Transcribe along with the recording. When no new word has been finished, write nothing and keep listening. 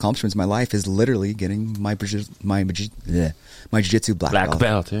accomplishments in my life is literally getting my jiu-jitsu black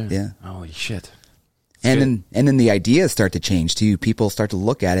belt. Yeah. Holy shit. And then the ideas start to change too. People start to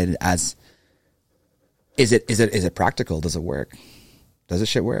look at it as, is it practical? Does it work? Does this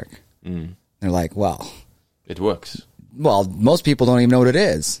shit work? They're like, well, it works. Well, most people don't even know what it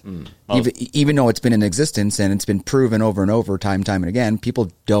is. Even though it's been in existence and it's been proven over and over, time and again, people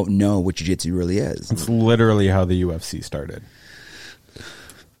don't know what jiu-jitsu really is. It's literally how the UFC started.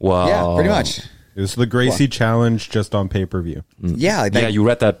 Wow. Yeah, pretty much. It was the Gracie Challenge just on pay-per-view. Yeah. Yeah, you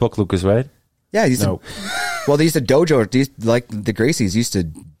read that book, Lucas, right? Yeah. They used to like the Gracies used to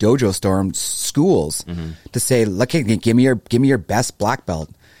dojo storm schools to say, look, hey, give me your best black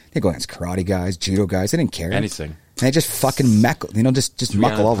belt. They go against karate guys, judo guys. They didn't care. Anything. And they just fucking just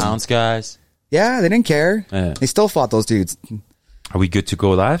muckle all of them. Pounds guys. Yeah, they didn't care. Yeah. They still fought those dudes. Are we good to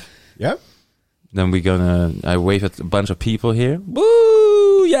go live? Yep. Then I wave at a bunch of people here.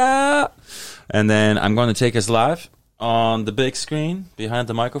 Woo, yeah. And then I'm going to take us live on the big screen behind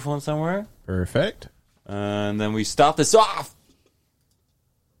the microphone somewhere. Perfect. And then we start this off.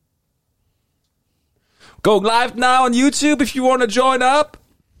 Go live now on YouTube if you want to join up.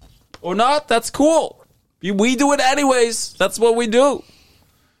 Or not, that's cool. We do it anyways. That's what we do.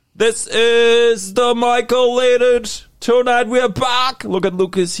 This is the Michael Lated. Tonight we are back. Look at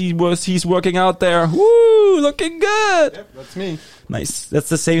Lucas. He's working out there. Woo, looking good. Yep, that's me. Nice. That's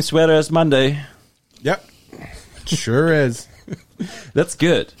the same sweater as Monday. Yep. Sure is. That's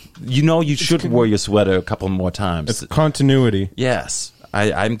good. You should wear your sweater a couple more times. It's continuity. Yes.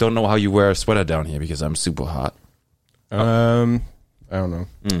 I don't know how you wear a sweater down here because I'm super hot. I don't know.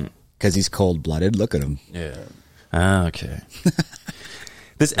 Because he's cold-blooded. Look at him. Yeah. Okay.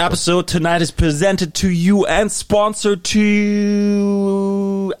 This episode tonight is presented to you and sponsored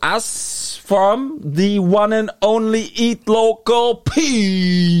to us from the one and only Eat Local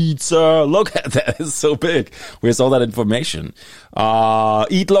Pizza. Look at that. It's so big. Where's all that information?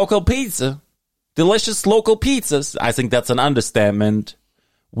 Eat Local Pizza. Delicious local pizzas. I think that's an understatement.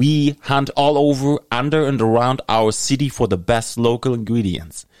 We hunt all over, under and around our city for the best local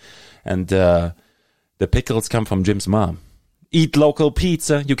ingredients. And the pickles come from Jim's mom. Eat Local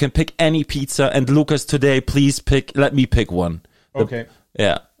Pizza. You can pick any pizza. And Lucas, today, please let me pick one. Okay.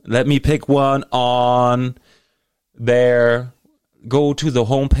 Let me pick one on there. Go to the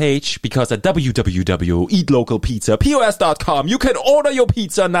homepage because at www.eatlocalpizzapos.com you can order your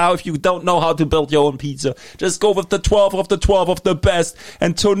pizza now if you don't know how to build your own pizza. Just go with the 12 of the 12 of the best.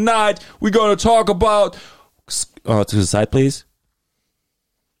 And tonight we're going to talk about... to the side, please.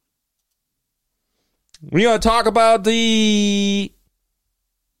 We're going to talk about the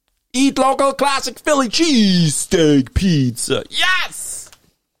Eat Local Classic Philly Cheesesteak Pizza. Yes!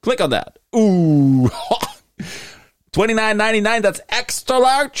 Click on that. Ooh. $29.99, that's extra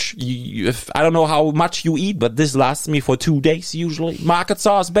large. I don't know how much you eat, but this lasts me for 2 days usually. Market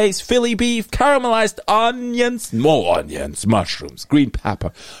sauce base, Philly beef, caramelized onions, more onions, mushrooms, green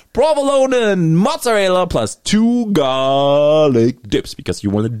pepper, provolone, and mozzarella, plus 2 garlic dips because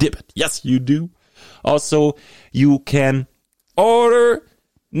you want to dip it. Yes, you do. Also, you can order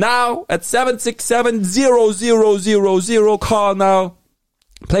now at 767-0000. Call now.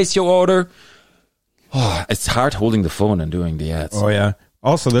 Place your order. Oh, it's hard holding the phone and doing the ads. Oh, yeah.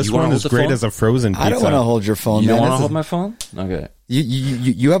 Also, this one is great as a frozen pizza. I don't want to hold your phone. You don't want to hold my phone? Okay.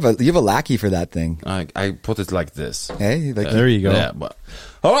 You have a lackey for that thing. I put it like this. Hey, there you go. Yeah, well.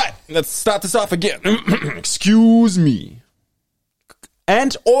 All right, let's start this off again. Excuse me.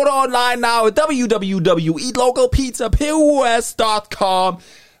 And order online now at www.eatlocalpizzapos.com.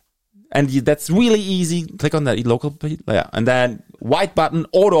 And that's really easy. Click on that, Eat Local Pizza. Yeah. And then white button,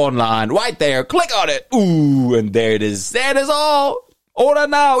 order online, right there. Click on it. Ooh, and there it is. That is all. Order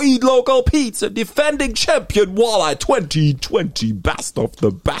now, Eat Local Pizza. Defending champion Walleye 2020. Best of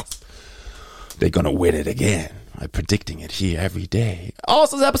the best. They're going to win it again. I'm predicting it here every day.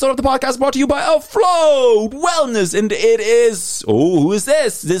 Also, this episode of the podcast brought to you by Afloat Wellness. And it is... Oh, who is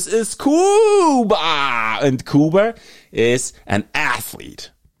this? This is Kuba. And Kuba is an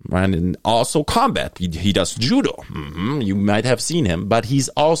athlete. And also combat. He does judo. You might have seen him. But he's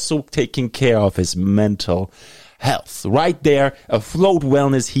also taking care of his mental health. Right there, Afloat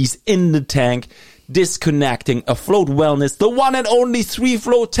Wellness. He's in the tank. Disconnecting. Afloat Wellness, the one and only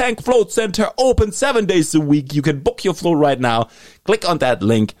 3-float tank float center, open 7 days a week. You can book your float right now. Click on that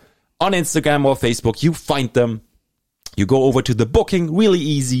link on Instagram or Facebook. You find them. You go over to the booking, really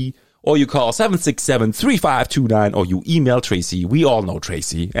easy, or you call 767-3529, or you email Tracy. We all know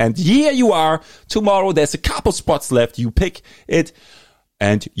Tracy. And here you are. Tomorrow there's a couple spots left. You pick it.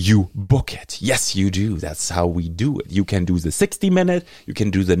 and you book it. Yes, you do. That's how we do it. You can do the 60-minute, you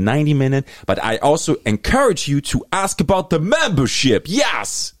can do the 90-minute, but I also encourage you to ask about the membership.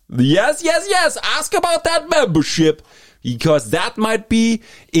 Yes. Ask about that membership, because that might be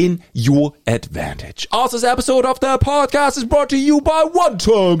in your advantage. Also, this episode of the podcast is brought to you by One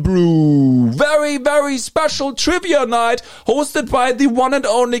Time Brew. Very, very special trivia night hosted by the one and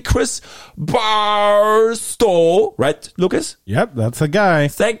only Chris Barstow. Right, Lucas? Yep, that's the guy.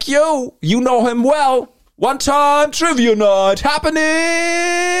 Thank you. You know him well. One Time Trivia Night happening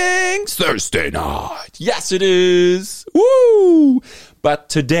Thursday night. Yes, it is. Woo! But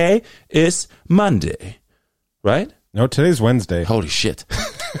today is Monday, right? No, today's Wednesday. Holy shit.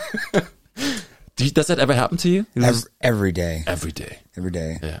 Does that ever happen to you? Every day. Every day. Every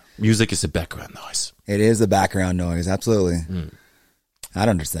day. Yeah. Music is a background noise. It is the background noise. Absolutely. I don't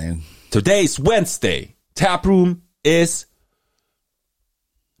understand. Today's Wednesday. Taproom is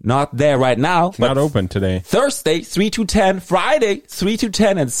not there right now. It's not open today. Thursday, 3 to 10. Friday, 3 to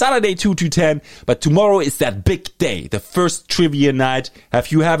 10. And Saturday, 2 to 10. But tomorrow is that big day. The first trivia night.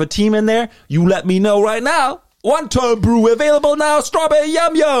 If you have a team in there, you let me know right now. One Time Brew available now. Strawberry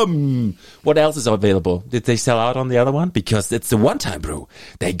Yum Yum. What else is available? Did they sell out on the other one? Because it's the One Time Brew.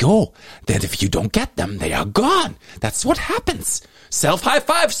 They go. Then if you don't get them, they are gone. That's what happens. Self High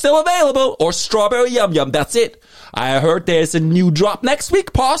Five still available. Or Strawberry Yum Yum. That's it. I heard there's a new drop next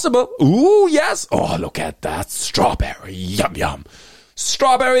week. Possible. Ooh, yes. Oh, look at that. Strawberry Yum Yum.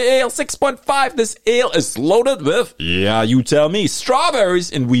 Strawberry ale 6.5. This ale is loaded with, yeah, you tell me,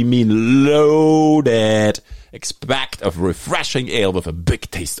 strawberries. And we mean loaded. Expect a refreshing ale with a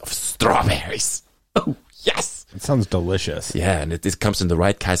big taste of strawberries. Oh, yes. It sounds delicious. Yeah, and it comes in the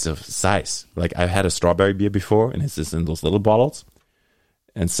right kind of size. Like, I've had a strawberry beer before, and it's just in those little bottles.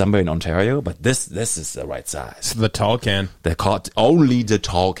 And somewhere in Ontario, but this is the right size. The tall can. Only the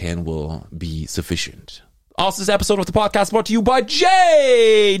tall can will be sufficient. Also, this episode of the podcast brought to you by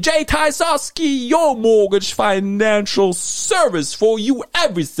Jay Tysowski, your mortgage financial service for you.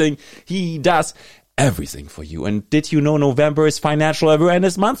 Everything he does. Everything for you. And did you know November is Financial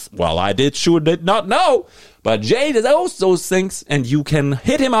Awareness Month? Well, I sure did not know. But Jay does those things, and you can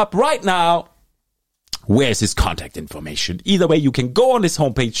hit him up right now. Where's his contact information? Either way, you can go on his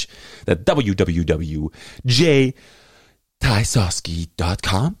homepage, at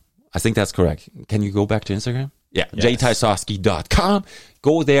www.jtysowski.com. I think that's correct. Can you go back to Instagram? Yeah, yes. jtysowski.com.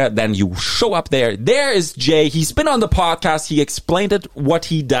 Go there, then you show up there. There is Jay. He's been on the podcast. He explained it, what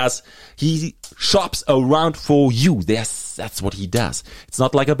he does. He shops around for you. That's what he does. It's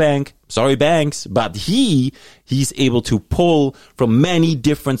not like a bank. Sorry, banks. But he's able to pull from many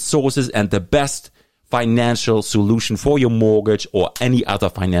different sources and the best financial solution for your mortgage or any other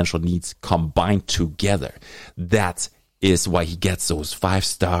financial needs combined together. That is why he gets those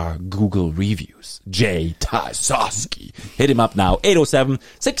 5-star Google reviews. Jay Tysowski. Hit him up now.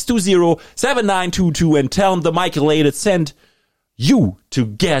 807-620-7922 and tell him the Michael Lated sent you to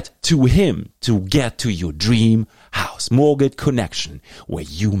get to him, to get to your dream house. Mortgage Connection, where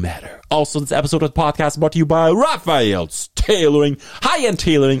you matter. Also, this episode of the podcast brought to you by Raphael's Tailoring, high-end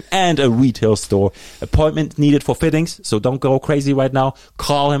tailoring, and a retail store. Appointment needed for fittings, so don't go crazy right now.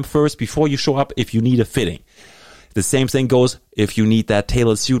 Call him first before you show up if you need a fitting. The same thing goes if you need that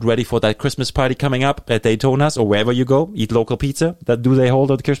tailored suit ready for that Christmas party coming up at Daytona's or wherever you go. Eat local pizza. Do they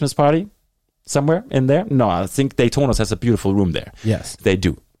hold a Christmas party somewhere in there? No, I think Daytona's has a beautiful room there. Yes. They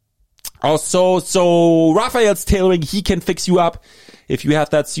do. Also, so Raphael's Tailoring, he can fix you up if you have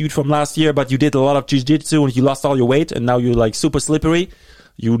that suit from last year, but you did a lot of jiu-jitsu and you lost all your weight and now you're like super slippery.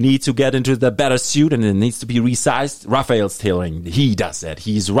 You need to get into the better suit and it needs to be resized. Raphael's Tailoring, he does that.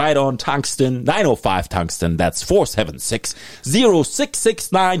 He's right on Tungsten, 905 Tungsten. That's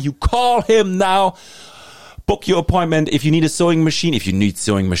 476-0669. You call him now. Book your appointment if you need a sewing machine, if you need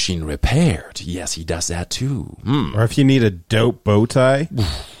sewing machine repaired. Yes, he does that too. Or if you need a dope bow tie.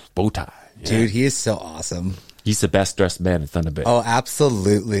 Bow tie. Yeah. Dude, he is so awesome. He's the best dressed man in Thunder Bay. Oh,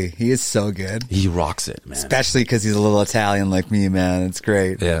 absolutely. He is so good. He rocks it, man. Especially because he's a little Italian like me, man. It's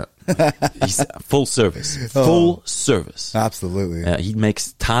great. Yeah. He's full service. Full service. Absolutely. He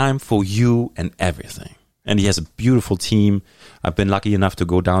makes time for you and everything. And he has a beautiful team. I've been lucky enough to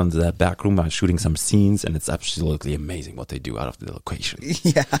go down to that back room. I'm shooting some scenes, and it's absolutely amazing what they do out of the location.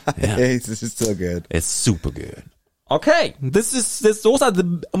 Yeah. It's just so good. It's super good. Okay, those are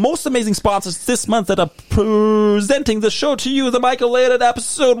the most amazing sponsors this month that are presenting the show to you. The Michael Lated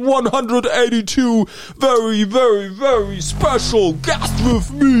episode 182. Very, very, very special guest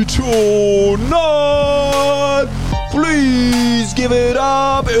with me tonight. Please give it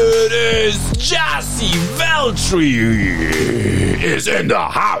up. It is Jassy Veltri is in the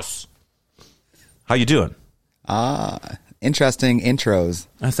house. How you doing? Interesting intros.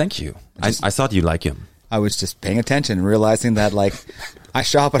 Thank you. I thought you like him. I was just paying attention, realizing that like I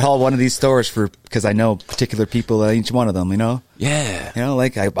shop at all one of these stores because I know particular people at each one of them. You know. Yeah. You know,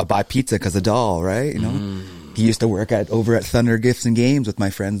 like I buy pizza because of Doll, right? You know. He used to work over at Thunder Gifts and Games with my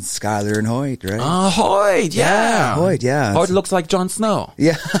friends Skylar and Hoyt, right? Hoyt, yeah. Hoyt, yeah. Hoyt looks like Jon Snow.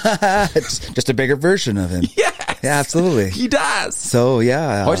 Yeah. It's just a bigger version of him. Yes. Yeah, absolutely. He does. So,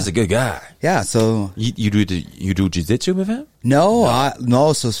 yeah. Hoyt is a good guy. Yeah, so. You do jiu-jitsu with him? No.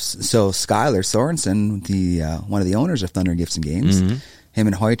 So Skylar Sorensen, one of the owners of Thunder Gifts and Games, him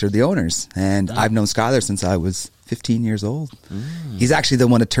and Hoyt are the owners. And I've known Skylar since I was 15 years old. He's actually the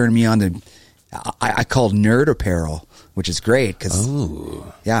one that turned me on to... I called nerd apparel, which is great because,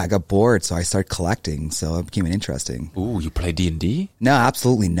 I got bored, so I started collecting. So it became interesting. Ooh, you play D&D? No,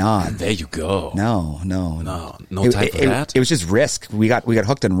 absolutely not. There you go. No time for that. It was just Risk. We got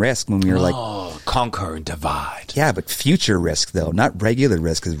hooked on Risk when we were like, conquer and divide. Yeah, but future Risk though, not regular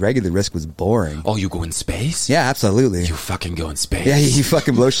Risk, because regular Risk was boring. Oh, you go in space? Yeah, absolutely. You fucking go in space. Yeah, you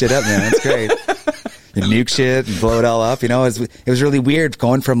fucking blow shit up, man. That's great. You nuke shit and blow it all up. You know, it was really weird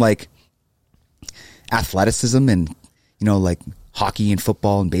going from like athleticism and, you know, like hockey and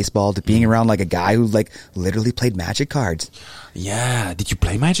football and baseball to being around like a guy who like literally played Magic cards. Yeah. Did you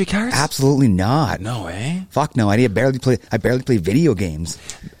play Magic cards? Absolutely not. No, eh? Fuck no. I barely play video games.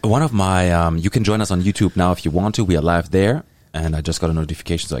 One of my, you can join us on YouTube now if you want to. We are live there. And I just got a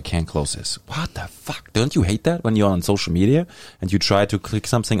notification, so I can't close this. What the fuck? Don't you hate that when you're on social media and you try to click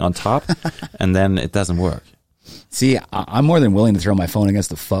something on top and then it doesn't work? See, I'm more than willing to throw my phone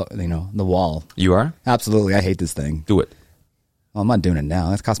against the wall. You are? Absolutely. I hate this thing. Do it. Well, I'm not doing it now.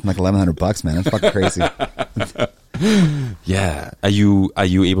 That's cost me like $1,100, man. That's fucking crazy. Yeah. Are you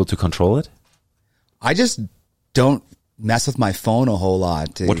able to control it? I just don't mess with my phone a whole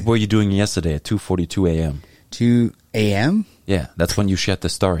lot. What were you doing yesterday at 2:42 a.m.? 2 a.m.? Yeah, that's when you shared the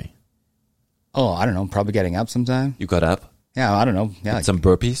story. Oh, I don't know. Probably getting up sometime. You got up? Yeah, I don't know. Yeah, Some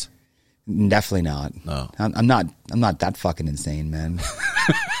burpees? Definitely not. No. I'm not that fucking insane, man.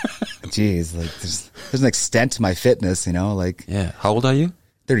 Jeez, like there's an extent to my fitness, you know, like. Yeah. How old are you?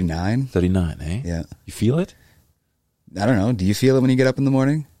 39. 39, eh? Yeah. You feel it? I don't know. Do you feel it when you get up in the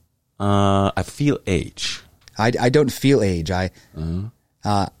morning? I feel age. I don't feel age. I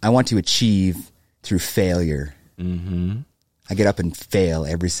want to achieve through failure. Mm-hmm. I get up and fail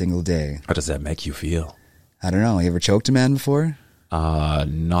every single day. How does that make you feel? I don't know. You ever choked a man before?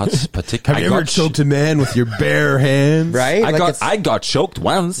 Not particularly. Have you ever choked a man with your bare hands? Right? I got choked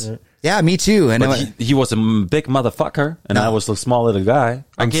once. Yeah, me too. And But he was a big motherfucker, and I was a small little guy.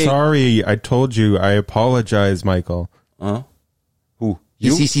 I'm sorry. I told you. I apologize, Michael. Who?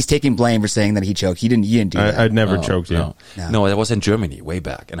 You? he's taking blame for saying that he choked. You didn't do that. I'd never choked you. No, that was in Germany way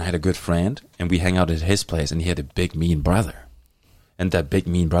back, and I had a good friend, and we hang out at his place, and he had a big mean brother, and that big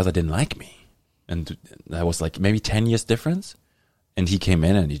mean brother didn't like me, and that was like maybe 10 years difference, and he came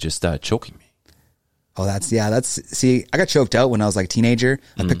in and he just started choking me. Oh, see, I got choked out when I was like a teenager.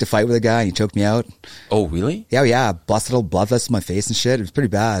 I picked a fight with a guy and he choked me out. Oh, really? Yeah. Busted all blood vessels in my face and shit. It was pretty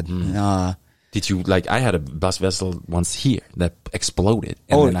bad. Did you, like, I had a bus vessel once here that exploded,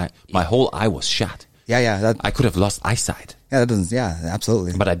 and then my whole eye was shut. Yeah. I could have lost eyesight. Yeah,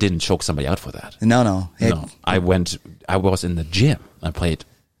 absolutely. But I didn't choke somebody out for that. No. No. I was in the gym. I played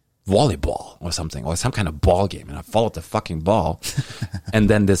volleyball or something, or some kind of ball game, and I followed the fucking ball. And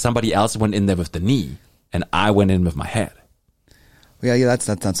then there's somebody else went in there with the knee, and I went in with my head. Yeah, that's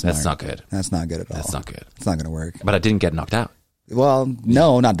not smart. That's not good. That's not good at all. That's not good. It's not going to work. But I didn't get knocked out. Well,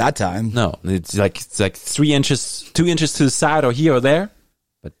 no, not that time. No, it's like 3 inches, 2 inches to the side or here or there,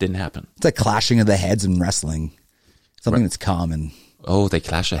 but didn't happen. It's like clashing of the heads in wrestling. Something that's common. Oh, they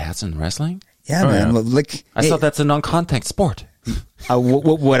clash their heads in wrestling? Yeah, man. Yeah. Like, I thought that's a non-contact sport.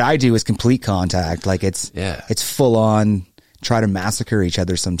 What I do is complete contact. Like it's full on. Try to massacre each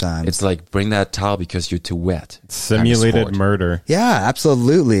other sometimes. It's like bring that towel because you're too wet. Simulated murder. Yeah,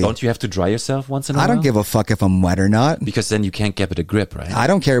 absolutely. Don't you have to dry yourself once in a while? I don't give a fuck if I'm wet or not. Because then you can't get a grip, right? I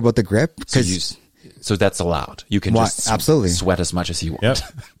don't care about the grip. So that's allowed. You can just absolutely sweat as much as you want. Yep.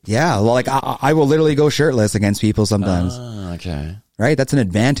 Yeah, well, like I will literally go shirtless against people sometimes. Okay. Right? That's an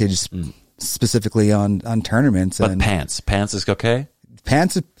advantage specifically on tournaments. But and pants is okay?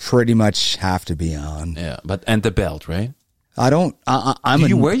 Pants pretty much have to be on. Yeah, and the belt, right? I don't. Do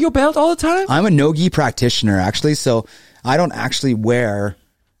you wear your belt all the time? I'm a no-gi practitioner, actually, so I don't actually wear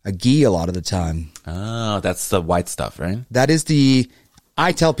a gi a lot of the time. Oh, that's the white stuff, right? That is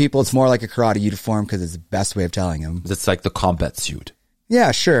I tell people it's more like a karate uniform because it's the best way of telling them. It's like the combat suit.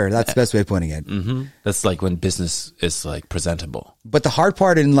 Yeah, sure. That's the best way of putting it. Mm-hmm. That's like when business is like presentable. But the hard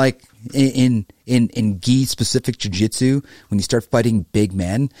part in like in gi specific jiu-jitsu, when you start fighting big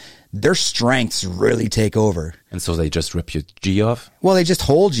men, their strengths really take over. And so they just rip your gi off? Well, they just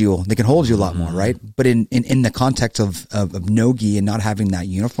hold you. They can hold you a lot more, right? But in the context of no gi and not having that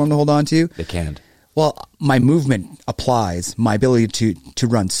uniform to hold on to, They can't. well, my movement applies. My ability to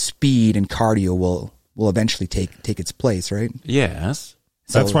run speed and cardio will eventually take its place, right? Yes.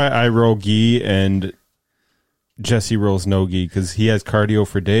 That's why I roll gi and Jesse rolls no gi, because he has cardio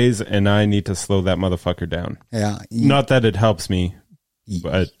for days and I need to slow that motherfucker down. Yeah. Not that it helps me,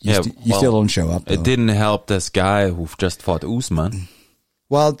 but You still don't show up, though. It didn't help this guy who just fought Usman.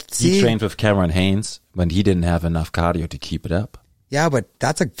 Well, see, He trained with Cameron Haynes when he didn't have enough cardio to keep it up. yeah, but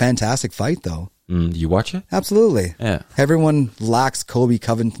that's a fantastic fight, though. You watch it? Absolutely. Yeah. Everyone lacks Kobe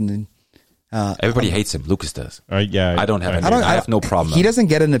Covington. Everybody hates him. Lucas does. yeah, I don't have any. I have no problem. He doesn't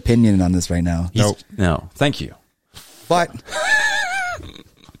get an opinion on this right now. Nope. No, thank you. But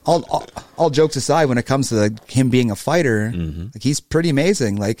all jokes aside, when it comes to him being a fighter, like he's pretty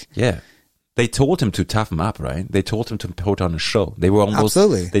amazing. Like, Yeah. They told him to toughen up, right? They told him to put on a show. They were almost,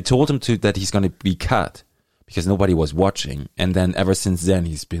 Absolutely. They told him that he's going to be cut because nobody was watching. And then ever since then,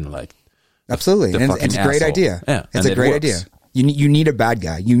 he's been like, absolutely, the and fucking it's a great asshole. idea. Yeah, it's and a it great works. idea. You need a bad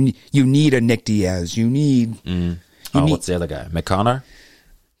guy. You need a Nick Diaz. You need what's the other guy? McConnor?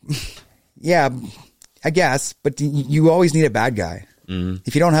 yeah, I guess, but you always need a bad guy.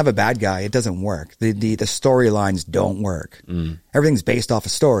 If you don't have a bad guy, it doesn't work. The storylines don't work. Everything's based off a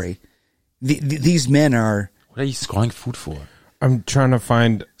story. These men are. What are you scoring food for? I'm trying to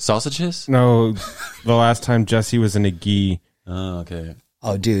find. Sausages? No, the last time Jesse was in a gi, Oh, okay.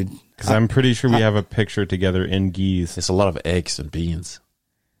 Oh, dude. because I'm pretty sure we have a picture together in gis. There's a lot of eggs and beans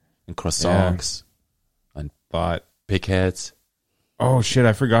and croissants and But pig heads. oh shit,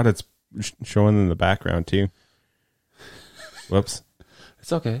 I forgot it's showing in the background too. Whoops.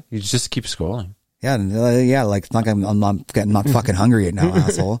 It's okay. You just keep scrolling. Yeah, yeah. Like it's not. I'm not fucking hungry right now,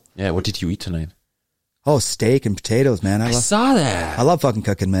 asshole. Yeah, what did you eat tonight? Oh, steak and potatoes, man. I saw that. I love fucking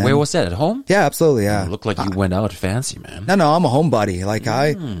cooking, man. Where was that? At home? Yeah, absolutely. Yeah. It looked like you went out fancy, man. No, I'm a homebody. Like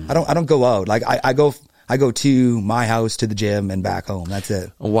I don't go out. Like I go to my house, to the gym, and back home. That's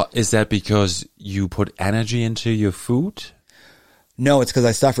it. What is that? Because you put energy into your food? No, it's because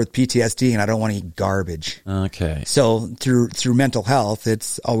I suffer with PTSD and I don't want to eat garbage. Okay. So through mental health,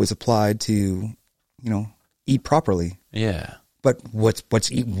 it's always applied to, eat properly. Yeah. But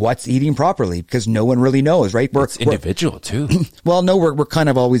what's eating properly? Because no one really knows, right? It's individual too. Well, no, we're kind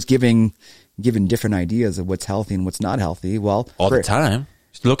of always given different ideas of what's healthy and what's not healthy. Well, All the time.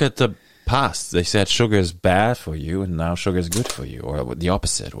 Look at the past. They said sugar is bad for you, and now sugar is good for you, or the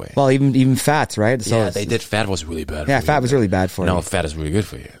opposite way. Well, even fats, right? So yeah, they did. Fat was really bad. Yeah, for fat you. was really bad for you. No, fat is really good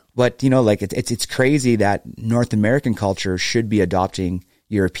for you. But like it's crazy that North American culture should be adopting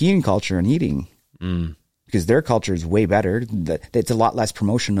European culture and eating because their culture is way better. It's a lot less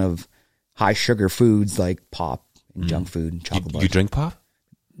promotion of high sugar foods like pop and junk food and chocolate bars. You drink pop?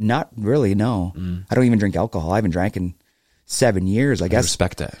 Not really. No, I don't even drink alcohol. I haven't drank in 7 years. I I guess.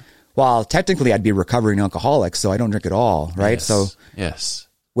 respect that. Well, technically, I'd be a recovering alcoholic, so I don't drink at all, right? Yes. So yes.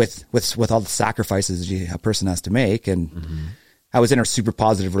 with all the sacrifices a person has to make, and I was in a super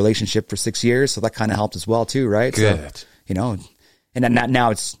positive relationship for 6 years, so that kind of helped as well too, right? Good. So, and then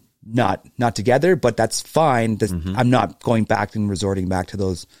now it's not together, but that's fine. I'm not going back and resorting back to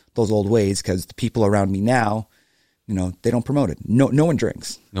those old ways because the people around me now, they don't promote it. No one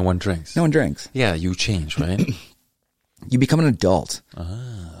drinks. No one drinks. No one drinks. Yeah, you change, right? You become an adult.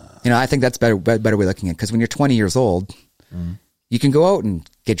 I think that's better way of looking at it. Because when you're 20 years old, you can go out and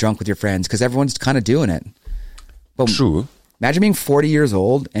get drunk with your friends because everyone's kind of doing it. But True. imagine being 40 years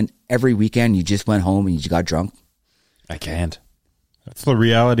old and every weekend you just went home and you just got drunk. I can't. That's the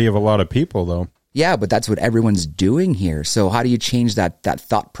reality of a lot of people, though. Yeah, but that's what everyone's doing here. So how do you change that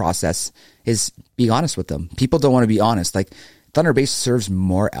thought process is be honest with them. People don't want to be honest. Like Thunder Bay serves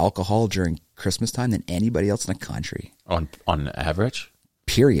more alcohol during Christmas time than anybody else in the country. On average?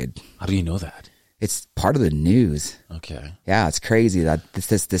 Period. How do you know that? It's part of the news. Okay. Yeah, it's crazy that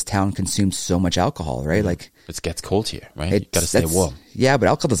this town consumes so much alcohol, right? Like It gets cold here, right? You gotta stay warm. Yeah, but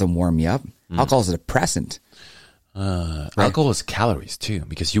alcohol doesn't warm you up. Alcohol is a depressant. Alcohol is calories too,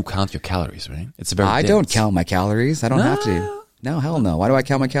 because you count your calories, right? It's very. I dense. don't count my calories. I don't have to. No, hell no. Why do I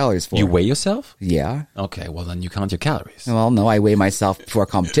count my calories for? You weigh yourself? Yeah. Okay, well then you count your calories. Well, no, I weigh myself before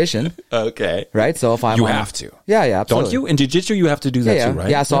competition, Okay. right? So if I'm You have to. Yeah, absolutely. Don't you? In jiu-jitsu, you have to do that Yeah, too, right?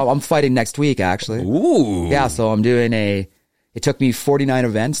 yeah. So I'm fighting next week, actually. Ooh. Yeah, so I'm doing a it took me 49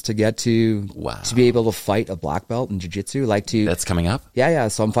 events to get to be able to fight a black belt in jiu-jitsu. That's coming up? Yeah.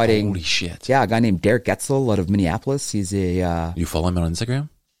 So I'm fighting. Holy shit. Yeah, a guy named Derek Getzel out of Minneapolis. He's a. You follow him on Instagram?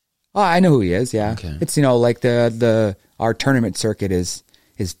 Oh, I know who he is. Yeah. Okay. It's, like our tournament circuit is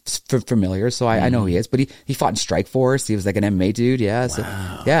familiar. So I know who he is, but he fought in Strikeforce. He was like an MMA dude. Yeah. So,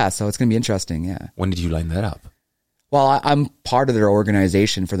 so it's going to be interesting. Yeah. When did you line that up? Well, I'm part of their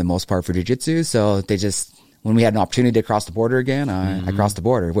organization for the most part for jiu-jitsu. So when we had an opportunity to cross the border again, I crossed the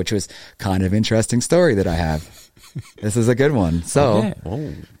border, which was kind of interesting story that I have. This is a good one. So,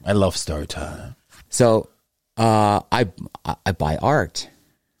 I love story time. So, I buy art.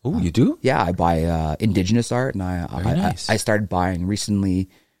 Oh, you do? Yeah, I buy indigenous art, and I started buying recently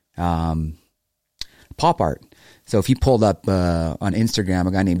pop art. So if you pulled up on Instagram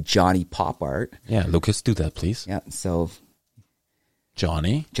a guy named Johnny Pop Art. Yeah, Lucas, do that, please. Yeah, so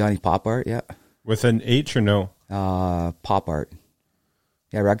Johnny Pop Art, yeah. With an H or no? Pop Art.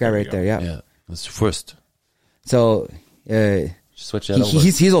 Yeah, that guy right there, yeah. Yeah, that's first. So switch that over.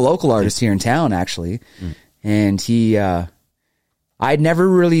 He's a local artist here in town, actually. And I'd never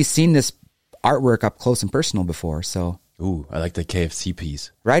really seen this artwork up close and personal before, so. Ooh, I like the KFC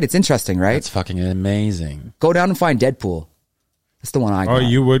piece. Right? It's interesting, right? It's fucking amazing. Go down and find Deadpool. That's the one I got. Oh,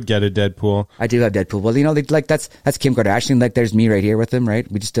 you would get a Deadpool. I do have Deadpool. Well, that's Kim Kardashian. Like, there's me right here with him, right?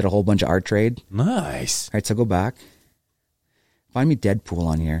 We just did a whole bunch of art trade. Nice. All right, so go back. Find me Deadpool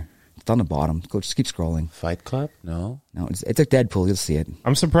on here. It's on the bottom. Just keep scrolling. Fight Club? No, it's a Deadpool. You'll see it.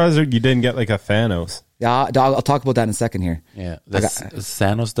 I'm surprised that you didn't get like a Thanos. Yeah, I'll talk about that in a second here. Yeah,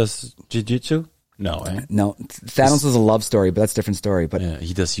 Thanos does jiu-jitsu? No, right? No, Thanos is a love story, but that's a different story. But yeah,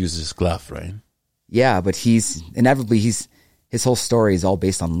 he does use his glove, right? Yeah, but his whole story is all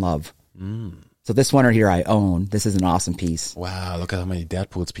based on love. So this one right here I own. This is an awesome piece. Wow, look at how many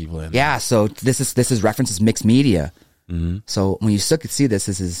Deadpool's people in. Yeah, so this is references mixed media. So when you see this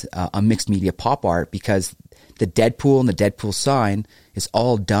is a mixed media pop art because the Deadpool and the Deadpool sign is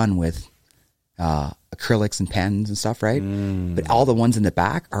all done with acrylics and pens and stuff, right? But all the ones in the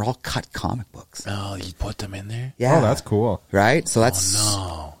back are all cut comic books. Oh, you put them in there? Yeah. Oh, that's cool. Right? So that's... Oh,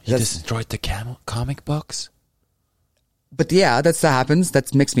 no. He destroyed the comic books? But yeah, that happens.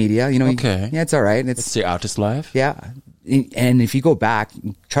 That's mixed media. Okay. Yeah, it's all right. It's the artist life? Yeah. And if you go back,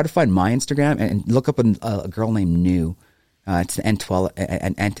 try to find my Instagram and look up a girl named New. It's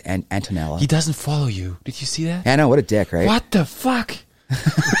Antonella. He doesn't follow you. Did you see that? I know, what a dick, right? What the fuck?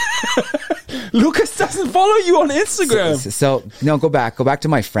 Lucas doesn't follow you on Instagram. So go back to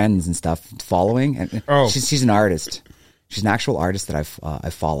my friends and stuff following. And she's an artist. She's an actual artist that I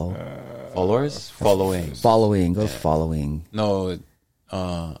follow. Followers? Following. Go following. No,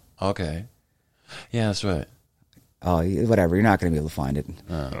 okay. Yeah, that's right. Oh, whatever. You're not going to be able to find it.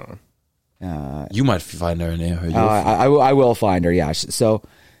 You might find her in her. I will find her. Yeah. So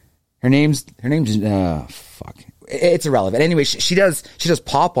her name's fuck. It's irrelevant. Anyway, she does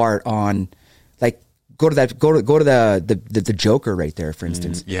pop art on, like, go to the Joker right there, for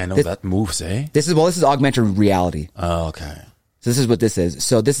instance. Yeah, I know that moves, eh? This is augmented reality. Oh, okay. So this is what this is.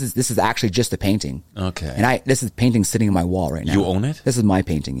 So this is actually just a painting. Okay. And this is painting sitting on my wall right now. You own it? This is my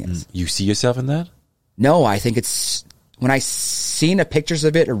painting. Yes. You see yourself in that? No, I think it's when I seen the pictures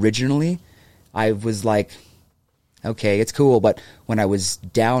of it originally, I was like, okay, it's cool. But when I was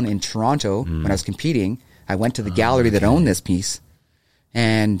down in Toronto when I was competing, I went to the gallery that owned this piece,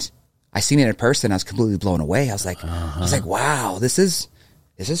 and I seen it in person. I was completely blown away. I was like, wow, this is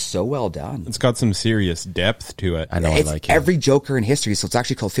so well done. It's got some serious depth to it. I know. It's I like it. Every Joker in history, so it's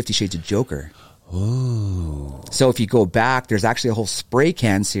actually called 50 Shades of Joker. Ooh. So if you go back, there's actually a whole spray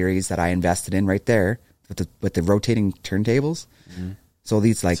can series that I invested in right there with the rotating turntables. So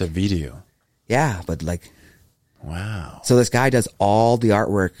these like it's a video. Yeah, but like wow. So this guy does all the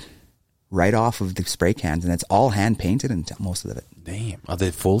artwork right off of the spray cans, and it's all hand painted, and most of it. Damn, are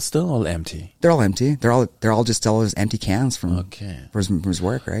they full still or empty? They're all empty. They're all just all his empty cans from for his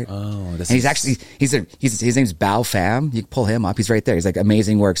work, right? Oh, and he's actually his name's Bao Pham. You can pull him up. He's right there. He's like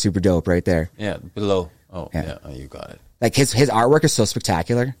amazing work, super dope, right there. Yeah, below. Oh, yeah. Oh, you got it. Like his artwork is so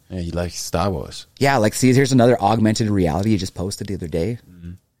spectacular. Yeah, you like Star Wars. Yeah, like see, here's another augmented reality you just posted the other day.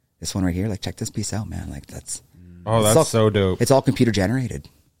 This one right here. Like check this piece out, man. Like that's so dope. It's all computer generated.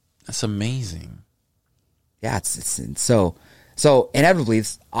 That's amazing. Yeah, it's so inevitably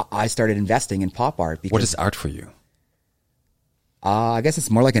I started investing in pop art. Because, what is art for you? I guess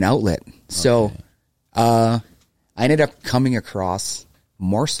it's more like an outlet. Okay. So I ended up coming across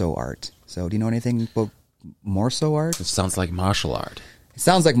Morso art. So do you know anything about Morso art? It sounds like martial art. It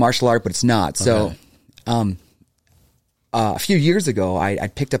sounds like martial art, but it's not. Okay. So a few years ago, I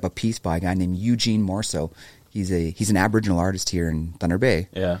picked up a piece by a guy named Eugene Morso. he's an Aboriginal artist here in Thunder Bay.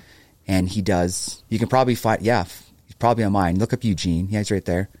 Yeah. And he does, you can probably find, he's probably on mine. Look up Eugene. Yeah, he's right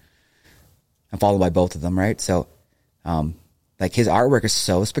there. I'm followed by both of them, right? So, like his artwork is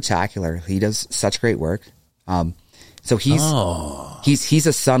so spectacular. He does such great work. So he's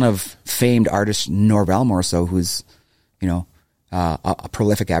a son of famed artist Norval Morso, who's, you know, a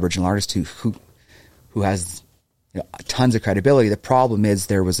prolific Aboriginal artist who has, you know, tons of credibility. The problem is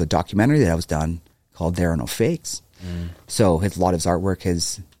there was a documentary that was done called There Are No Fakes. So a lot of his artwork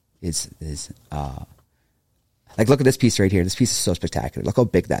is like, look at this piece right here. This piece is so spectacular. Look how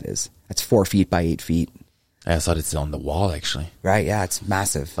big that is. That's 4 feet by 8 feet. I thought it's on the wall, actually. Right? Yeah, it's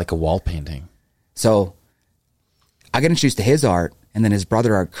massive. Like a wall painting. So I got introduced to his art, and then his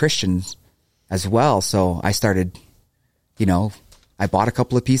brother are Christians as well. So I started, you know, I bought a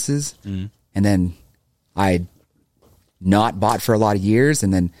couple of pieces, and then I not bought for a lot of years,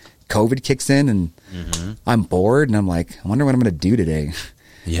 and then COVID kicks in, and I'm bored, and I'm like, I wonder what I'm going to do today.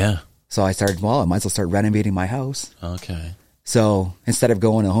 Yeah. So I started, I might as well start renovating my house. Okay. So instead of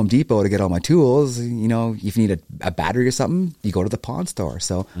going to Home Depot to get all my tools, you know, if you need a battery or something, you go to the pawn store.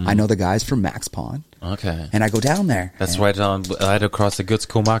 So I know the guys from Max Pawn. Okay. And I go down there. That's right across the Good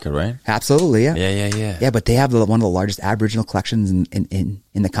School Market, right? Absolutely, yeah. Yeah. Yeah, but they have one of the largest Aboriginal collections in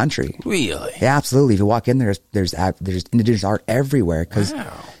the country. Really? Yeah, absolutely. If you walk in there, there's Indigenous art everywhere.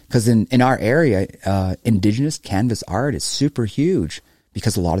 Because in our area, Indigenous canvas art is super huge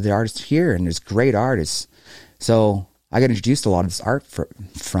because a lot of the artists here, and there's great artists. So I got introduced to a lot of this art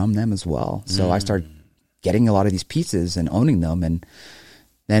from them as well. So I started getting a lot of these pieces and owning them. And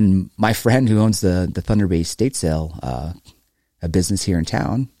then my friend who owns the Thunder Bay State Sale, a business here in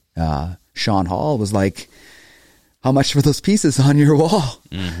town, Sean Hall, was like, how much for those pieces on your wall?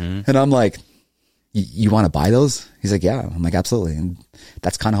 And I'm like, you want to buy those? He's like, yeah. I'm like, absolutely. And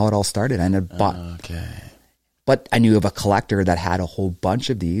that's kind of how it all started. I ended up but I knew of a collector that had a whole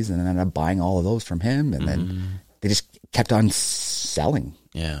bunch of these, and I ended up buying all of those from him. And then they just kept on selling.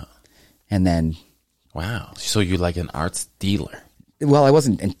 Yeah. And then. Wow. So you're like an arts dealer. Well, I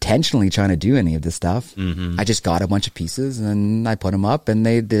wasn't intentionally trying to do any of this stuff. I just got a bunch of pieces and I put them up, and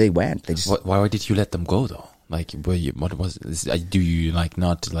they went. They just. Why did you let them go though? Like, what was? Do you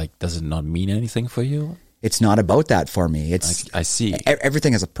does it not mean anything for you? It's not about that for me. It's. I see.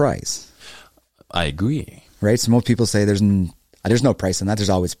 Everything has a price. I agree. Right. So most people say there's no price in that. There's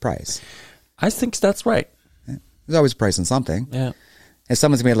always a price. I think that's right. There's always a price on something. Yeah. If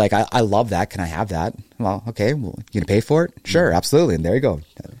someone's gonna be like, I love that. Can I have that? Well, okay. Well, you gonna pay for it? Sure, absolutely. And there you go.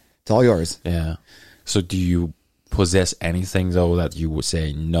 It's all yours. Yeah. So do you possess anything though that you would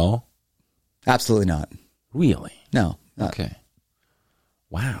say no? Absolutely not. Really? No. Okay.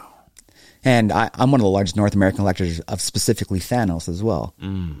 Wow. And I'm one of the largest North American collectors of specifically Thanos as well.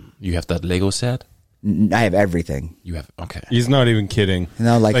 You have that Lego set? I have everything. You have, okay. He's not even kidding.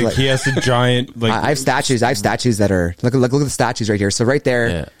 No, like he has a giant. Like I have statues. I have statues that are look at the statues right here. So right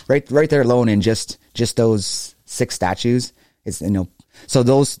there, right there alone in just those 6 statues, it's, you know. So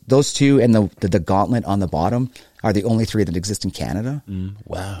those 2 and the gauntlet on the bottom are the only 3 that exist in Canada.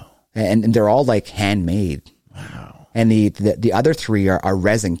 Wow. And they're all like handmade. Wow. And the other 3 are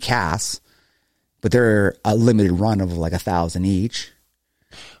resin casts, but they're a limited run of like 1,000 each.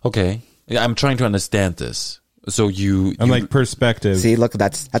 Okay. I'm trying to understand this. So you like perspective. See, look,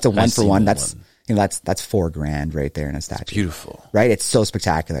 that's a 1-for-1. That's you know that's $4,000 right there in a statue. It's beautiful, right? It's so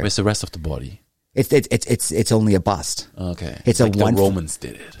spectacular. Where's the rest of the body? It's only a bust. Okay, it's like a one. The Romans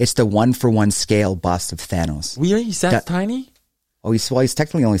did it. It's the 1-for-1 scale bust of Thanos. Really, he's that tiny? Oh, he's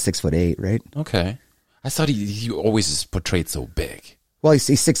technically only 6'8", right? Okay, I thought he always is portrayed so big. Well, he's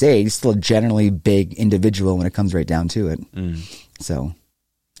 6'8". He's still a generally big individual when it comes right down to it. So.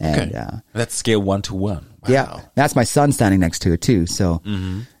 And, okay. That's scale 1-to-1. Wow. Yeah, that's my son standing next to it too. So,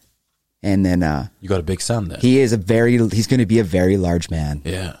 and then you got a big son then. He's going to be a very large man.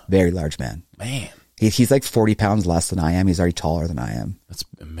 Yeah, very large man. Man, he's like 40 pounds less than I am. He's already taller than I am. That's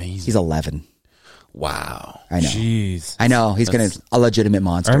amazing. He's 11. Wow, I know. Jeez, I know. He's a legitimate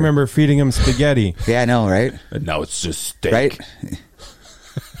monster. I remember feeding him spaghetti. Yeah, I know, right? And now it's just steak, right?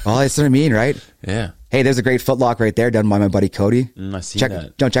 Well, that's what I mean, right? Yeah. Hey, there's a great footlock right there done by my buddy Cody. I see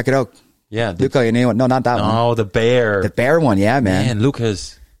that. Don't check it out. Yeah. Luca, you know, no, not that one. Oh, the bear. The bear one, yeah, man. Man,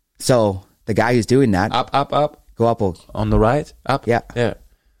 Lucas. So the guy who's doing that. Up. Go up. On the right? Up? Yeah.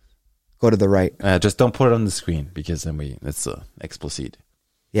 Go to the right. Just don't put it on the screen because then it's explicit.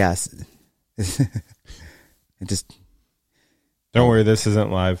 Yes. It just. Don't worry, this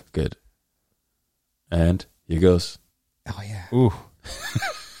isn't live. Good. And here goes. Oh, yeah. Ooh.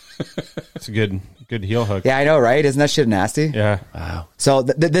 It's a good heel hook. Yeah, I know, right? Isn't that shit nasty? Yeah. Wow. So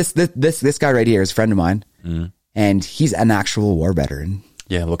this guy right here is a friend of mine. and he's an actual war veteran.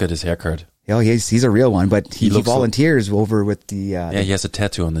 Yeah, look at his haircut. Oh, he's a real one, but he volunteers over with the. Yeah, he has a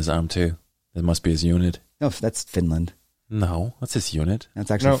tattoo on his arm too. That must be his unit. No, that's Finland. No, that's his unit.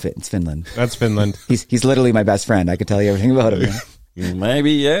 That's actually it's Finland. That's Finland. He's literally my best friend. I could tell you everything about him.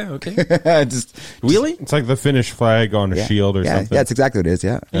 Maybe, yeah, okay. Really? It's like the Finnish flag on a shield or something. Yeah, that's exactly what it is.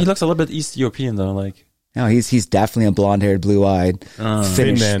 Yeah. He looks a little bit East European though, like. No, he's definitely a blonde-haired, blue-eyed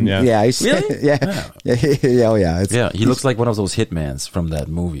Finnish man. Yeah. Yeah, Really? yeah. Oh, yeah. He looks like one of those hitmans from that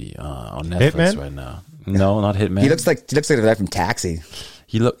movie on Netflix Hitman? right now. No, not Hitman. He looks like the guy from Taxi.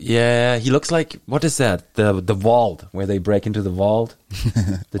 He looks like, what is that? The vault where they break into the vault.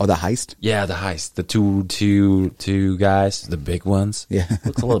 The heist. Yeah, the heist. The two guys, the big ones. Yeah.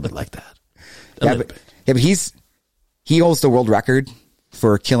 Looks a little bit like that. But he holds the world record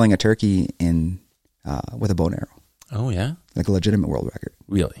for killing a turkey with a bow and arrow. Oh yeah, like a legitimate world record.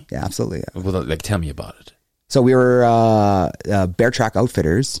 Really? Yeah, absolutely. Yeah. Well, like, tell me about it. So we were Bear Track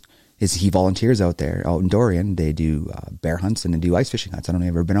Outfitters. He volunteers out there, out in Dorian. They do bear hunts and they do ice fishing hunts. I don't know if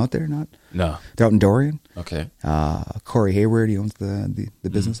you've ever been out there or not. No. They're out in Dorian. Okay. Corey Hayward, he owns the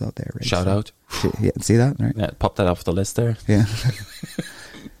business out there. Right? Shout out. Yeah, see that? Right? Yeah, pop that off the list there. Yeah.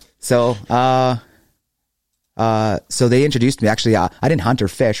 So they introduced me. Actually, I didn't hunt or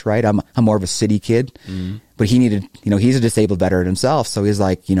fish, right? I'm more of a city kid. But he needed, he's a disabled veteran himself. So he's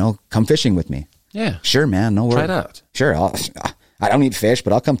like, come fishing with me. Yeah. Sure, man. No worries. Try it out. Sure. I don't eat fish,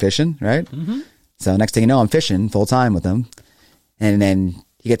 but I'll come fishing, right? Mm-hmm. So next thing you know, I'm fishing full time with him. And then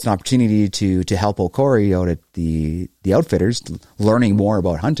he gets an opportunity to help old Corey out at the outfitters, learning more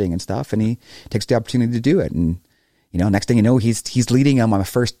about hunting and stuff. And he takes the opportunity to do it. And, next thing you know, he's leading on my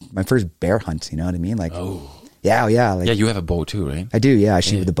first bear hunt. You know what I mean? Like, yeah. Like, yeah, you have a bow too, right? I do. Yeah. I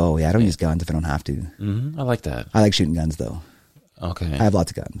shoot with a bow. Yeah. I don't use guns if I don't have to. Mm-hmm. I like that. I like shooting guns though. Okay. I have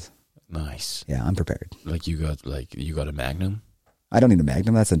lots of guns. Nice. Yeah. I'm prepared. Like you got a Magnum? I don't need a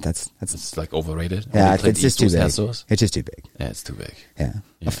Magnum. That's it's like overrated. Yeah, it's just too big. It's just too big. Yeah, it's too big. Yeah.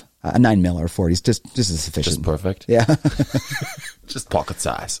 A 9mm or 40 is just as sufficient. Just perfect. Yeah. Just pocket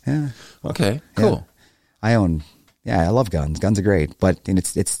size. Yeah. Okay. Cool. Yeah. I love guns. Guns are great, but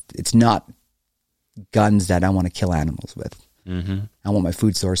it's not guns that I want to kill animals with. Mm-hmm. I want my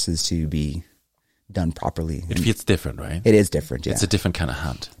food sources to be done properly. It feels different, right? It is different. Yeah. It's a different kind of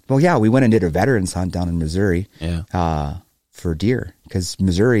hunt. Well, yeah, we went and did a veterans hunt down in Missouri. Yeah. For deer, because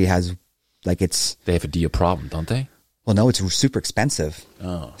Missouri has they have a deer problem, don't they? Well, no, it's super expensive.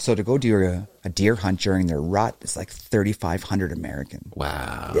 Oh. So to go do a deer hunt during their rut, it's like $3,500 American.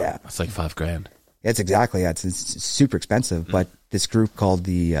 Wow. Yeah. That's like $5,000. It's exactly. Yeah, it's super expensive. But this group called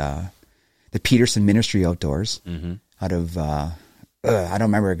the Peterson Ministry Outdoors out of I don't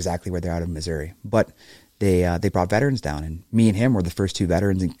remember exactly where they're out of Missouri, but they brought veterans down, and me and him were the first two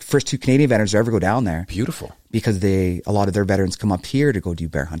Canadian veterans to ever go down there. Beautiful. Because a lot of their veterans come up here to go do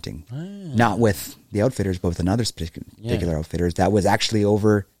bear hunting, not with the outfitters, but with another particular outfitters that was actually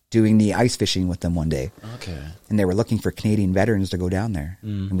over doing the ice fishing with them one day. Okay. And they were looking for Canadian veterans to go down there,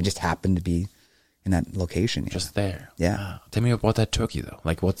 and we just happened to be in that location. Just there. Yeah. Wow. Tell me about that turkey though.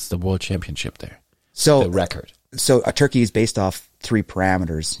 Like, what's the world championship there? So the record. So a turkey is based off 3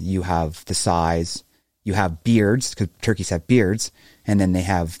 parameters. You have the size. You have beards, because turkeys have beards, and then they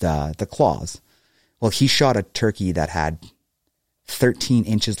have the claws. Well, he shot a turkey that had 13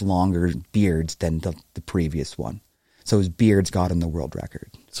 inches longer beards than the previous one. So his beards got him the world record.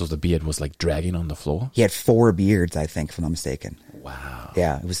 So the beard was like dragging on the floor? He had 4 beards, I think, if I'm not mistaken. Wow.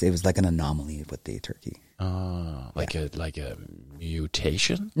 Yeah, it was like an anomaly with the turkey. Like a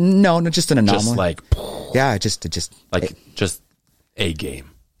mutation? No, just an anomaly. Just like just a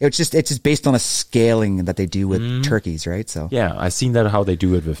game. It's just based on a scaling that they do with turkeys, right? So yeah, I've seen that how they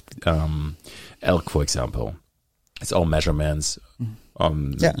do it with elk, for example. It's all measurements.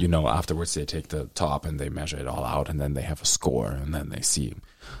 Afterwards they take the top and they measure it all out, and then they have a score, and then they see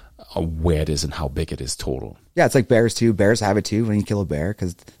where it is and how big it is total. Yeah, it's like bears too. Bears have it too when you kill a bear,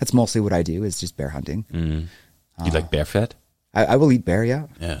 because that's mostly what I do is just bear hunting. You like bear fat? I will eat bear. Yeah.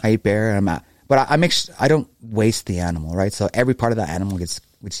 I eat bear, but I don't waste the animal, right? So every part of that animal gets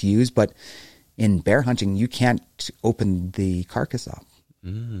used, but in bear hunting, you can't open the carcass up.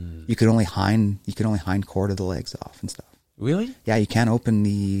 You can only hind quarter of the legs off and stuff. Really? Yeah, you can't open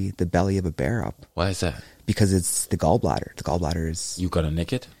the belly of a bear up. Why is that? Because it's the gallbladder. The gallbladder is... You gotta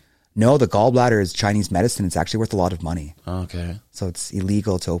nick it? No, the gallbladder is Chinese medicine. It's actually worth a lot of money. Okay. So it's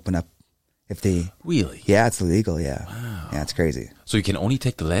illegal to open up if they... Really? Yeah, it's illegal, yeah. Wow. Yeah, it's crazy. So you can only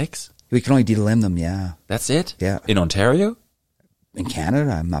take the legs? We can only delimb them, yeah. That's it? Yeah. In Ontario? In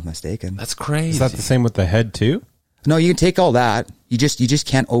Canada, I'm not mistaken. That's crazy. Is that the same with the head too? No, you can take all that. You just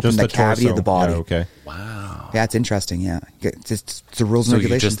can't open Just the the cavity torso. of the body. Yeah, okay. Wow. Yeah, it's interesting. Yeah, it's the rules So and you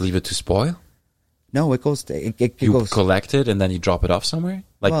regulations. just leave it to spoil? No, it goes. It You goes. collect it and then you drop it off somewhere?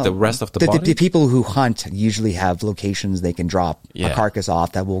 Like Well, the rest of the body? The people who hunt usually have locations they can drop Yeah. a carcass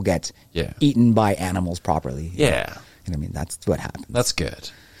off that will get Yeah. eaten by animals properly. Yeah. You know what I mean? That's what happens. That's good.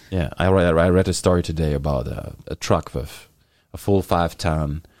 Yeah, I read a story today about a truck with a full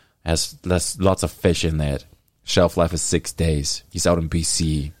 5-ton, has lots of fish in it. Shelf life is 6 days. He's out in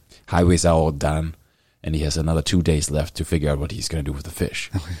BC. Highways are all done. And he has another 2 days left to figure out what he's going to do with the fish.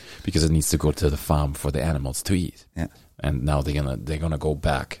 Because it needs to go to the farm for the animals to eat. Yeah. And now they're gonna go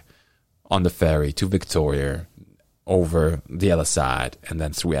back on the ferry to Victoria, over the other side, and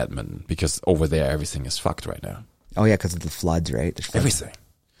then through Edmonton. Because over there, everything is fucked right now. Oh yeah, because of the floods, right? There's floods. Everything.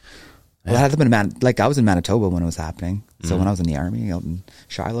 Well, that hasn't been like I was in Manitoba when it was happening. So when I was in the army out in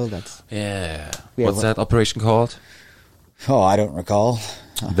Shiloh, that's Yeah. Yeah, What's that operation called? I don't recall.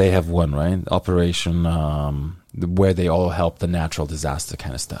 They have one, right? Operation where they all help the natural disaster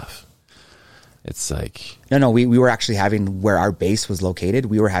kind of stuff. It's like No, we were actually having where our base was located.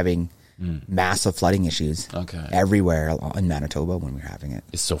 We were having massive flooding issues. Okay. Everywhere in Manitoba when we were having it.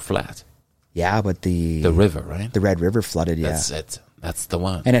 it's so flat. Yeah, but the The river, right? Red River flooded. Yeah, That's it. That's the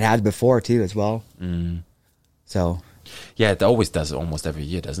one. and it has before too as well. So Yeah, it always does it almost every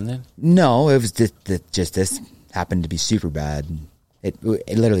year, doesn't it? no, it was just this happened to be super bad. It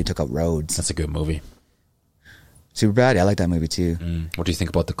literally took out roads. That's a good movie. Super bad. I like that movie too. What do you think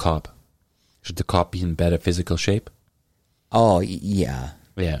about the cop? Should the cop be in better physical shape? Oh yeah.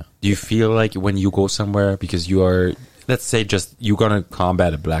 Yeah. Do you feel like when you go somewhere, because you are, let's say just you're going to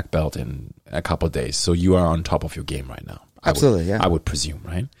combat a black belt in a couple of days, so you are on top of your game right now. Absolutely, yeah. I would presume,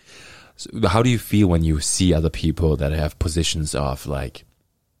 right? So how do you feel when you see other people that have positions of like,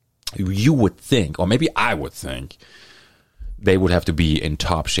 you would think, or maybe I would think, they would have to be in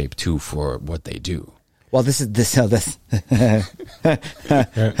top shape too for what they do. Well, this. Hold on.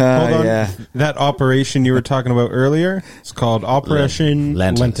 Yeah. That operation you were talking about earlier, it's called Operation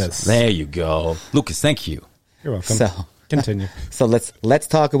Lentils. Lentis. There you go. Lucas, thank you. You're welcome. So Continue. So let's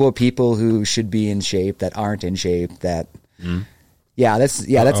talk about people who should be in shape that aren't in shape. That's an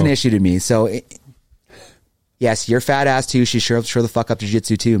issue to me. So yes, you're fat ass too. She's sure the fuck up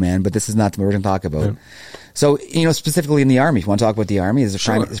jiu-jitsu too, man. But this is not what we're going to talk about. Yeah. So specifically in the army, if you want to talk about the army, as a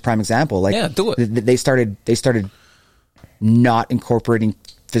prime example, like do it. They started not incorporating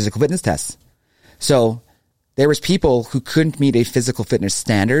physical fitness tests. So there was people who couldn't meet a physical fitness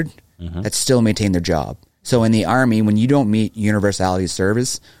standard that still maintained their job. So in the army, when you don't meet universality of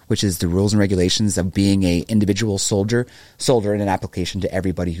service, which is the rules and regulations of being a individual soldier in an application to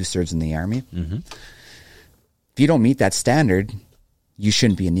everybody who serves in the army, if you don't meet that standard, you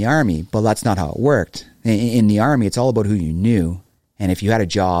shouldn't be in the army. But that's not how it worked. In the army, it's all about who you knew. And if you had a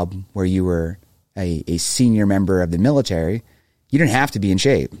job where you were a senior member of the military, you didn't have to be in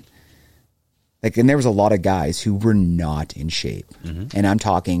shape. And there was a lot of guys who were not in shape. And I'm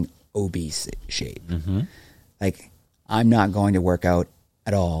talking obese shape. I'm not going to work out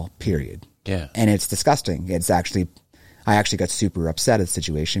at all, period. Yeah. And it's disgusting. I actually got super upset at the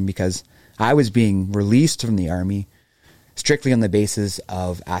situation because I was being released from the army strictly on the basis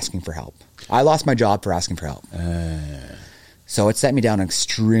of asking for help. I lost my job for asking for help. So it set me down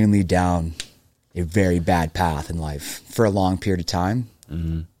a very bad path in life for a long period of time.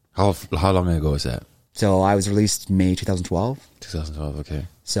 How long ago is that? So I was released May 2012. 2012, okay.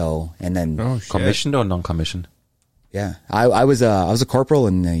 So, and then commissioned or non-commissioned? Yeah, I was a corporal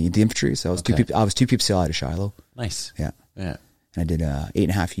in the infantry. So I was two peep SEAL out of Shiloh. Nice. Yeah. Yeah. And I did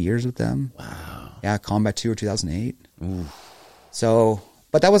 8.5 years with them. Wow. Yeah, combat tour 2008. Ooh. So,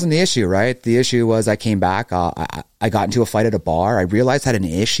 but that wasn't the issue, right? The issue was I came back. I got into a fight at a bar. I realized I had an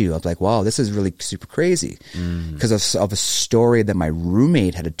issue. I was like, wow, this is really super crazy. Because of a story that my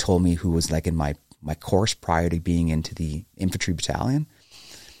roommate had told me, who was like in my course prior to being into the infantry battalion.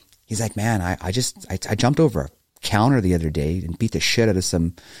 He's like, man, I jumped over a counter the other day and beat the shit out of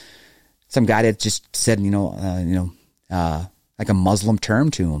some guy that just said, like a Muslim term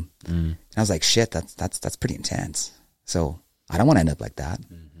to him. And I was like, shit, that's pretty intense. So I don't want to end up like that.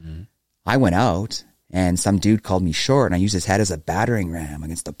 I went out and some dude called me short and I used his head as a battering ram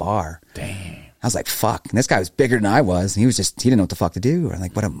against the bar. Damn. I was like, fuck. And this guy was bigger than I was. And he didn't know what the fuck to do.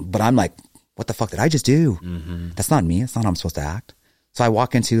 But I'm like, what the fuck did I just do? That's not me. That's not how I'm supposed to act. So I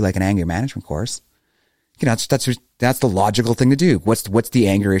walk into like an anger management course. That's the logical thing to do. What's the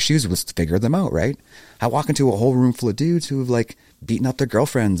anger issues? Let's figure them out, right? I walk into a whole room full of dudes who have like beaten up their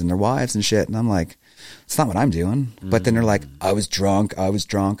girlfriends and their wives and shit. And I'm like, it's not what I'm doing. But then they're like, I was drunk. I was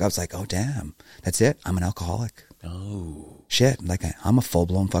like, oh damn, that's it. I'm an alcoholic. Oh. Shit, like I'm a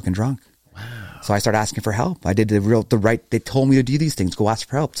full-blown fucking drunk. Wow. So I started asking for help. I did the right, they told me to do these things, go ask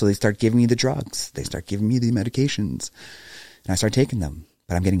for help. So they start giving me the drugs. They start giving me the medications. And I start taking them.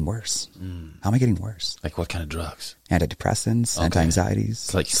 But I'm getting worse. How am I getting worse? Like what kind of drugs? Antidepressants, anti-anxieties.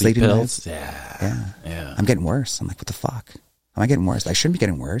 It's like sleep pills? Yeah. I'm getting worse. I'm like, what the fuck? Am I getting worse? I shouldn't be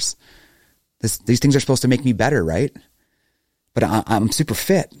getting worse. These things are supposed to make me better, right? But I'm super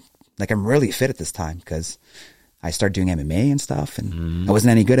fit. Like I'm really fit at this time because I started doing MMA and stuff, and I wasn't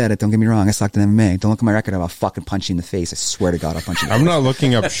any good at it. Don't get me wrong. I sucked in MMA. Don't look at my record. I'll fucking punch you in the face. I swear to God, I'll punch you in the face. I'm not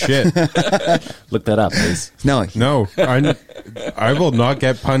looking up shit. Look that up, please. No. I will not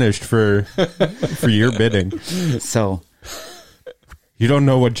get punished for your bidding. So you don't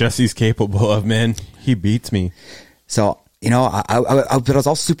know what Jesse's capable of, man. He beats me. So, but I was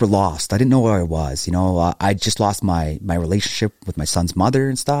all super lost. I didn't know where I was. I just lost my relationship with my son's mother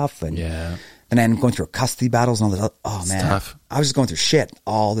and stuff. And and then going through custody battles and all this. Oh man, tough. I was just going through shit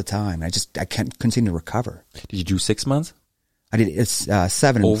all the time. I couldn't seem to recover. Did you do 6 months? I did. It's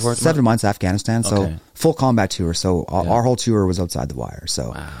 7 months Afghanistan. So full combat tour. So our whole tour was outside the wire.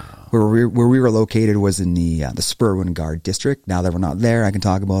 So where we were located was in the Spurwin Guard district. Now that we're not there, I can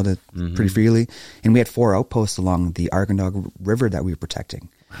talk about it pretty freely. And we had 4 outposts along the Argandog River that we were protecting.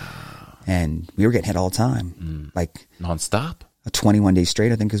 Wow. And we were getting hit all the time, like nonstop. A 21 days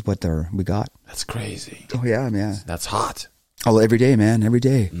straight, I think, is what we got. That's crazy. Oh yeah. That's hot. Oh, every day, man, every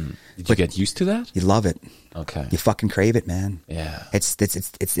day. Did you get used to that? You love it. Okay. You fucking crave it, man. Yeah. It's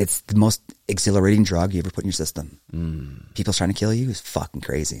the most exhilarating drug you ever put in your system. People trying to kill you is fucking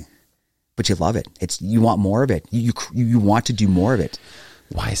crazy, but you love it. You want more of it. You want to do more of it.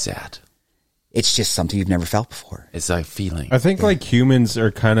 Why is that? It's just something you've never felt before. It's a feeling. I think like humans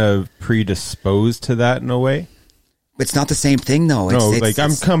are kind of predisposed to that in a way. It's not the same thing though.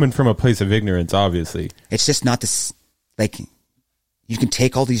 I'm coming from a place of ignorance, obviously. It's just not this, like, you can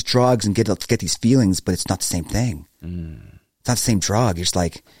take all these drugs and get these feelings, but it's not the same thing. It's not the same drug. It's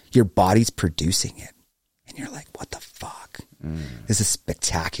like your body's producing it. And you're like, what the fuck? This is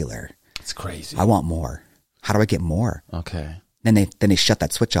spectacular. It's crazy. I want more. How do I get more? Okay. Then they shut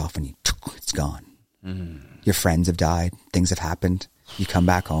that switch off and it's gone. Your friends have died. Things have happened. You come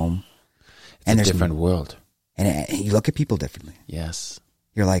back home. It's a different world. And you look at people differently. Yes.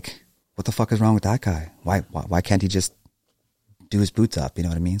 You're like, what the fuck is wrong with that guy? Why can't he just do his boots up? You know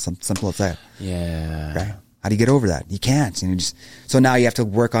what I mean? Simple as that. Yeah. Right? How do you get over that? You can't. So now you have to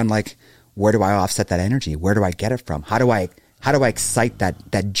work on like, where do I offset that energy? Where do I get it from? How do I excite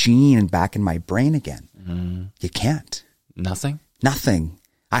that gene back in my brain again? You can't. Nothing? Nothing.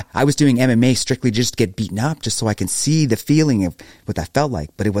 I was doing MMA strictly just to get beaten up, just so I can see the feeling of what that felt like,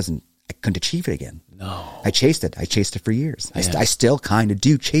 but I couldn't achieve it again. No. I chased it for years. Yeah. I still kind of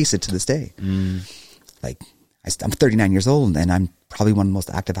do chase it to this day. Like, I'm 39 years old and I'm probably one of the most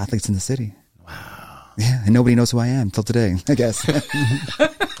active athletes in the city. Wow. Yeah. And nobody knows who I am till today, I guess.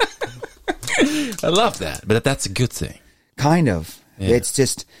 I love that, but that's a good thing. Kind of. Yeah. It's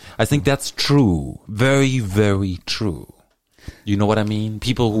just, I think that's true. Very, very true. You know what I mean?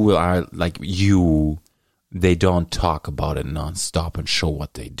 People who are like you, they don't talk about it nonstop and show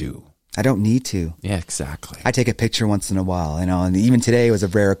what they do. I don't need to. Yeah, exactly. I take a picture once in a while, and even today was a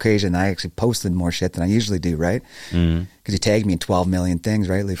rare occasion. I actually posted more shit than I usually do, right? Because you tagged me in 12 million things,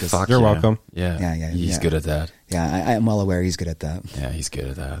 right, Lucas? Fuck, you're welcome. Yeah. He's good at that. Yeah, I am well aware he's good at that. Yeah, he's good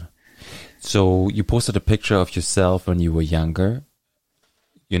at that. So you posted a picture of yourself when you were younger,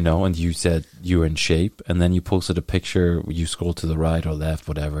 and you said you were in shape, and then you posted a picture, you scrolled to the right or left,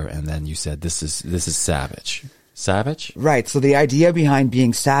 whatever, and then you said, this is savage. Savage? Right. So the idea behind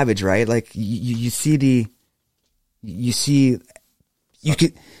being savage, right? Like you can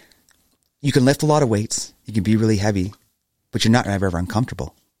lift a lot of weights. You can be really heavy, but you're not ever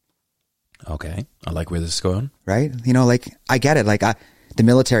uncomfortable. Okay. I like where this is going. Right. Like I get it. Like the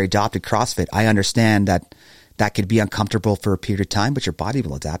military adopted CrossFit. I understand that could be uncomfortable for a period of time, but your body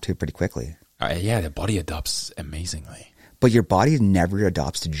will adapt to it pretty quickly. Yeah. The body adapts amazingly. But your body never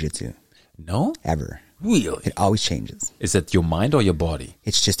adopts to jiu-jitsu. No? Ever. Really? It always changes. Is it your mind or your body?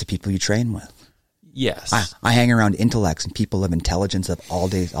 It's just the people you train with. Yes. I hang around intellects and people of intelligence all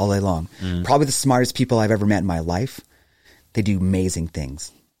day long. Probably the smartest people I've ever met in my life. They do amazing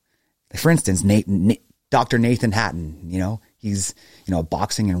things. For instance, Dr. Nathan Hatton, he's, a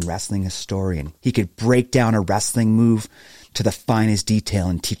boxing and wrestling historian. He could break down a wrestling move to the finest detail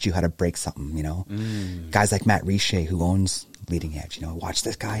and teach you how to break something, Guys like Matt Riche, who owns Leading Edge. You know, watch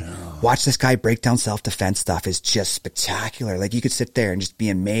this guy break down self-defense stuff is just spectacular. Like you could sit there and just be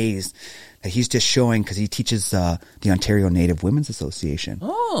amazed that he's just showing, because he teaches the Ontario Native Women's Association.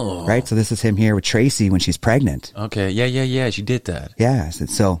 Oh. Right? So this is him here with Tracy when she's pregnant. Okay. Yeah. She did that. Yeah.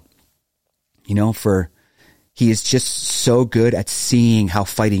 So, you know, he is just so good at seeing how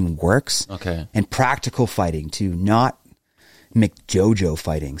fighting works. Okay. And practical fighting too, not McDojo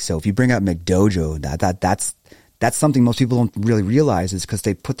fighting. So if you bring up McDojo, that's something most people don't really realize, is because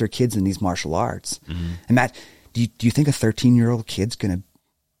they put their kids in these martial arts. Mm-hmm. And Matt, do you think a 13-year-old kid's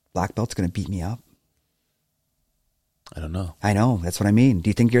black belt's gonna beat me up? I don't know. I know. That's what I mean. Do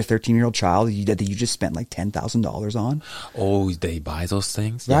you think your 13-year-old child that you just spent like $10,000 on? Oh, they buy those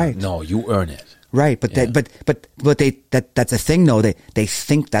things? Right. Yeah. No, you earn it. Right. But that's a thing though. They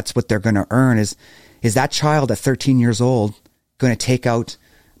think that's what they're going to earn is that child at 13 years old going to take out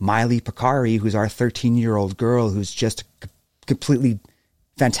Miley Picari, who's our 13-year-old girl, who's just completely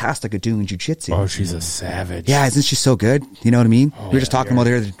fantastic at doing jiu-jitsu. Oh, she's a savage. Yeah. Isn't she so good? You know what I mean? Oh, we were talking about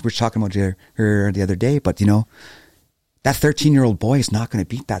her the other day, but you know, that 13-year-old boy is not going to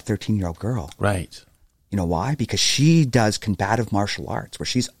beat that 13-year-old girl. Right. You know why? Because she does combative martial arts where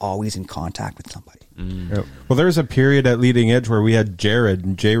she's always in contact with somebody. Mm. Yep. Well, there was a period at Leading Edge where we had Jared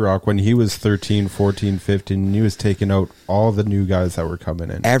and J-Rock when he was 13, 14, 15, and he was taking out all the new guys that were coming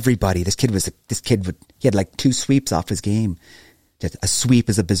in. Everybody. He had like 2 sweeps off his game. Just a sweep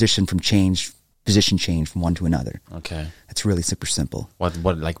is a position change from one to another. Okay. That's really super simple. What?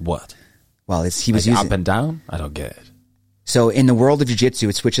 Well, he was like using up and down? I don't get it. So in the world of jiu-jitsu,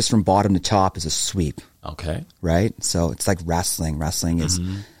 it switches from bottom to top as a sweep. Okay. Right? So it's like wrestling. Wrestling is,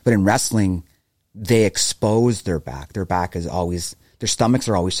 but in wrestling, they expose their back. Their back is always, their stomachs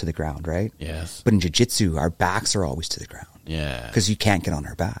are always to the ground, right? Yes. But in jiu-jitsu, our backs are always to the ground. Yeah. Because you can't get on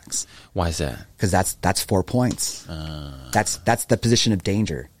our backs. Why is that? Because that's 4 points. That's the position of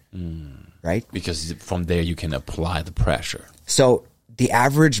danger. Right? Because from there you can apply the pressure. So the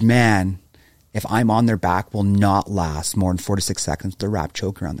average man, if I'm on their back, will not last more than 4 to 6 seconds with a wrap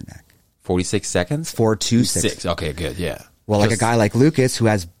choke around the neck. 46 seconds? 4 to 6. Okay, good. Yeah. Well, like a guy like Lucas who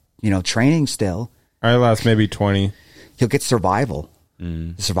has, training still. I last maybe 20. He'll get survival.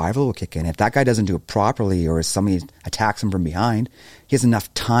 The survival will kick in. If that guy doesn't do it properly, or if somebody attacks him from behind, he has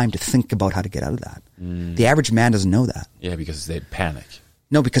enough time to think about how to get out of that. The average man doesn't know that. Yeah, because they panic.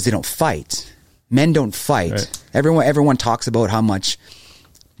 No, because they don't fight. Men don't fight. Right. Everyone talks about how much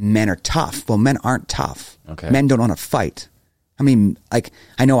men are tough. Well, men aren't tough. Okay. Men don't want to fight. I mean, like,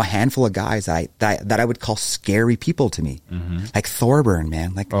 I know a handful of guys that I would call scary people to me. Like Thorburn,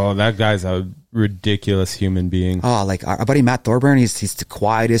 man. Like, Oh, that guy's a ridiculous human being. like our buddy Matt Thorburn, he's the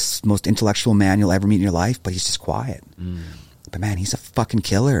quietest, most intellectual man you'll ever meet in your life, but he's just quiet. But man, he's a fucking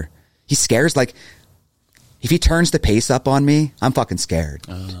killer. He scares, like, if he turns the pace up on me, I'm fucking scared.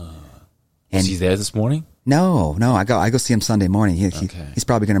 Is he there this morning? No, I go see him Sunday morning. Okay. He's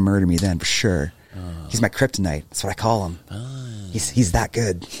probably going to murder me then for sure. He's my kryptonite. That's what I call him. He's that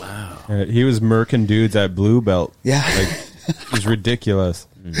good. Wow. He was murking dudes at Blue Belt. Yeah. Like, he's ridiculous.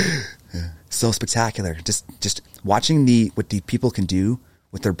 So spectacular. Just watching what the people can do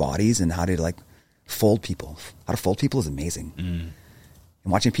with their bodies and how to like fold people. How to fold people is amazing. And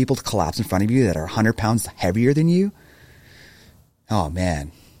watching people collapse in front of you that are 100 pounds heavier than you. Oh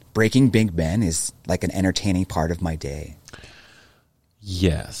man. Breaking big men is like an entertaining part of my day.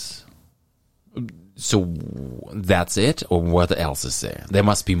 Yes. So that's it, or what else is there? There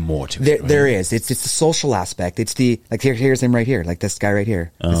must be more to it. Right? There is. It's the social aspect. It's the like. Here's him right here. Like this guy right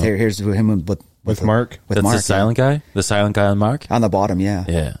here. Here's him with Mark. That's Mark, the silent guy. The silent guy on Mark. on the bottom. Yeah.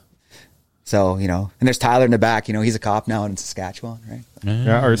 Yeah. So and there's Tyler in the back. He's a cop now in Saskatchewan, right?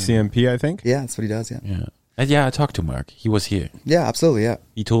 Yeah, RCMP, I think. Yeah, that's what he does. Yeah. Yeah. And yeah, I talked to Mark. He was here. Yeah, absolutely. Yeah.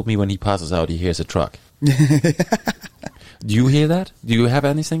 He told me when he passes out, he hears a truck. Do you hear that? Do you have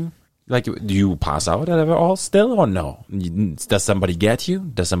anything? Like, do you pass out at all still, or no? Does somebody get you?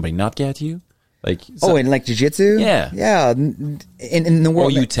 Does somebody not get you? Like, in like jiu-jitsu? Yeah. Yeah. In the or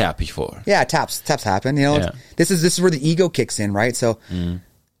world. you tap before? Yeah, taps happen. Yeah. This is where the ego kicks in, right? So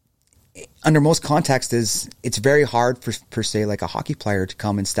under most contexts, it's very hard for say like a hockey player to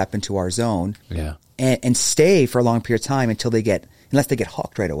come and step into our zone Yeah. and stay for a long period of time unless they get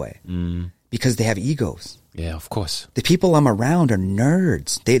hooked right away because they have egos. Yeah, of course. The people I'm around are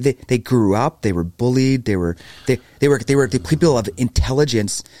nerds. They grew up. They were bullied. They were the people of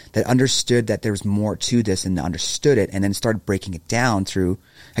intelligence that understood that there was more to this and understood it, and then started breaking it down through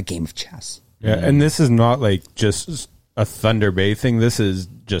a game of chess. Yeah, and this is not like just a Thunder Bay thing. This is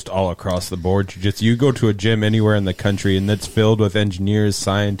just all across the board. You go to a gym anywhere in the country, and it's filled with engineers,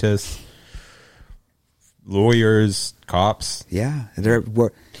 scientists, lawyers, cops. Yeah,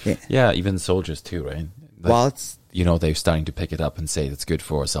 Yeah, even soldiers too, right? Like, well, it's they're starting to pick it up and say it's good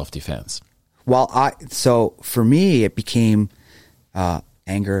for self-defense. so for me, it became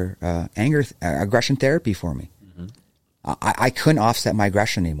aggression therapy for me. I couldn't offset my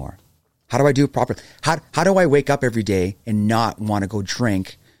aggression anymore. How do I do it properly? How do I wake up every day and not want to go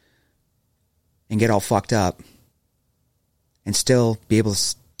drink and get all fucked up and still be able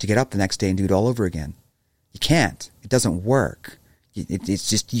to get up the next day and do it all over again? You can't. It doesn't work. It's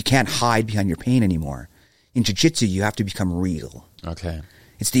just, you can't hide behind your pain anymore. In jiu-jitsu, you have to become real. Okay.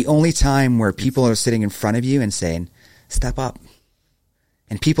 It's the only time where people are sitting in front of you and saying, step up.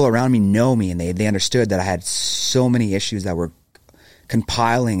 And people around me know me, and they understood that I had so many issues that were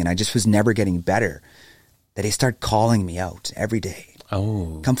compiling, and I just was never getting better, that they started calling me out every day.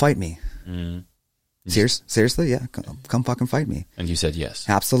 Oh. Come fight me. Seriously? Yeah. Come fucking fight me. And you said yes.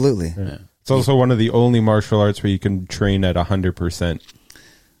 Absolutely. Yeah. It's also one of the only martial arts where you can train at 100%.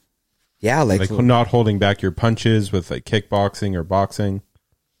 Yeah, like not holding back your punches with like kickboxing or boxing.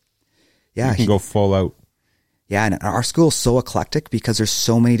 Yeah. You can go full out. Yeah, and our school is so eclectic because there's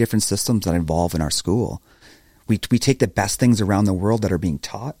so many different systems that involve in our school. We take the best things around the world that are being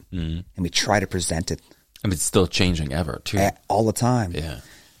taught, and we try to present it. And it's still changing ever, too. All the time. Yeah.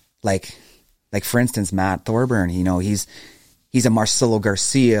 Like for instance, Matt Thorburn, he's a Marcelo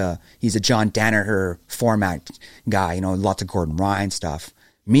Garcia, he's a John Danaher format guy, lots of Gordon Ryan stuff.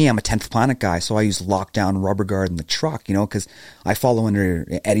 Me, I'm a 10th Planet guy, so I use lockdown, rubber guard, and the truck, because I follow under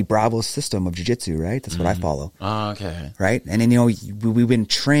Eddie Bravo's system of jiu-jitsu, right? That's what I follow. Oh, okay. Right? And then, we've been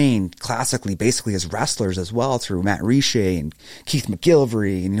trained classically, basically as wrestlers as well, through Matt Riche and Keith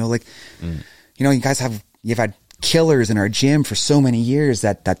McGilvery. And, you've had killers in our gym for so many years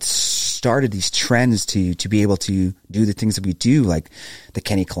that started these trends to be able to do the things that we do, like the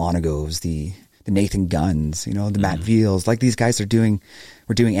Kenny Kalanigovs, the Nathan Guns, the Matt Veals. Like, these guys were doing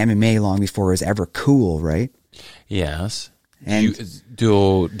MMA long before it was ever cool, right? Yes. And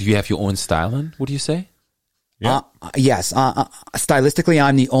do you have your own style then? What do you say? Yeah. Yes. Stylistically,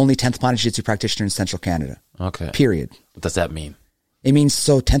 I'm the only 10th Planet Jiu-Jitsu practitioner in Central Canada. Okay. Period. What does that mean? It means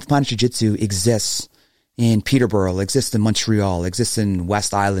 10th Planet Jiu-Jitsu exists in Peterborough, exists in Montreal, exists in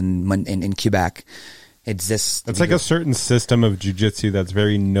West Island, in Quebec. Exists. It's like a certain system of jiu-jitsu that's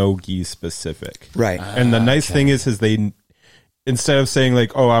very no-gi specific. Right. And the nice thing is they, instead of saying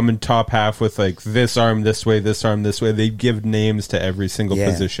like, oh, I'm in top half with like this arm this way, they give names to every single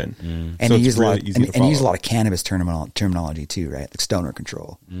position. And so you use really easy to and you use a follow. lot of cannabis terminology too, right? Like stoner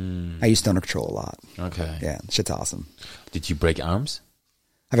control. I use stoner control a lot. Okay. Yeah, shit's awesome. Did you break arms?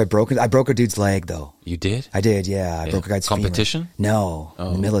 I broke a dude's leg though. You did? I did, yeah. I broke a guy's competition? femur. No,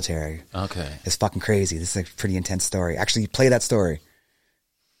 in the military. Okay. It's fucking crazy. This is a pretty intense story. Actually, play that story.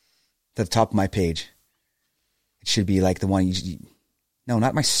 At the top of my page. It should be like the one no,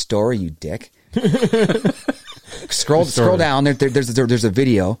 not my story, you dick. Scroll down. There's a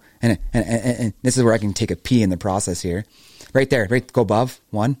video, and this is where I can take a pee in the process here. Right there, go above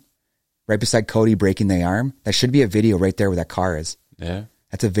one, right beside Cody breaking the arm. That should be a video right there where that car is. Yeah.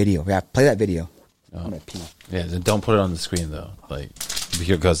 That's a video. Yeah, play that video. Oh. I'm gonna pee. Yeah, then don't put it on the screen though,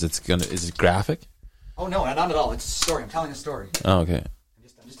 because it's gonna. Is it graphic? Oh no, not at all. It's a story. I'm telling a story. Oh, okay.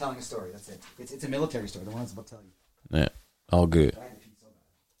 I'm just telling a story. That's it. It's a military story. The one I was about to tell you. Yeah. All good.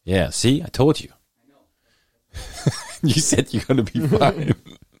 Yeah. See, I told you. I know. You said you're gonna be fine.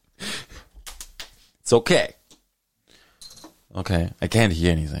 It's okay. Okay, I can't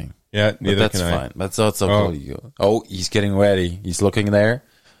hear anything. Yeah, But neither that's can fine. That's also cool. You go. Oh, he's getting ready. He's looking there.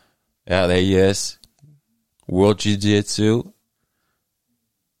 Yeah, there he is. World Jiu-Jitsu.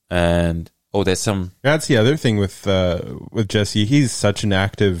 And there's some. That's the other thing with Jesse. He's such an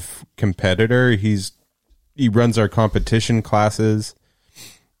active competitor. He runs our competition classes,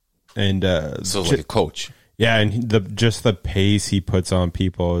 and So like a coach. Yeah, and the pace he puts on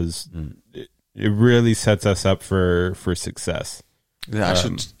people is it really sets us up for success. Yeah,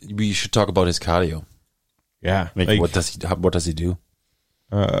 we should talk about his cardio. Yeah, Like, what does he do?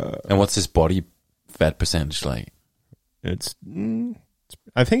 And what's his body fat percentage like? It's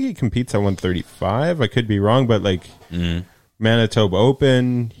I think he competes at 135. I could be wrong, but like Manitoba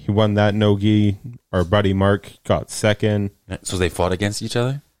Open, he won that no-gi. Our buddy Mark got second. So they fought against each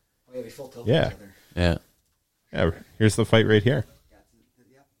other? Oh yeah, we full tilt Yeah. each other. Yeah. Yeah, here's the fight right here. Yeah.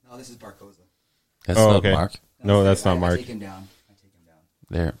 No, this is Barcoza. That's Oh, not okay. Mark. No, that's not I Mark. take him down.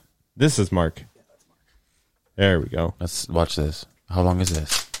 There. This is Mark. Yeah, that's Mark. There we go. Let's watch this. How long is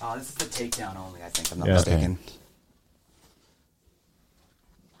this? This is the takedown only, I think. I'm not Yeah. mistaken.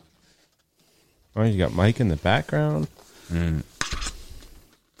 Oh, you got Mike in the background.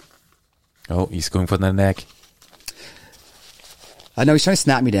 Oh, he's going for the neck. I know he's trying to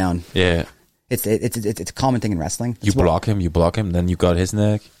snap me down. Yeah. It's a common thing in wrestling. You block him, then you got his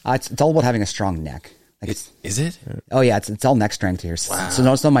neck. It's all about having a strong neck. Like Is it? Oh yeah, it's all neck strength here. Wow. So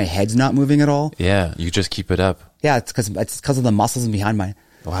notice my head's not moving at all. Yeah, you just keep it up. Yeah, it's because of the muscles behind my.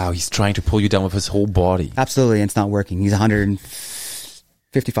 Wow, he's trying to pull you down with his whole body. Absolutely, and it's not working. He's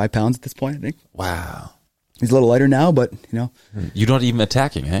 155 pounds at this point, I think. Wow. He's a little lighter now, but You're not even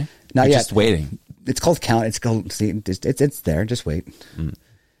attacking, eh? Not You're yet. just waiting. It's called count. It's called it's there. Just wait.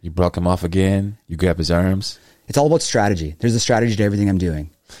 You block him off again. You grab his arms. It's all about strategy. There's a strategy to everything I'm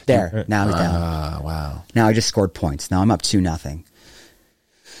doing. There. Now he's down. Ah, wow. Now I just scored points. Now I'm up 2-0.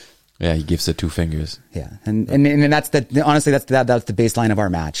 Yeah, he gives it 2 fingers. Yeah, and that's honestly that's the baseline of our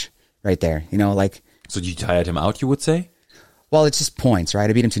match right there. So you tired him out, you would say? Well, it's just points, right?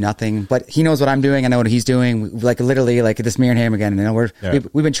 I beat him 2-0, but he knows what I'm doing. I know what he's doing. Like literally, like this mirror and him again.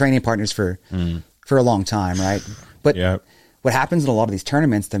 We've been training partners for a long time, right? But what happens in a lot of these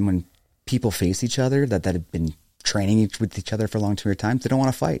tournaments, then when people face each other that have been training with each other for a long period of time, they don't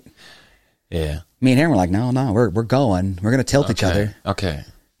want to fight. Yeah. Me and him were like, no, we're going. We're going to tilt each other. Okay.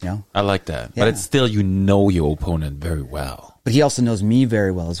 You know? I like that. Yeah. But it's still, your opponent very well. But he also knows me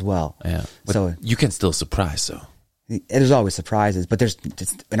very well as well. Yeah. But so you can still surprise, though. There's always surprises, but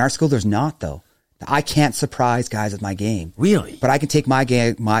in our school, there's not though. I can't surprise guys with my game. Really? But I can take my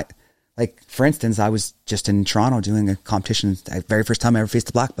game, like for instance, I was just in Toronto doing a competition. The very first time I ever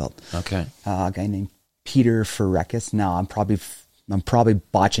faced a black belt. Okay. A guy named Peter Ferrekis. Now I'm probably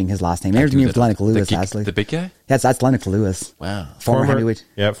botching his last name. Maybe with Lennox Lewis, actually. The big guy? Yes, that's Lennox Lewis. Wow. Former heavyweight.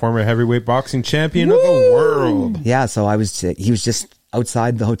 Yeah, former heavyweight boxing champion of the world. Yeah, so he was just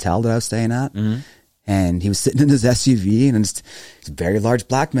outside the hotel that I was staying at. Mm-hmm. And he was sitting in his SUV, and he's a very large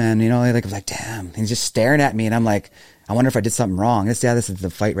black man, I was like, damn. And he's just staring at me, and I'm like, I wonder if I did something wrong. This is the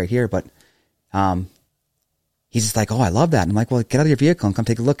fight right here. But he's just like, oh, I love that. And I'm like, well, get out of your vehicle and come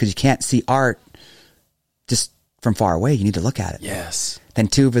take a look, because you can't see art just from far away. You need to look at it. Yes. Then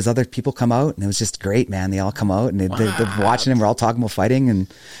 2 of his other people come out, and it was just great, man. They all come out, and they're watching him. We're all talking about fighting, and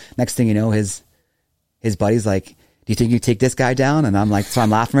next thing you know, his buddy's like, do you think you could take this guy down? And I'm like, so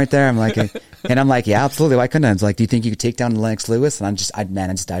I'm laughing right there. I'm like, yeah, absolutely. Why couldn't I? It's like, do you think you could take down Lennox Lewis? And I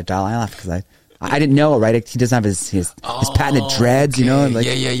laughed because I didn't know, right? He doesn't have his patented dreads, okay. And like,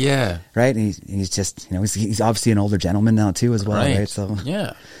 yeah. Right. And he's just, he's obviously an older gentleman now too, as well. Right. So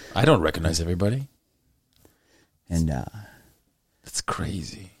yeah, I don't recognize everybody. And, that's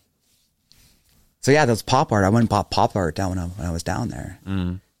crazy. So yeah, those pop art, I went and bought pop art down when I was down there.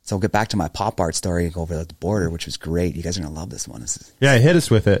 Mm. So we'll get back to my pop art story over at the border, which was great. You guys are going to love this one. Yeah, hit us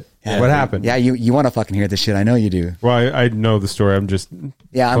with it. Yeah, what happened? Yeah, you want to fucking hear this shit. I know you do. Well, I know the story. I'm just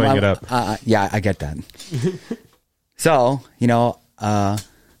playing it up. Yeah, I get that. So,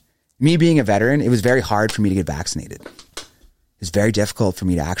 me being a veteran, it was very hard for me to get vaccinated. It was very difficult for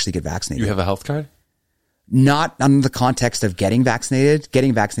me to actually get vaccinated. You have a health card? Not under the context of getting vaccinated.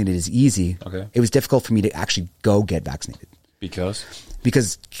 Getting vaccinated is easy. Okay. It was difficult for me to actually go get vaccinated.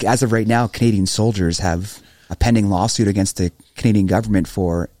 Because as of right now, Canadian soldiers have a pending lawsuit against the Canadian government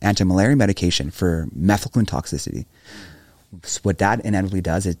for anti-malaria medication for methylquine toxicity. So what that inevitably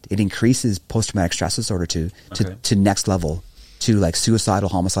does, it increases post-traumatic stress disorder to next level, to like suicidal,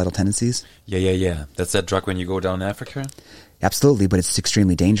 homicidal tendencies. Yeah. That's that drug when you go down Africa? Absolutely, but it's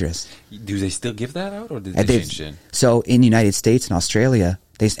extremely dangerous. Do they still give that out, or did they change it? So in the United States and Australia,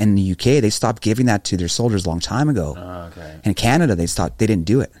 and the UK, they stopped giving that to their soldiers a long time ago. Oh, okay. In Canada, they didn't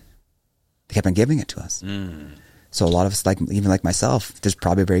do it. They kept on giving it to us. Mm. So a lot of us, even like myself, there's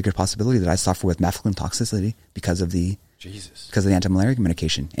probably a very good possibility that I suffer with methylquine toxicity because of the anti-malaria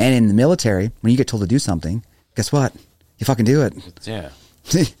medication. And in the military, when you get told to do something, guess what? You fucking do it. Yeah.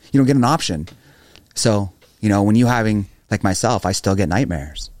 You don't get an option. So, when you having, like myself, I still get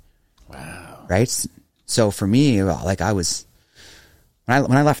nightmares. Wow. Right? So for me, like I was...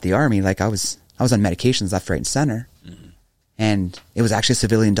 When I left the army, like I was on medications left, right, and center, and it was actually a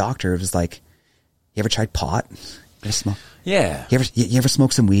civilian doctor. It was like, "You ever tried pot? You ever smoke? Yeah. You ever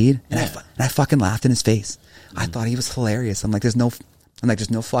smoke some weed?" And, yeah. I fucking laughed in his face. I thought he was hilarious. I'm like, there's no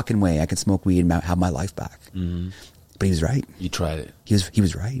fucking way I can smoke weed and have my life back. But he was right. You tried it. He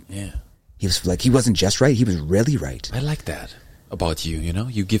was right. Yeah. He was like, he wasn't just right. He was really right. I like that about you.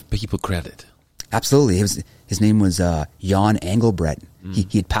 You give people credit. Absolutely. His name was Jan Engelbrecht. He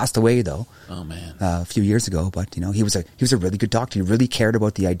had passed away though. Oh man. A few years ago, but he was a really good doctor. He really cared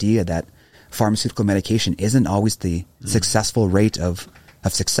about the idea that pharmaceutical medication isn't always the successful rate of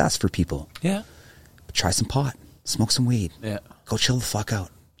success for people. Yeah. But try some pot, smoke some weed. Yeah. Go chill the fuck out.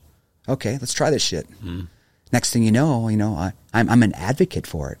 Okay, let's try this shit. Next thing you know, I'm an advocate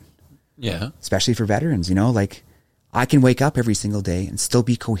for it. Yeah. especially for veterans, like I can wake up every single day and still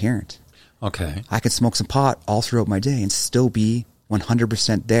be coherent. Okay. I can smoke some pot all throughout my day and still be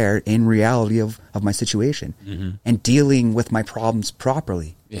 100% there in reality of my situation and dealing with my problems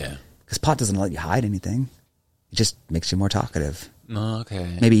properly. Yeah. Because pot doesn't let you hide anything. It just makes you more talkative.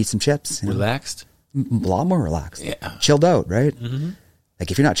 Okay. Maybe eat some chips. Relaxed? A lot more relaxed. Yeah. Chilled out, right? Mm-hmm.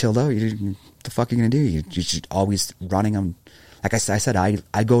 Like if you're not chilled out, what the fuck are you going to do? You're just always running on. Like I said,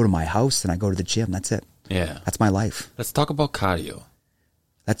 I go to my house and I go to the gym. That's it. Yeah. That's my life. Let's talk about cardio.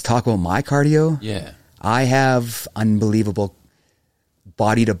 Let's talk about my cardio. Yeah. I have unbelievable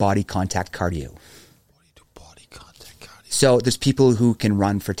body-to-body contact cardio. Body-to-body contact cardio. So there's people who can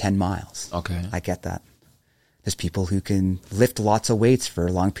run for 10 miles. Okay. I get that. There's people who can lift lots of weights for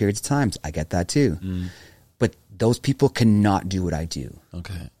long periods of time. I get that too. But those people cannot do what I do.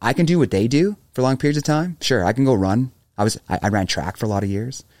 Okay. I can do what they do for long periods of time. Sure, I can go run. I ran track for a lot of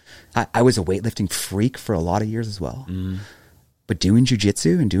years. I was a weightlifting freak for a lot of years as well. But doing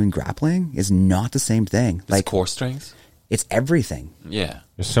jiu-jitsu and doing grappling is not the same thing. Like core strength? It's everything. Yeah.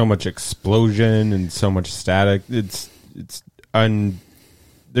 There's so much explosion and so much static. There's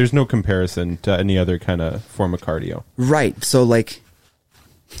no comparison to any other kind of form of cardio. Right. So like,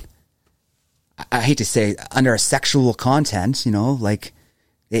 I hate to say, under a sexual content, like,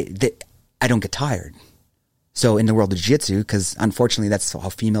 I don't get tired. So in the world of jiu-jitsu, because unfortunately that's how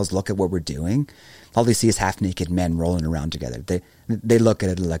females look at what we're doing, all they see is half-naked men rolling around together. They look at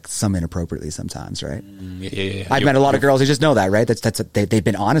it like some inappropriately sometimes, right? Yeah. I've met a lot of girls who just know that, right? They've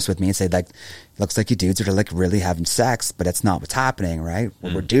been honest with me and say, like, looks like you dudes are like really having sex, but that's not what's happening, right?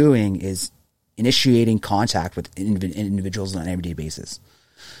 What we're doing is initiating contact with individuals on an everyday basis.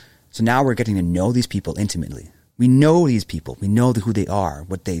 So now we're getting to know these people intimately. We know these people. We know who they are,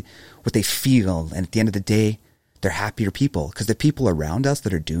 what they feel. And at the end of the day, they're happier people because the people around us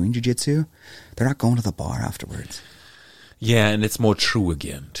that are doing jiu-jitsu, they're not going to the bar afterwards. Yeah, and it's more true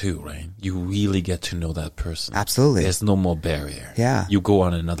again, too, right? You really get to know that person. Absolutely. There's no more barrier. Yeah. You go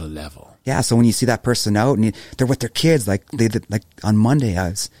on another level. Yeah, so when you see that person out and they're with their kids, like on Monday,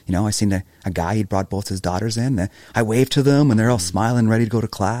 I seen a guy, he'd brought both his daughters in. I waved to them and they're all smiling, ready to go to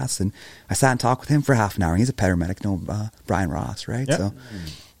class. And I sat and talked with him for half an hour. He's a paramedic, Brian Ross, right? Yeah.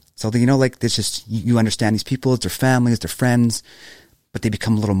 So like there's just, you understand these people, it's their families, their friends, but they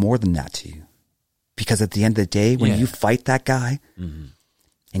become a little more than that to you. Because at the end of the day, when you fight that guy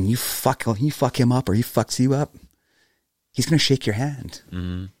and you fuck him up or he fucks you up, he's going to shake your hand.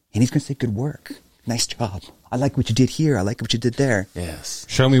 And he's going to say, good work. Nice job. I like what you did here. I like what you did there. Yes.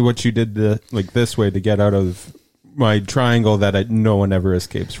 Show me what you did this way to get out of my triangle that no one ever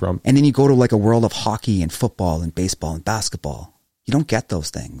escapes from. And then you go to like a world of hockey and football and baseball and basketball. You don't get those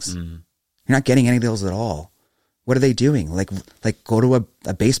things. You're not getting any of those at all. What are they doing? Like go to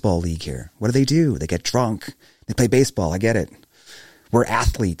a baseball league here. What do? They get drunk. They play baseball. I get it. We're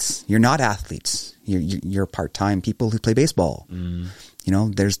athletes. You're not athletes. You're part-time people who play baseball.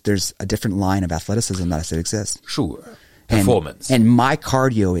 There's a different line of athleticism that exists. Sure. Performance. And my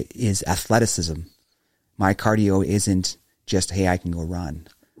cardio is athleticism. My cardio isn't just, hey, I can go run.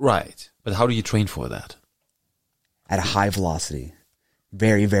 Right. But how do you train for that? At a high velocity.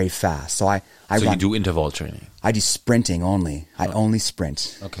 Very, very fast. So I So run. you do interval training? I do sprinting only. I only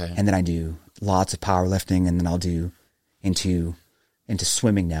sprint. Okay. And then I do lots of powerlifting, and then I'll do into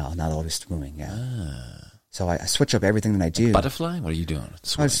swimming now. Not always swimming, yeah. So I switch up everything that I do. Butterfly? What are you doing?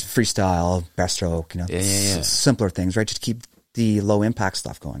 I just freestyle, breaststroke, Yeah. simpler things, right? Just keep the low impact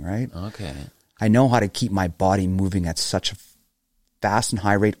stuff going, right? Okay. I know how to keep my body moving at such a fast and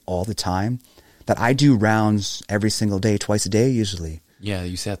high rate all the time that I do rounds every single day, twice a day usually. Yeah,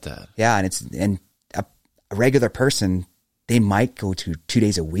 you said that. Yeah, and a regular person, they might go to 2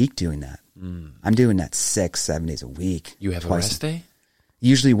 days a week doing that. I'm doing that 6-7 days a week. You have a rest day?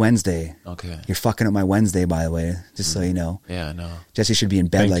 Usually Wednesday. Okay. You're fucking up my Wednesday, by the way, just so you know. Yeah, I know. Jesse should be in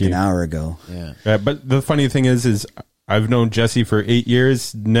bed Thank an you. hour ago. Yeah. Yeah, but the funny thing is I've known Jesse for 8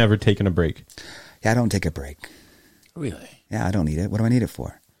 years, never taken a break. Yeah, I don't take a break. Really? Yeah, I don't need it. What do I need it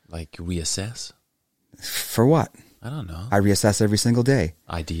for? Like reassess? For what? I don't know. I reassess every single day.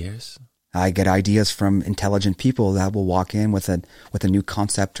 Ideas? I get ideas from intelligent people that will walk in with a new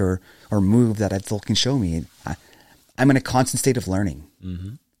concept or move that I feel can show me. I'm in a constant state of learning.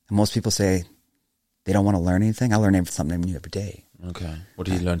 And most people say they don't want to learn anything. I learn something new every day. Okay. What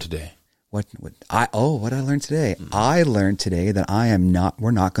did you learn today? What did I learn today? I learned today that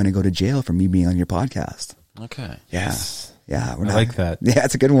we're not going to go to jail for me being on your podcast. Okay. Yeah. Yeah, I like that. Yeah,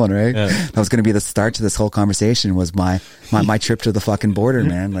 it's a good one, right? Yeah. That was going to be the start to this whole conversation. Was my trip to the fucking border,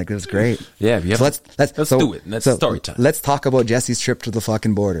 man. Like, it was great. Yeah, So let's do it. That's story time. Let's talk about Jesse's trip to the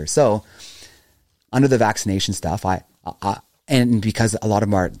fucking border. So, under the vaccination stuff, I and because a lot of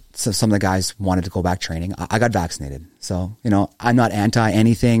some of the guys wanted to go back training, I got vaccinated. So, I'm not anti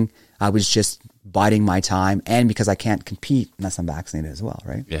anything. I was just biding my time, and because I can't compete unless I'm vaccinated as well,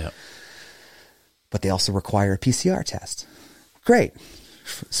 right? Yeah. But they also require a PCR test. Great.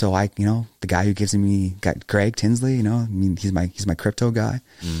 So the guy who gives me, Greg Tinsley, he's my crypto guy.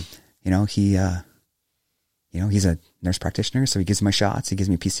 He's a nurse practitioner. So he gives me my shots. He gives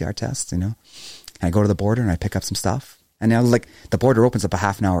me a PCR test, and I go to the border and I pick up some stuff. And now, like, the border opens up a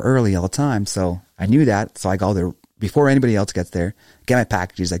half an hour early all the time. So I knew that. So I go there before anybody else gets there, get my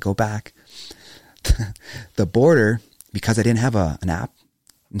packages. I go back. The border, because I didn't have an app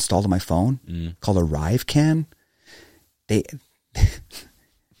installed on my phone called ArriveCan, they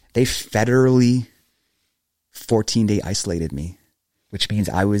federally 14-day isolated me, which means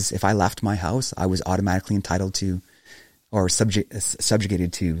if I left my house, I was automatically entitled to, or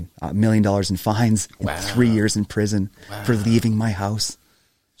subjugated to $1 million in fines and 3 years in prison for leaving my house.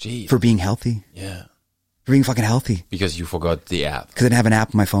 Jeez. For being healthy. Yeah. For being fucking healthy. Because you forgot the app. Because I didn't have an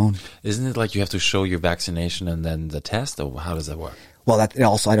app on my phone. Isn't it like you have to show your vaccination and then the test, or how does that work? Well, it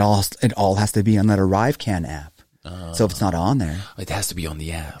all has to be on that ArriveCan app. So if it's not on there, It has to be on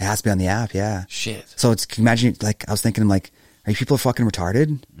the app. it has to be on the app. Yeah. Shit. So imagine, like, I was thinking, like, are you people fucking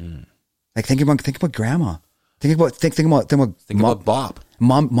retarded? Like, think about grandma. Think about Bob.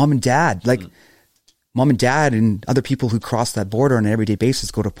 mom and dad. Like, mom and dad and other people who cross that border on an everyday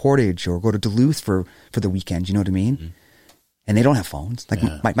basis go to Portage or go to Duluth for the weekend. You know what I mean? And they don't have phones.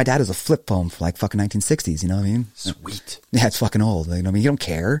 Like, my dad has a flip phone for like fucking 1960s. You know what I mean? Sweet. Yeah, it's fucking old. You know what I mean? You don't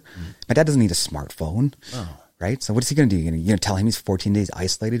care. My dad doesn't need a smartphone. Oh. Right? So what is he going to do? You're going to tell him he's 14 days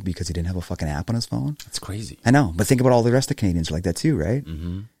isolated because he didn't have a fucking app on his phone? That's crazy. I know. But think about all the rest of Canadians are like that too, right?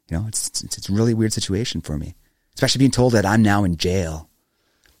 Mm-hmm. It's a really weird situation for me. Especially being told that I'm now in jail.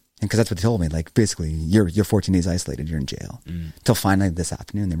 And because that's what they told me. Like, basically, you're 14 days isolated. You're in jail. Until finally this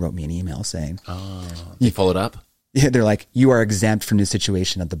afternoon, they wrote me an email saying... Oh, they followed up? Yeah, they're like, you are exempt from this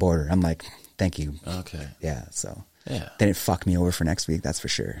situation at the border. I'm like, thank you. Okay. Yeah, so... Yeah. They didn't fuck me over for next week, that's for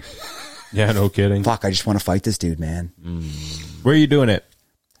sure. Yeah, no kidding. Fuck, I just want to fight this dude, man. Where are you doing it?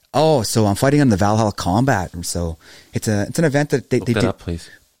 Oh, so I'm fighting on the Valhalla Combat. So it's an event that they Look that do. up, please.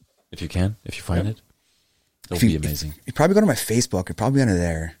 If you can. If you find it. It'll be amazing. You probably go to my Facebook. You're probably under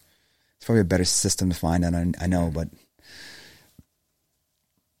there. It's probably a better system to find it. I know, but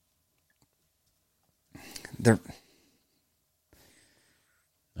they're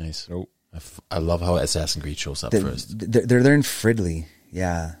Nice. I love how Assassin's Creed shows up first. they're in Fridley,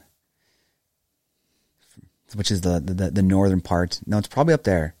 yeah, which is the northern part. No, it's probably up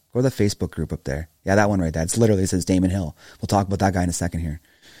there. Go to the Facebook group up there. Yeah, that one right there. It's literally, it says Damon Hill. We'll talk about that guy in a second here.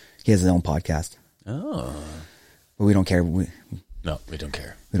 He has his own podcast. Oh. But we don't care. No, we don't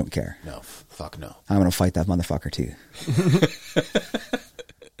care. We don't care. No, fuck no. I'm going to fight that motherfucker too.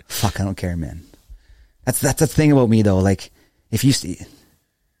 Fuck, I don't care, man. That's the thing about me though. Like, if you see,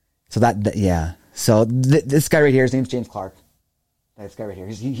 so yeah. So this guy right here, his name's James Clark. This guy right here,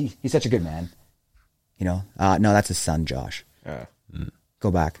 he's such a good man. No, that's his son, Josh.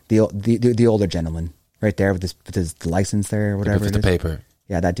 Go back. The older gentleman right there with his license there or whatever. With the paper.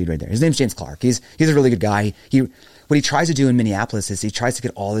 Yeah, that dude right there. His name's James Clark. He's a really good guy. What he tries to do in Minneapolis is he tries to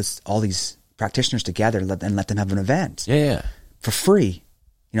get all these practitioners together and let them have an event. Yeah. For free.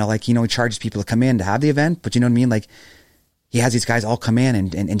 He charges people to come in to have the event, but you know what I mean? Like, he has these guys all come in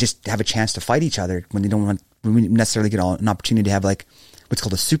and just have a chance to fight each other when they don't necessarily get an opportunity to have like what's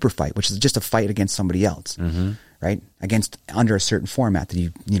called a super fight, which is just a fight against somebody else, right? Under a certain format that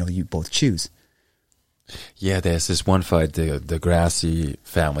you both choose. Yeah, there's this one fight the Grassy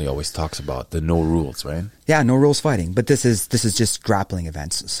family always talks about, the no rules, right? Yeah, no rules fighting, but this is just grappling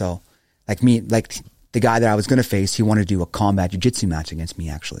events. So, like the guy that I was going to face, he wanted to do a combat jiu-jitsu match against me,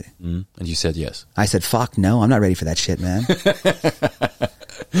 actually. And you said yes. I said, fuck no, I'm not ready for that shit, man.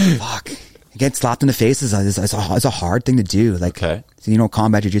 Fuck. Get slapped in the face is a hard thing to do. Like, okay. So you know what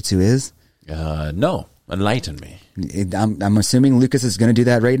combat jiu-jitsu is? No. Enlighten me. I'm assuming Lucas is going to do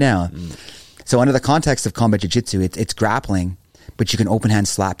that right now. So under the context of combat jiu-jitsu, it's grappling, but you can open hand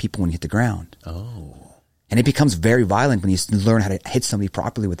slap people when you hit the ground. Oh. And it becomes very violent when you learn how to hit somebody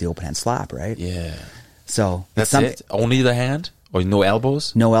properly with the open hand slap, right? Yeah. So that's it? Only the hand? Or no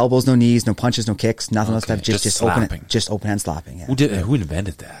elbows? No elbows, no knees, no punches, no kicks, nothing else. Okay, Just slapping. open hand slapping. Yeah. Who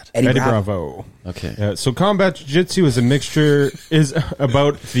invented that? Eddie Bravo. Okay. So combat jiu-jitsu is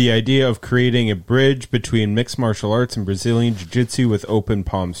about the idea of creating a bridge between mixed martial arts and Brazilian jiu-jitsu with open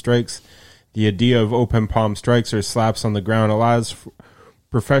palm strikes. The idea of open palm strikes or slaps on the ground allows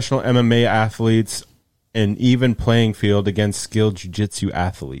professional MMA athletes an even playing field against skilled jiu-jitsu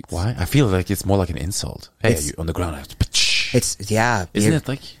athletes. Why? I feel like it's more like an insult. Hey, you on the ground. Yeah. Isn't it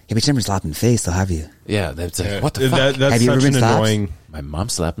like? Yeah, but you never slapped in the face, though, have you? Yeah, that's like, what the fuck? That's Have you ever such been an slapped? annoying... My mom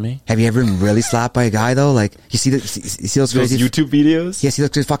slapped me. Have you ever been really slapped by a guy though? Like you see those crazy YouTube videos? Yeah, see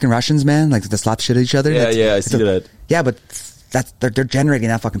those fucking Russians, man. Like they slap shit at each other. Yeah, I see that. Yeah, but they're generating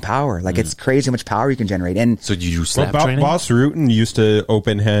that fucking power. Like it's crazy how much power you can generate. And So you do slap training? Boss Rutan used to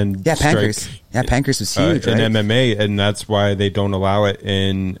open hand Pancrase. strike, Yeah, Pancrase was huge, right? in MMA, and that's why they don't allow it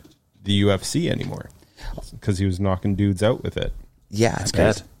in the UFC anymore, because he was knocking dudes out with it. Yeah, it's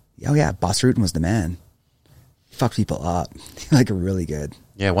bet. crazy. Oh yeah, Boss Rutan was the man. He fucked people up. Like really good.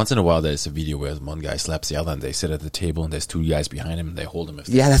 Yeah, once in a while there's a video where one guy slaps the other and they sit at the table and there's two guys behind him and they hold him.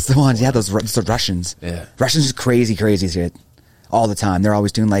 Yeah, that's the ones. Yeah, those Russians. Yeah. Russians is crazy shit all the time. They're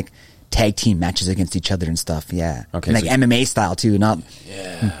always doing like tag team matches against each other and stuff. Yeah. Okay, And like so- MMA style too, not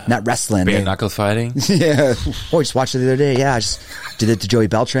wrestling. Bare They- knuckle fighting. Yeah. Oh, I just watched it the other day. Yeah, I just did it to Joey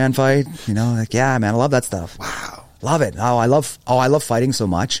Beltran fight. You know, like yeah, man, I love that stuff. Wow. Love it. I love fighting so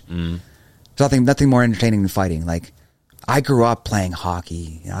much. There's nothing more entertaining than fighting. Like I grew up playing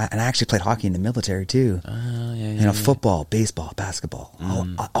hockey, and I actually played hockey in the military too. Football, baseball, basketball,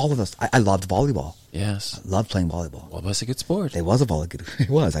 all of those. I loved volleyball. Yes. I loved playing volleyball. Well, that's a good sport. It was a volleyball. It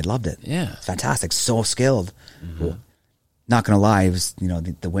was. I loved it. Yeah. It's fantastic. So skilled. Not gonna lie, it was,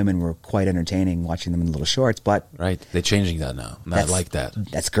 the women were quite entertaining watching them in little shorts, but Right. They're changing that now. Not like that.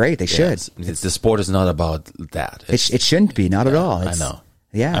 that's great. They should. It's, the sport is not about that. It shouldn't be. Not at all. I It's- know.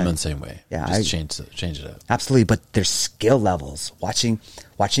 Yeah. I'm in the same way. Yeah, Just change it up. Absolutely, but there's skill levels. Watching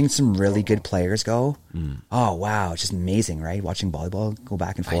some really good players go. Oh wow, it's just amazing, right? Watching volleyball go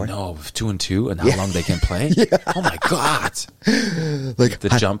back and I forth. know, with 2 and 2 and how long they can play. Oh my God. Like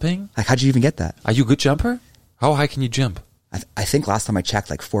The jumping. Like how'd you even get that? Are you a good jumper? How high can you jump? I think last time I checked,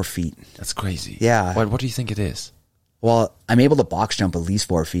 like 4 feet. That's crazy. Yeah. What do you think it is? Well, I'm able to box jump at least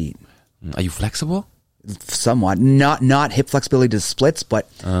 4 feet, Are you flexible? somewhat. Not hip flexibility to splits, but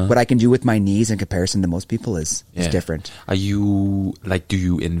what I can do with my knees in comparison to most people is different. Are you, do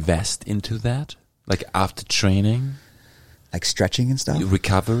you invest into that? Like after training? Like stretching and stuff.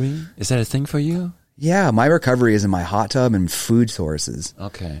 Recovery? Is that a thing for you? Yeah, my recovery is in my hot tub and food sources.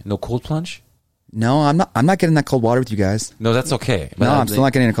 Okay. No cold plunge? No, I'm not getting that cold water with you guys. No, that's okay. No, I'm still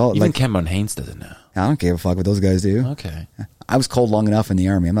not getting a cold. Even Like, Cameron Haynes does it now. I don't give a fuck what those guys do. Okay. I was cold long enough in the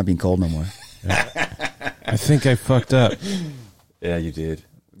army. I'm not being cold no more. I think I fucked up. Yeah, you did.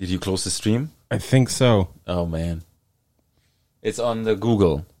 Did you close the stream? I think so. Oh, man. It's on the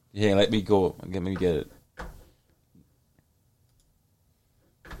Google. Yeah, let me go. Let me get it.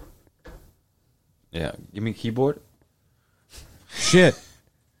 Yeah, give me a keyboard. Shit.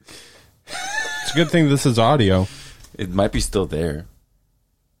 It's a good thing this is audio. It might be still there.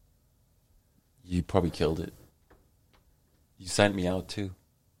 You probably killed it. You signed me out too.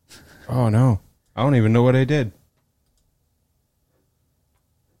 Oh no. I don't even know what I did.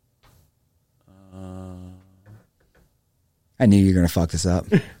 I knew you were gonna fuck this up.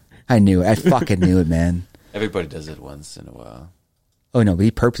 I knew it. I fucking knew it, man. Everybody does it once in a while. Oh no, but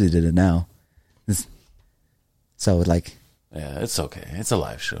he purposely did it now. So like, Yeah, it's okay. It's a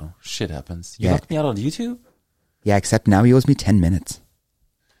live show. Shit happens. You Yeah. locked me out on YouTube? yeah. Except now he owes me 10 minutes.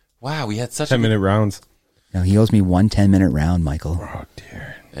 Wow, we had such 10-minute rounds. No, he owes me 1 10-minute round, Michael. Oh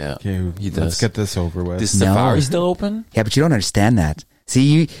dear. Yeah, Okay, he let's does. get this over with. Is No. Safari still open? Yeah, but you don't understand that.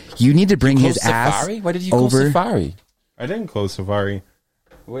 See, you need to bring his Close ass Safari? Why did you close over. Safari? I didn't close Safari.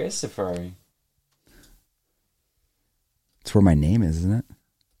 Where is Safari? It's where my name is, isn't it?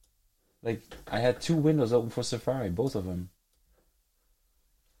 Like, I had 2 windows open for Safari, both of them.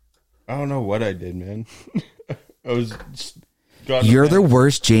 I don't know what I did, man. I was. You're the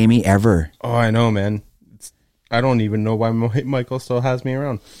worst Jamie ever. Oh, I know, man. I don't even know why Michael still has me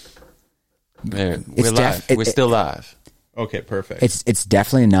around. There, It's we're live. We're still live. Okay, perfect. It's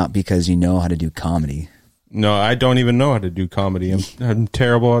definitely not because you know how to do comedy. No, I don't even know how to do comedy. I'm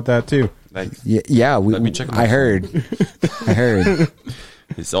terrible at that too. Like, Yeah, Let me check my I heard. I heard.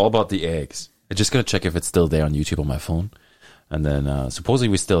 it's all about the eggs. I'm just gonna check if it's still there on YouTube on my phone, and then supposedly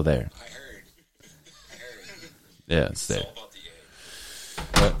we're still there. I heard. Yeah, it's there.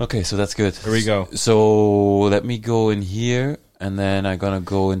 Okay, so that's good. Here we go. So let me go in here, and then I'm gonna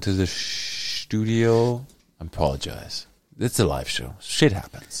go into the studio. I apologize. It's a live show. Shit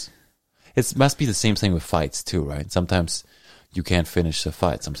happens. It must be the same thing with fights too, right? Sometimes you can't finish the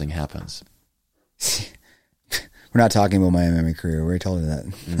fight. Something happens. We're not talking about my MMA career. We already told you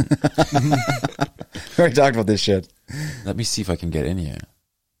that. We already talked about this shit. Let me see if I can get in here.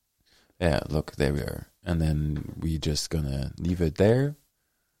 Yeah, look, there we are. And then we just gonna leave it there.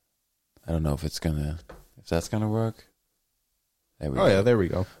 I don't know if that's gonna work. There we go. Oh yeah, there we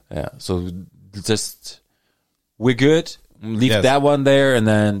go. Yeah, so just we're good. Leave Yes. that one there, and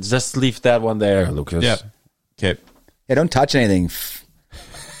then just leave that one there, Lucas. Yeah. Okay. Yeah, don't touch anything.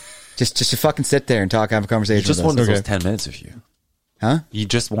 Just fucking sit there and talk, have a You conversation just with us. wanted those Okay. 10 minutes with you. Huh? You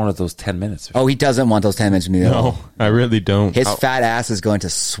just wanted those 10 minutes with Oh, he doesn't want those 10 minutes with me at all. No, I really don't. His fat ass is going to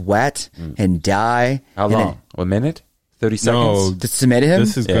sweat and die. you. How and long? A minute? 30 No, seconds? To submit him?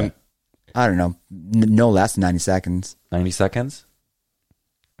 this is Yeah. going. I don't know. No less than 90 seconds. 90 seconds?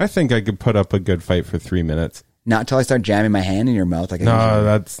 I think I could put up a good fight for 3 minutes. Not until I start jamming my hand in your mouth. Like No,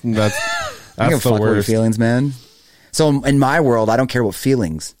 that's I don't give a the fuck about your worst. feelings, man. So in my world, I don't care about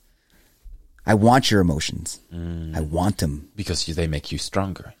feelings. I want your emotions. I want them. Because they make you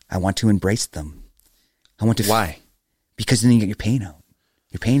stronger. I want to embrace them. I want to. Why? Because then you get your pain out.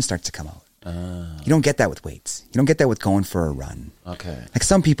 Your pain starts to come out. You don't get that with weights. You don't get that with going for a run. Okay. Like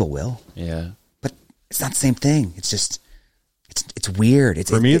some people will, Yeah. but it's not the same thing. It's just, it's weird.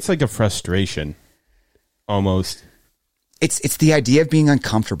 For me, it's like a frustration, almost. It's the idea of being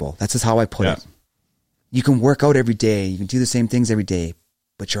uncomfortable. That's just how I put Yeah. it. You can work out every day. You can do the same things every day,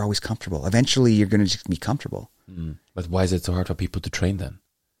 but you're always comfortable. Eventually, you're going to just be comfortable. But why is it so hard for people to train then?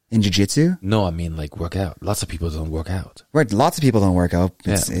 In jiu-jitsu, No, I mean like work out. Lots of people don't work out. right? Lots of people don't work out.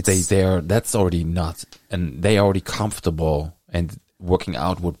 Yeah, It's, they are. That's already not, and they are already comfortable. And working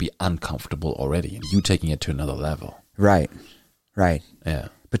out would be uncomfortable already, and you taking it to another level. right. Yeah,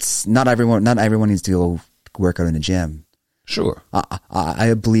 But not everyone needs to go work out in the gym. sure.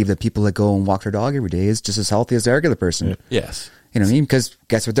 I believe that people that go and walk their dog every day is just as healthy as the regular person. Yes. You know what I mean? Because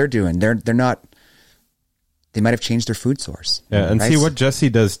guess what they're doing? They're not. They might have changed their food source. Yeah, and right? see what Jesse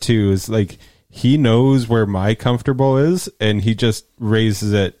does too is like he knows where my comfortable is, and he just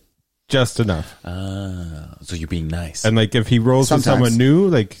raises it just enough. So you're being nice. And like if he rolls Sometimes. with someone new,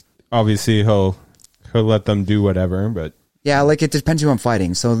 like obviously he'll let them do whatever. But Yeah, like it depends who I'm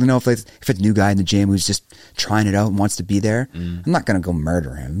fighting. So you know, if it's a new guy in the gym who's just trying it out and wants to be there, I'm not gonna go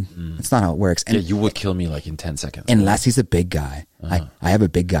murder him. That's not how it works. And yeah, you would kill me like in 10 seconds. unless he's a big guy, I have a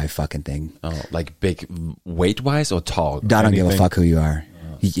big guy fucking thing. Oh, like big weight wise or tall? I don't give a Anything. fuck who you are.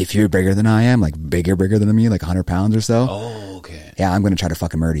 If you're bigger than I am, like bigger than me, like 100 pounds or so, Oh, okay. yeah, I'm gonna try to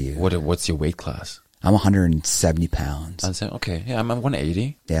fucking murder you. What's your weight class? I'm 170 pounds. I said, okay, yeah, I'm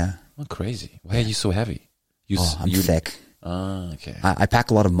 180. Yeah. Oh, crazy. Why are you so heavy? I'm thick. Okay. I pack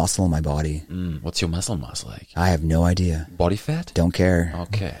a lot of muscle in my body. What's your muscle mass like? I have no idea. Body fat? Don't care.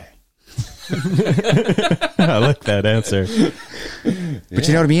 Okay. I like that answer. But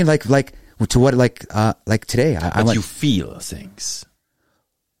you know what I mean? Like to what? Like today, I But went. you feel things.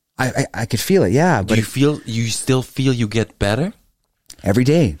 I could feel it. Yeah, but You still feel you get better? every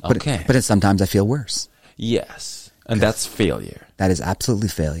day. But Okay. But sometimes I feel worse. Yes. And that's failure. That is absolutely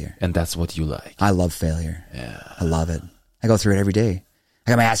failure. And that's what you like. I love failure. Yeah. I love it. I go through it every day.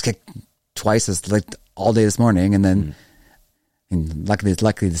 I got my ass kicked twice, like all day this morning, and then. And luckily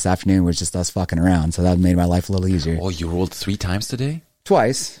this afternoon was just us fucking around, so that made my life a little easier. Oh, you rolled 3 times today?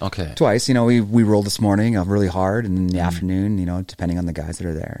 Twice. Okay. Twice. You know, we rolled this morning really hard, and in the afternoon, you know, depending on the guys that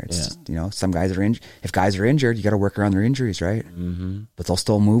are there. It's Yeah. just, you know, some guys are injured. If guys are injured, you got to work around their injuries, right? Mm-hmm. But they'll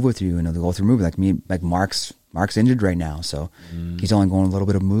still move with you, and they'll go through movement. Like me, like Mark's injured right now, so he's only going a little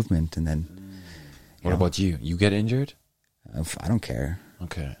bit of movement, and then What about you? You get injured? I don't care.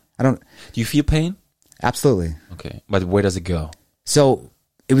 Okay. I don't. Do you feel pain? Absolutely. Okay. But where does it go? So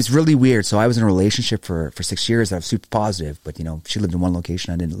it was really weird. So I was in a relationship for 6 years that I was super positive, but you know, she lived in one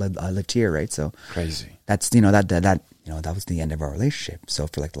location. I lived here, right? So Crazy. that's, you know, that was the end of our relationship. So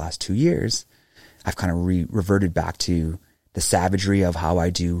for like the last 2 years, I've kind of reverted back to the savagery of how I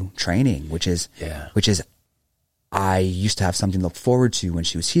do training, which is I used to have something to look forward to when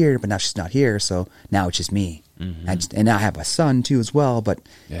she was here, but now she's not here. So now it's just me. Mm-hmm. And I have a son too as well, but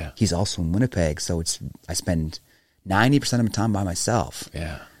Yeah. he's also in Winnipeg. So I spend 90% of my time by myself.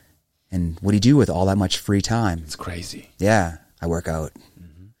 Yeah. And what do you do with all that much free time? It's crazy. Yeah, I work out.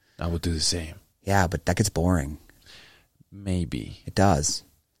 I would do the same. Yeah, but that gets boring. Maybe. It does.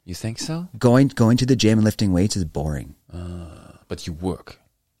 You think so? Going to the gym and lifting weights is boring. But you work.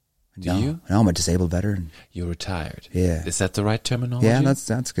 Do no, you? No, I'm a disabled veteran. You're retired. Yeah. Is that the right terminology? Yeah,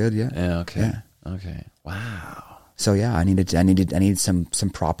 that's good. Yeah. Yeah, okay. Yeah. Okay. Wow. So yeah, I needed some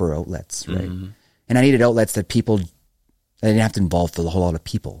proper outlets, right? And I needed outlets that people I didn't have to involve a whole lot of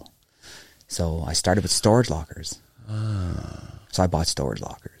people. So I started with storage lockers. So I bought storage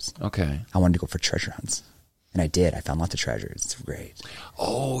lockers. Okay. I wanted to go for treasure hunts. And I did. I found lots of treasures. It's great.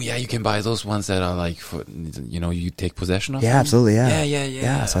 Oh, yeah, you can buy those ones that are like, for, you take possession of Yeah, them? absolutely. Yeah.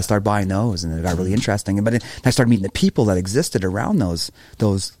 Yeah. So I started buying those, and it got really interesting. But I started meeting the people that existed around those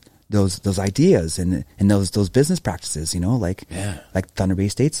ideas and those business practices, like Thunder Bay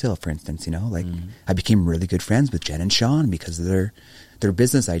State Sale, for instance, I became really good friends with Jen and Sean because of their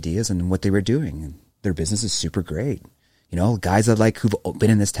business ideas and what they were doing. And their business is super great. Guys that who've been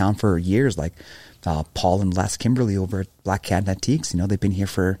in this town for years, like Paul and Les Kimberly over at Black Cat Antiques, they've been here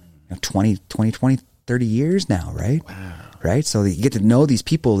for 20, 30 years now, right? Wow. Right? So you get to know these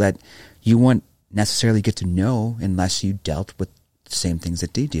people that you wouldn't necessarily get to know unless you dealt with the same things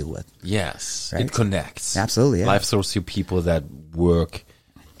that they deal with. Yes. Right? It connects. Absolutely. Yeah. Life throws you people that work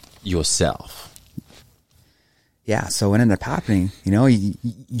yourself. Yeah, so what ended up happening,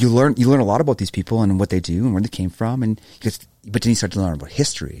 you learn a lot about these people and what they do and where they came from, but then you start to learn about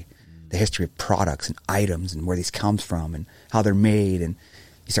history, the history of products and items and where these comes from and how they're made, and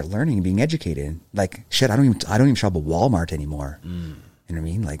you start learning and being educated. Like shit, I don't even shop at Walmart anymore. You know what I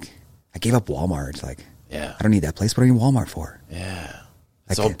mean? Like I gave up Walmart. Like I don't need that place. What do I need Walmart for? Yeah,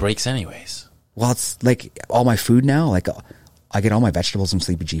 it's all breaks anyways. Well, it's like all my food now. Like I get all my vegetables from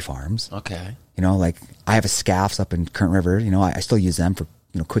Sleepy G Farms. Okay. Like I have a Scaffs up in Current River. I still use them for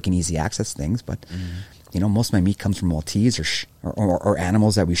quick and easy access things. But most of my meat comes from Maltese or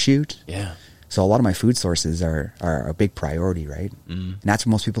animals that we shoot. Yeah. So a lot of my food sources are a big priority, right? And that's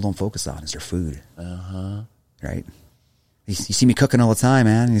what most people don't focus on is their food. Right. You see me cooking all the time,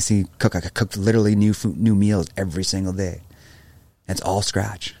 man. I cook literally new meals every single day. And it's all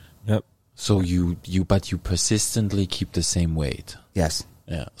scratch. Yep. So you persistently keep the same weight. Yes.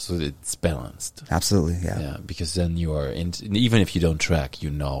 Yeah, so it's balanced. Absolutely, yeah. Yeah, because then you are even if you don't track, you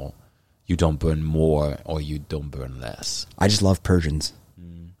don't burn more or you don't burn less. I just love Persians.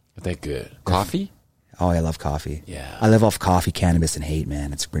 They're good. Coffee? Oh, I love coffee. Yeah. I live off coffee, cannabis, and hate,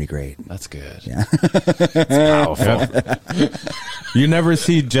 man. It's pretty great. That's good. Yeah. It's powerful. You never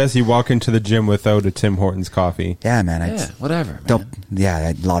see Jesse walk into the gym without a Tim Hortons coffee. Yeah, man. Whatever, man.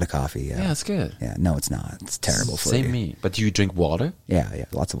 A lot of coffee. Yeah. Yeah, it's good. Yeah, no, it's not. It's terrible for you. Same me. But do you drink water? Yeah,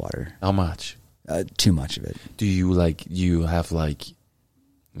 lots of water. How much? Too much of it. Do you you have I,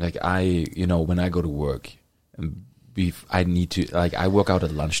 when I go to work, I need to, I work out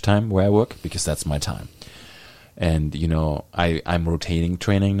at lunchtime where I work because that's my time. And, I'm rotating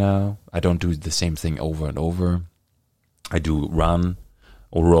training now. I don't do the same thing over and over. I do run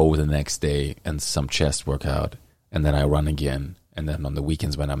or row the next day and some chest workout. And then I run again. And then on the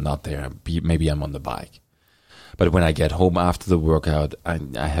weekends when I'm not there, maybe I'm on the bike. But when I get home after the workout, I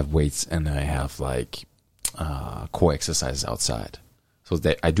have weights and I have core exercises outside. So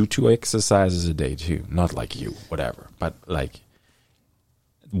I do 2 exercises a day too. Not like you, whatever. But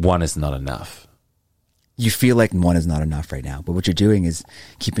one is not enough. You feel like one is not enough right now. But what you're doing is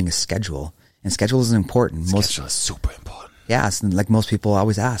keeping a schedule. And schedule is important. Schedule is super important. Yes. And most people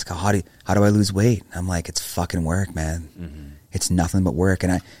always ask, how do I lose weight? I'm like, it's fucking work, man. Mm-hmm. It's nothing but work.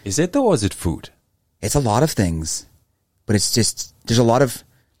 And is it though, or is it food? It's a lot of things. But it's just, there's a lot of...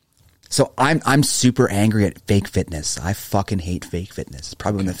 So I'm super angry at fake fitness. I fucking hate fake fitness. It's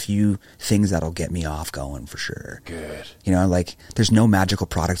probably one of the few things that'll get me off going for sure. Good. There's no magical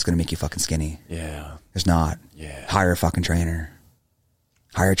product's going to make you fucking skinny. Yeah. There's not. Yeah. Hire a fucking trainer.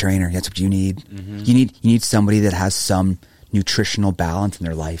 Hire a trainer. That's what you need. Mm-hmm. You need somebody that has some nutritional balance in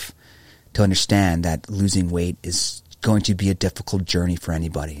their life to understand that losing weight is going to be a difficult journey for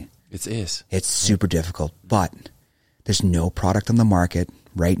anybody. It is. It's super difficult, but there's no product on the market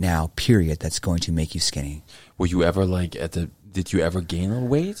right now, period, that's going to make you skinny. Were you ever did you ever gain a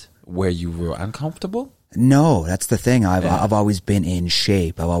weight where you were uncomfortable? No, that's the thing. I've always been in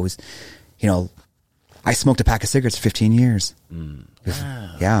shape. I've always, I smoked a pack of cigarettes for 15 years.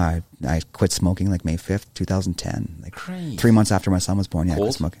 Wow. Yeah, I quit smoking May 5th, 2010. Crazy. 3 months after my son was born. Yeah, I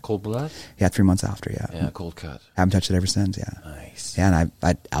quit smoking. Cold blood? Yeah, 3 months after, yeah. Yeah, cold cut. I haven't touched it ever since, yeah. Nice. Yeah, and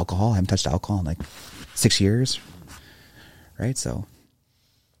I alcohol. I haven't touched alcohol in 6 years. Right, so...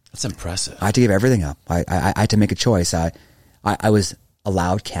 That's impressive. I had to give everything up. I had to make a choice. I was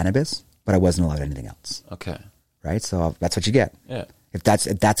allowed cannabis, but I wasn't allowed anything else. Okay. Right? So that's what you get. Yeah. If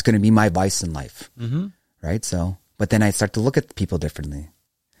that's going to be my vice in life. Mm-hmm. Right? So, but then I start to look at people differently.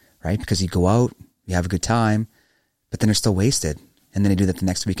 Right? Because you go out, you have a good time, but then they're still wasted. And then I do that the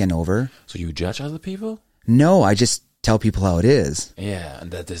next weekend over. So you judge other people? No, I just tell people how it is. Yeah,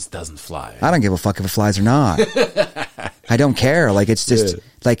 and that this doesn't fly. I don't give a fuck if it flies or not. I don't care. It's just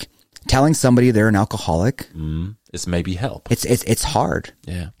telling somebody they're an alcoholic is maybe help. It's hard.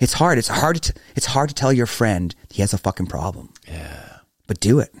 Yeah. It's hard. It's hard to tell your friend he has a fucking problem. Yeah. But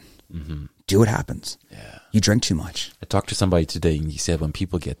do it. Mm-hmm. Do what happens. Yeah. You drink too much. I talked to somebody today and he said when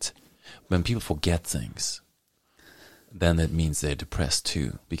people forget things, then it means they're depressed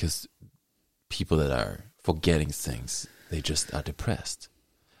too, because people that are forgetting things, they just are depressed.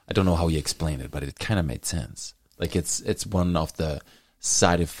 I don't know how he explained it, but it kind of made sense. Like it's one of the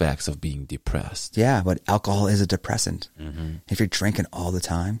side effects of being depressed. Yeah, but alcohol is a depressant. Mm-hmm. If you're drinking all the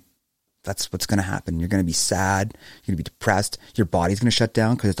time, that's what's going to happen. You're going to be sad. You're going to be depressed. Your body's going to shut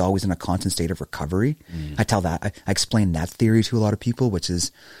down because it's always in a constant state of recovery. I explain that theory to a lot of people, which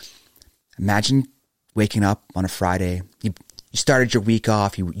is, imagine waking up on a Friday. You started your week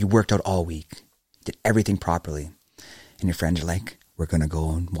off. You worked out all week, did everything properly, and your friends are like, "We're going to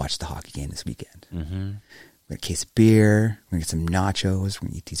go and watch the hockey game this weekend. Mm-hmm. We're going to get a case of beer. We're going to get some nachos. We're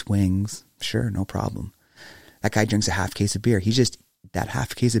going to eat these wings. Sure, no problem." That guy drinks a half case of beer. That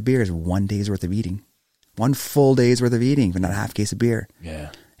half case of beer is 1 day's worth of eating. 1 full day's worth of eating, but not a half case of beer. Yeah.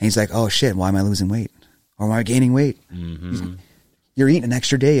 And he's like, "Oh shit, why am I losing weight? Or am I gaining weight?" Mm-hmm. You're eating an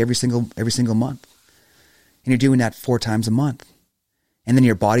extra day every single month. And you're doing that 4 times a month. And then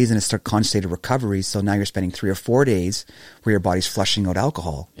your body's in a constant state of recovery. So now you're spending 3 or 4 days where your body's flushing out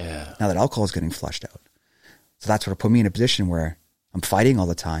alcohol. Yeah. Now that alcohol is getting flushed out. So that's what put me in a position where I'm fighting all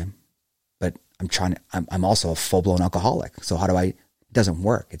the time, but I'm also a full-blown alcoholic. So it doesn't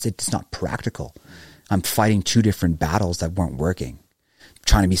work. It's not practical. I'm fighting 2 different battles that weren't working.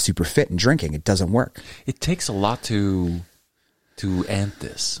 Trying to be super fit and drinking, it doesn't work. It takes a lot to end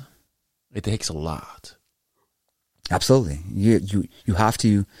this. It takes a lot. Absolutely. You have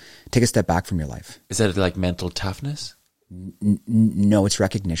to take a step back from your life. Is that like mental toughness? No, it's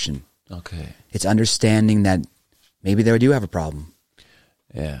recognition. Okay. It's understanding that maybe they do have a problem.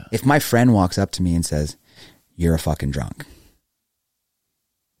 Yeah. If my friend walks up to me and says, "You're a fucking drunk."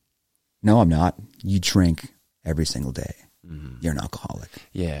 No, I'm not. You drink every single day. Mm-hmm. You're an alcoholic.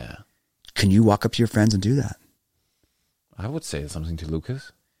 Yeah. Can you walk up to your friends and do that? I would say something to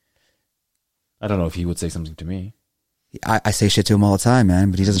Lucas. I don't know if he would say something to me. I say shit to him all the time,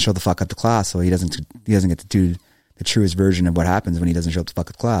 man, but he doesn't show the fuck up to class, so he doesn't get to do the truest version of what happens when he doesn't show up to fuck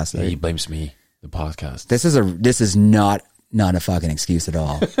up to class. Yeah, he blames me, the podcast. This is not a fucking excuse at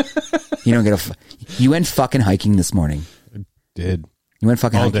all. You don't get you went fucking hiking this morning. I did. You went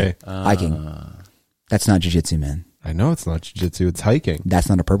fucking all hiking. day. Hiking. That's not jiu-jitsu, man. I know it's not jiu-jitsu, it's hiking. That's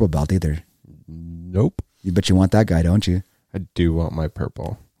not a purple belt either. Nope. But you want that guy, don't you? I do want my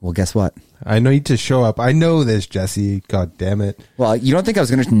purple. Well, guess what? I need to show up. I know this, Jesse. God damn it. Well, you don't think I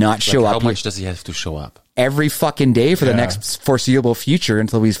was going to not show up? How much does he have to show up? Every fucking day for the next foreseeable future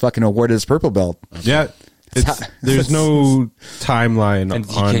until he's fucking awarded his purple belt. Yeah. There's no timeline. And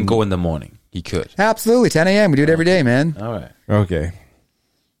he can go in the morning. He could. Absolutely. 10 a.m. We do it every day, man. All right. Okay.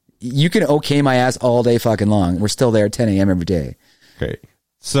 You can okay my ass all day fucking long. We're still there at 10 a.m. every day. Okay.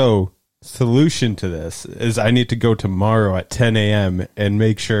 So, solution to this is I need to go tomorrow at 10 a.m. and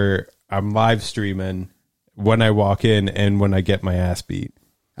make sure I'm live streaming when I walk in and when I get my ass beat.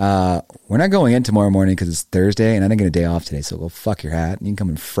 We're not going in tomorrow morning because it's Thursday and I didn't get a day off today. So go fuck your hat. You can come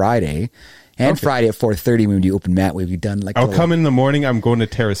in Friday. And Friday at 4:30 when we do open mat, we've done like. I'll come in the morning. I'm going to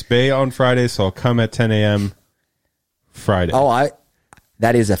Terrace Bay on Friday, so I'll come at 10 a.m. Friday. Oh,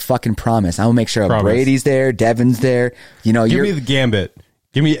 that is a fucking promise. I will make sure Brady's there, Devin's there. You know, give me the gambit.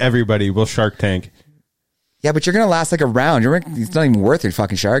 Give me everybody. We'll Shark Tank. Yeah, but you're gonna last like a round. It's not even worth your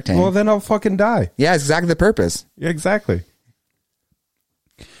fucking Shark Tank. Well, then I'll fucking die. Yeah, it's exactly the purpose. Yeah, exactly.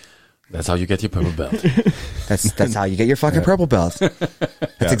 That's how you get your purple belt. That's how you get your fucking purple belt.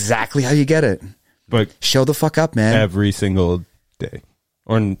 That's exactly how you get it. But show the fuck up, man. Every single day.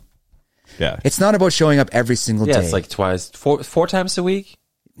 It's not about showing up every single day. Yeah, it's like four times a week.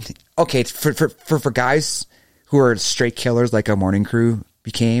 Okay, for guys who are straight killers like our morning crew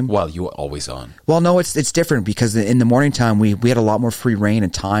became. Well, you were always on. Well, no, it's different because in the morning time we had a lot more free reign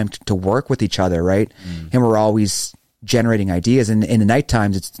and time to work with each other, right? And we're always generating ideas. And in the night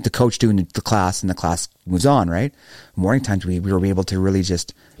times, it's the coach doing the class and the class moves on, right? Morning times, we were able to really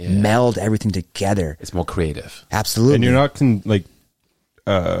just meld everything together. It's more creative. Absolutely. And you're not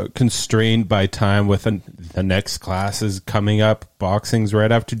constrained by time with the next class is coming up. Boxing's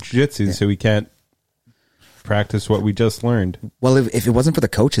right after jiu-jitsu, so we can't practice what we just learned. Well, if it wasn't for the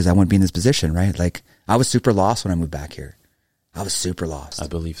coaches, I wouldn't be in this position, right? Like, I was super lost when I moved back here. I was super lost. I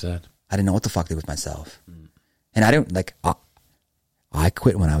believe that. I didn't know what the fuck to do with myself. And I don't, I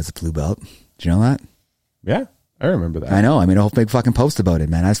quit when I was a blue belt. Do you know that? Yeah, I remember that. I know. I made a whole big fucking post about it,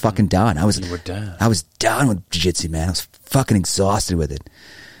 man. I was fucking done. You were done. I was done with jiu-jitsu, man. I was fucking exhausted with it.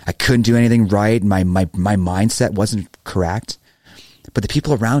 I couldn't do anything right. My mindset wasn't correct. But the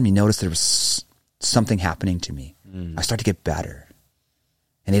people around me noticed there was something happening to me. I started to get better.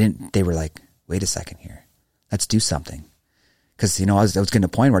 And they were like, wait a second here. Let's do something. Because, I was getting to a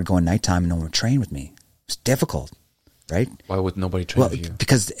point where I'd go at nighttime and no one would train with me. It was difficult, right? Why would nobody train with you?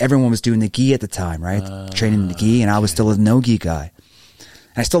 Because everyone was doing the gi at the time, right? Training the gi, and I was still a no-gi guy.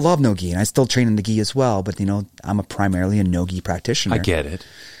 And I still love no-gi, and I still train in the gi as well. But, I'm primarily a no-gi practitioner. I get it.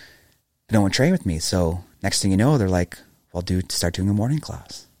 No one trained with me. So next thing you know, they're like, well, dude, start doing a morning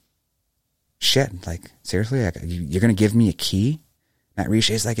class. Shit, like, seriously? You're going to give me a key? Matt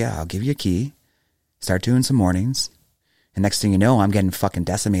Richet's like, yeah, I'll give you a key. Start doing some mornings. And next thing you know, I'm getting fucking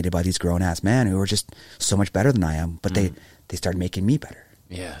decimated by these grown-ass men who are just so much better than I am. But they started making me better.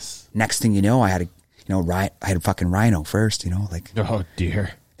 Yes. Next thing you know, I had a fucking Rhino first, like. Oh,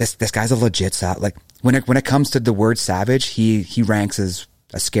 dear. This guy's a legit like, when it comes to the word savage, he ranks as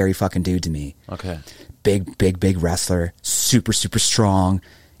a scary fucking dude to me. Okay. Big wrestler, super, super strong,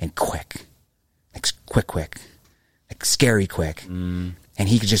 and quick. Like, quick. Like, scary quick. And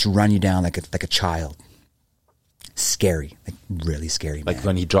he could just run you down like a child. Scary. Like, really scary, man. Like,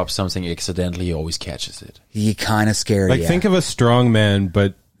 when he drops something accidentally, he always catches it. He kind of scary, Like, think of a strong man,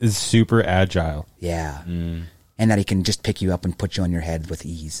 but is super agile. Yeah. And that he can just pick you up and put you on your head with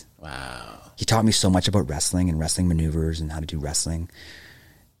ease. Wow. He taught me so much about wrestling and wrestling maneuvers and how to do wrestling.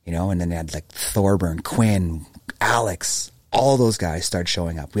 And then they had like Thorburn, Quinn, Alex, all those guys started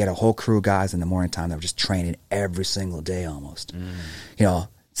showing up. We had a whole crew of guys in the morning time that were just training every single day almost.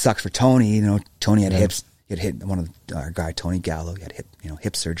 Sucks for Tony. Tony had hips. He had hit one of our guy, Tony Gallo. He had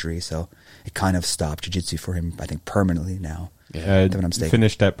hip surgery. So it kind of stopped jiu-jitsu for him, I think, permanently now. Yeah,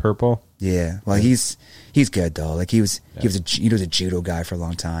 finished at purple. Yeah. Well, he's good though. Like he was a judo guy for a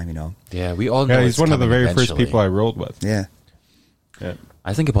long time, Yeah, we all know. Yeah, he's one of the very eventually. first people I rolled with. Yeah. Yeah.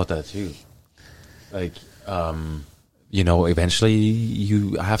 I think about that too. Like, eventually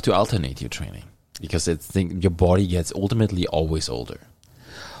you have to alternate your training because your body gets ultimately always older.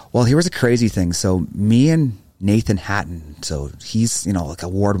 Well, here was a crazy thing. So me and Nathan Hatton, so he's, like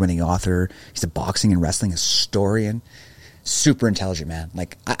award-winning author. He's a boxing and wrestling historian. Super intelligent man.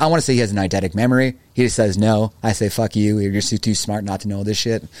 Like, I want to say he has an eidetic memory. He just says no. I say, fuck you. You're just too smart not to know this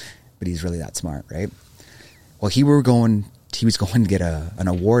shit. But he's really that smart, right? Well, he was going to get an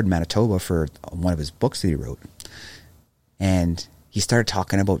award in Manitoba for one of his books that he wrote. And he started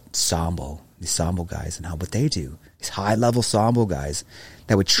talking about Sambo, these Sambo guys and what they do. These high-level Sambo guys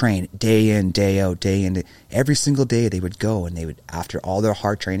that would train day in, day out, day in. Every single day they would go and they would, after all their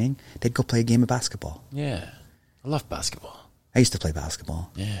hard training, they'd go play a game of basketball. Yeah. I love basketball. I used to play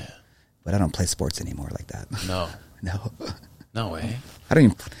basketball. Yeah. But I don't play sports anymore like that. No. No. No way. I don't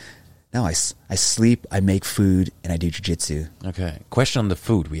even... No, I sleep, I make food, and I do jiu-jitsu. Okay. Question on the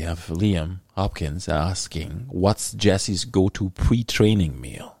food. We have Liam Hopkins asking, what's Jesse's go-to pre-training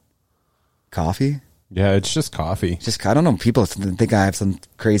meal? Coffee? Yeah, it's just coffee. I don't know. People think I have some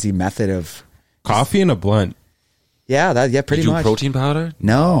crazy method of... Coffee and a blunt. Yeah, pretty much. Protein powder?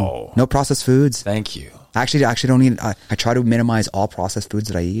 No processed foods. Thank you. Actually, I don't eat. I try to minimize all processed foods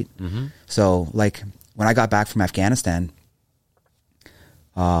that I eat. Mm-hmm. So, like, when I got back from Afghanistan,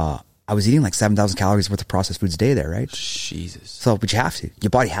 I was eating like 7,000 calories worth of processed foods a day there, right? Jesus. So, but you have to. Your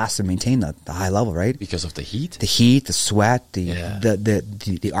body has to maintain the high level, right? Because of the heat? The heat, the sweat,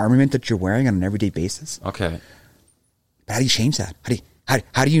 the armament that you're wearing on an everyday basis. Okay. But how do you change that?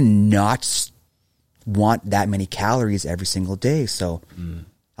 How do you not want that many calories every single day? So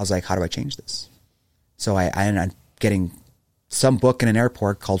I was like, how do I change this? So I ended up getting some book in an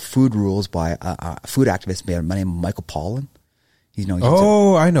airport called Food Rules by a food activist by the name of Michael Pollan.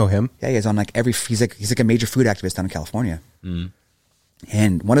 I know him. Yeah, he's on like he's like a major food activist down in California.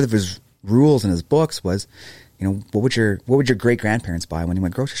 And one of his rules in his books was, what would your great grandparents buy when you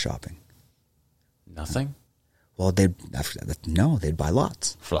went grocery shopping? Nothing. Well, they'd buy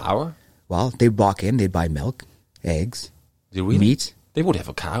lots. Flour? Well, they'd walk in, they'd buy milk, eggs, meat. They would have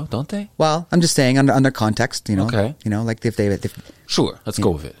a cow, don't they? Well, I'm just saying under context, Okay. Like if they sure, let's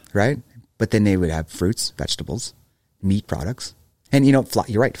go with it. Right? But then they would have fruits, vegetables, meat products. And, you're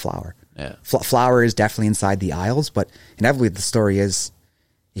right, flour. Yeah. Flour is definitely inside the aisles, but inevitably the story is,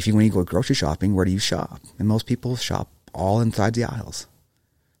 when you go grocery shopping, where do you shop? And most people shop all inside the aisles.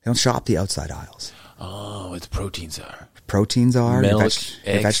 They don't shop the outside aisles. Oh, what the proteins are. Proteins are. Milk, eggs,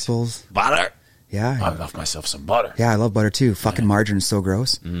 vegetables. Butter. Yeah. I love myself some butter. Yeah, I love butter too. Fucking margarine is so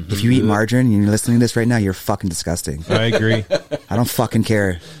gross. Mm-hmm. If you eat margarine and you're listening to this right now, you're fucking disgusting. I agree. I don't fucking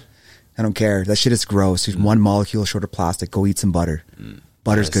care. I don't care. That shit is gross. There's one molecule short of plastic. Go eat some butter.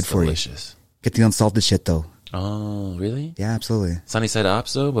 Butter's good for delicious. you. Get the unsalted shit though. Oh, really? Yeah, absolutely. Sunny side up,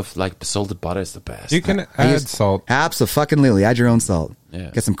 so with like salted butter is the best. You can add salt. Absolutely. Add your own salt. Yeah.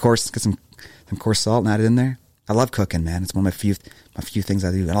 Get some coarse salt and add it in there. I love cooking, man. It's one of my few things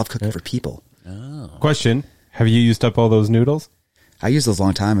I do. I love cooking for people. Question: have you used up all those noodles? I used those a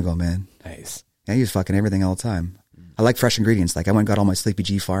long time ago, man. Nice. I use fucking everything all the time. I like fresh ingredients. Like I went and got all my Sleepy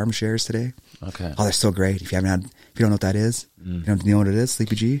G Farm shares today. Okay. Oh, they're so great. If you don't know what that is, you don't know what it is,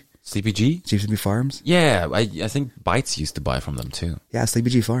 Sleepy G? Sleepy G? Sleepy Farms? Yeah, I think Bites used to buy from them too. Yeah, Sleepy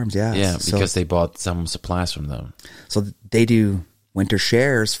G Farms, yeah. Yeah, So- because they bought some supplies from them. So they do winter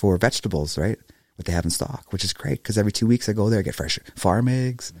shares for vegetables, right? What they have in stock, which is great because every 2 weeks I go there, I get fresh farm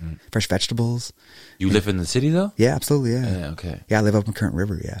eggs, fresh vegetables. You live in the city though? Yeah, absolutely, yeah. Yeah, okay. Yeah, I live up in Current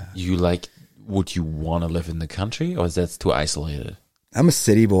River, yeah. Would you want to live in the country or is that too isolated? I'm a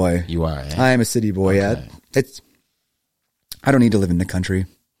city boy. You are, eh? I am a city boy, Okay. yeah. I don't need to live in the country.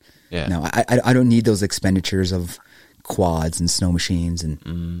 Yeah. No, I don't need those expenditures of quads and snow machines.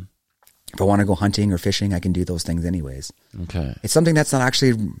 And if I want to go hunting or fishing, I can do those things anyways. Okay. It's something that's not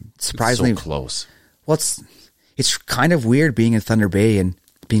actually surprisingly So close. Well, it's kind of weird being in Thunder Bay and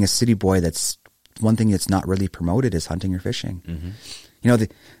being a city boy. That's one thing that's not really promoted is hunting or fishing. You know,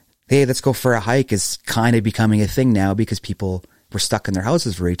 hey, let's go for a hike is kind of becoming a thing now because people were stuck in their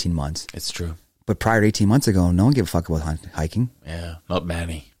houses for 18 months. It's true. But prior to 18 months ago, no one gave a fuck about hiking. Yeah, not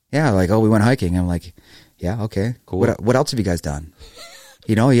many. Yeah, like, oh, we went hiking. I'm like, yeah, okay. Cool. What else have you guys done?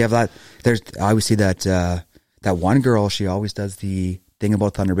 You know, you have that. I always see that that one girl. She always does the thing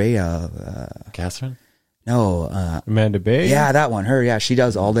about Thunder Bay. Catherine? No, Amanda Bay? yeah, that one. Her, yeah, she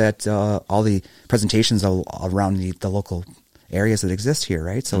does all that, all the presentations around the local areas that exist here,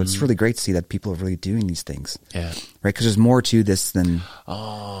 right? So it's really great to see that people are really doing these things, Yeah. right? Because there's more to this than,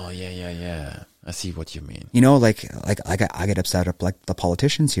 Oh, yeah. I see what you mean. you know, like I get upset at like the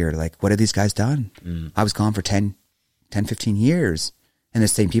politicians here. Like, what have these guys done? I was gone for 10, 15 years, and the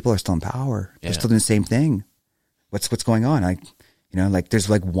same people are still in power. They're Yeah. still doing the same thing. What's going on? Like there's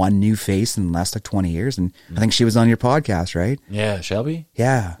like one new face in the last like 20 years, and I think she was on your podcast, right? Yeah, Shelby?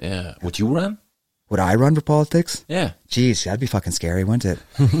 Yeah. Yeah. Would you run? Would I run for politics? Yeah. Jeez, that'd be fucking scary, wouldn't it?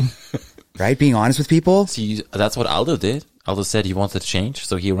 Right? Being honest with people? See, that's what Aldo did. Aldo said he wanted to change,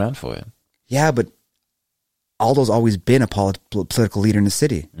 so he ran for it. Yeah, but Aldo's always been a political leader in the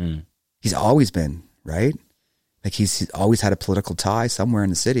city. He's always been, right? Like he's always had a political tie somewhere in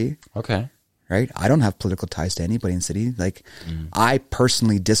the city, Okay. right? I don't have political ties to anybody in the city. Like I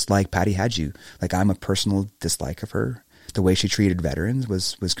personally dislike Patty Hadju. Like I'm a personal dislike of her. The way she treated veterans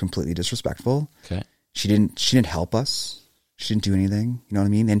was completely disrespectful. Okay. She didn't help us. She didn't do anything. You know what I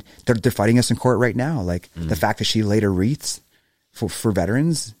mean? And they're fighting us in court right now. Like the fact that she laid her wreaths for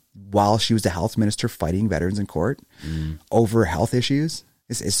veterans while she was the health minister fighting veterans in court over health issues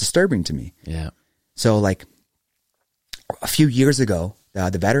is disturbing to me. Yeah. So like a few years ago,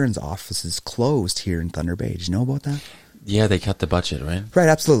 the veterans offices closed here in Thunder Bay. Did you know about that? Yeah, they cut the budget, right? Right,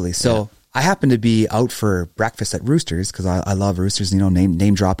 absolutely. So I happened to be out for breakfast at Roosters because I love Roosters. You know,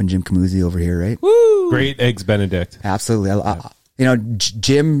 name dropping Jim Camuzzi over here, right? Woo! Great Eggs Benedict. Absolutely. You know,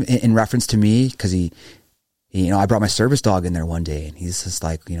 Jim, in reference to me, because he, you know, I brought my service dog in there one day, and he's just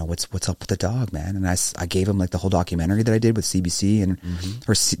like, you know, what's up with the dog, man? And I gave him like the whole documentary that I did with CBC and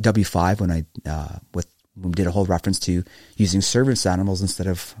or W5 when we did a whole reference to using service animals instead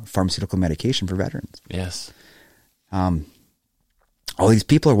of pharmaceutical medication for veterans. Yes. All these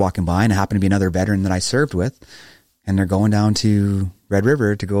people are walking by, and it happened to be another veteran that I served with, and they're going down to Red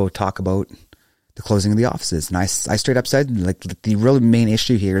River to go talk about the closing of the offices. And I straight up said, like, the real main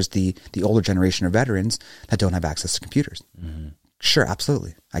issue here is the older generation of veterans that don't have access to computers. Sure,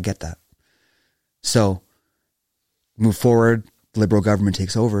 absolutely. I get that. So move forward, Liberal government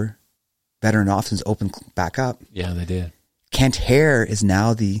takes over, veteran offices open back up. Yeah, they did. Kent Hare is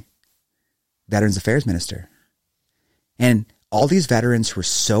now the Veterans Affairs Minister. And all these veterans who are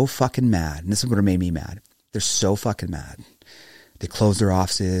so fucking mad, and this is what made me mad. They're so fucking mad. They close their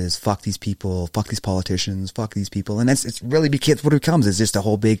offices, fuck these people, fuck these politicians, fuck these people. And it's really what it becomes is just a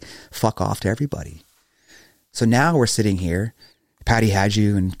whole big fuck off to everybody. So now we're sitting here, Patty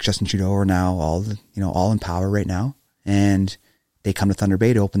Hadju and Justin Trudeau are now all in power right now. And they come to Thunder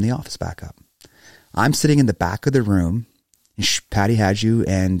Bay to open the office back up. I'm sitting in the back of the room, and Patty Hadju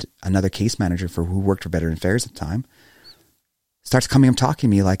and another case manager who worked for Veteran Affairs at the time starts coming up talking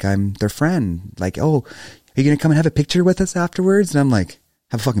to me like I'm their friend. Like, oh, are you going to come and have a picture with us afterwards? And I'm like,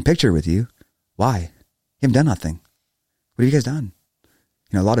 have a fucking picture with you? Why? You haven't done nothing. What have you guys done?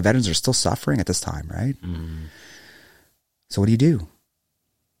 You know, a lot of veterans are still suffering at this time, right? So what do you do?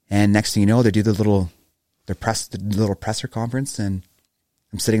 And next thing you know, they do the little presser conference, and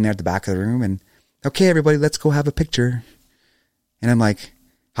I'm sitting there at the back of the room, and okay, everybody, let's go have a picture. And I'm like,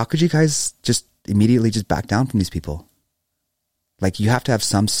 how could you guys just immediately just back down from these people? Like, you have to have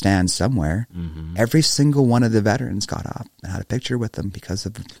some stand somewhere. Mm-hmm. Every single one of the veterans got up and had a picture with them because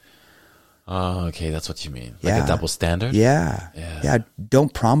of... Oh, okay, that's what you mean. Like a double standard? Yeah.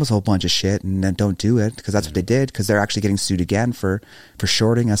 Don't promise a whole bunch of shit and then don't do it, because that's what they did, because they're actually getting sued again for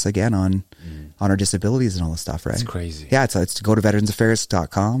shorting us again on our disabilities and all this stuff, right? It's crazy. Yeah, it's to go to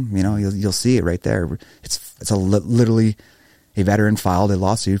veteransaffairs.com. You know, you'll see it right there. It's literally a veteran filed a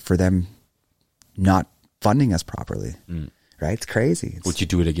lawsuit for them not funding us properly. Right? It's crazy. Would you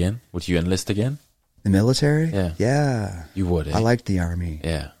do it again? Would you enlist again? The military? Yeah. Yeah. You would, eh? I liked the Army.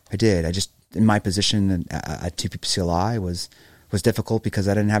 Yeah. I did. I just, in my position at TPCLI was difficult because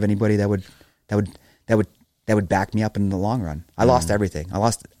I didn't have anybody that would back me up in the long run. I lost everything.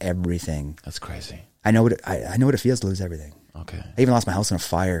 That's crazy. I know what it feels to lose everything. Okay. I even lost my house in a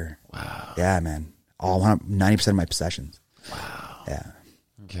fire. Wow. Yeah, man. 90% of my possessions. Wow. Yeah.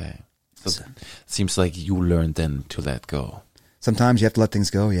 Okay. So it seems like you learned then to let go. Sometimes you have to let things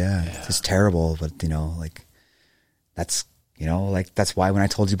go. Yeah. It's terrible, but that's why when I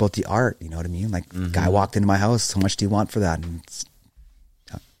told you about the art, you know what I mean? Like, guy walked into my house. How much do you want for that? And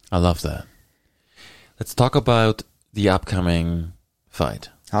I love that. Let's talk about the upcoming fight.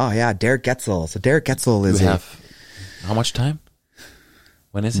 Oh yeah, Derek Getzel. So Derek Getzel is how much time?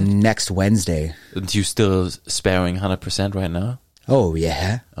 When is it? Next Wednesday. And you still sparing 100% right now? Oh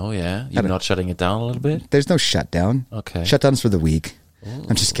yeah. Oh yeah. You're not shutting it down a little bit? There's no shutdown. Okay. Shutdown's for the week. Ooh.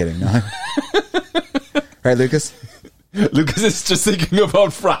 I'm just kidding. No. Right, Lucas? Lucas is just thinking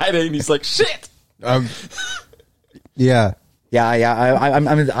about Friday, and he's like, "Shit." Yeah.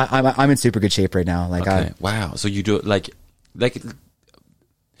 I'm in super good shape right now. Like, okay. Wow. So you do it like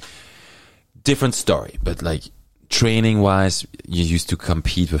different story, but like training wise, you used to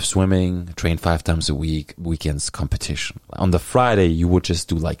compete with swimming, train 5 times a week, weekends competition. On the Friday, you would just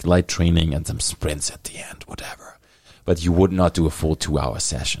do like light training and some sprints at the end, whatever. But you would not do a full 2-hour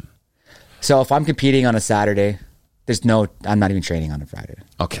session. So if I'm competing on a Saturday, I'm not even training on a Friday.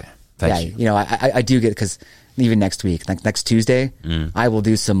 Okay. Thank you. You know, I do get, because even next week, like next Tuesday, I will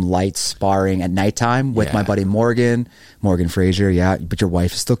do some light sparring at nighttime with my buddy Morgan Fraser. Yeah, but your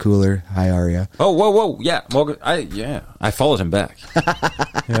wife is still cooler. Hi, Aria. Oh, whoa. Yeah, Morgan. I followed him back.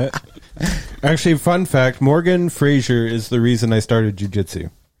 Yeah. Actually, fun fact, Morgan Fraser is the reason I started jiu-jitsu.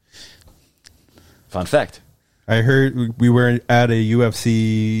 Fun fact. I heard we were at a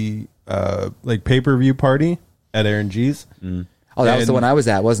UFC like pay-per-view party at Aaron G's. Oh, that was the one I was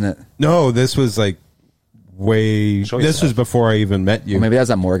at, wasn't it? No, this was like this was before I even met you. Well, maybe that was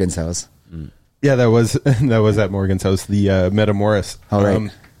at Morgan's house. Yeah, that was at Morgan's house, the Metamoris. Oh,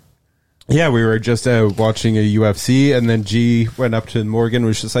 right. Yeah, we were just watching a UFC, and then G went up to Morgan,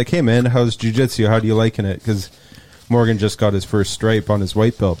 was just like, "Hey man, how's jiu-jitsu? How do you liking it?" Because Morgan just got his first stripe on his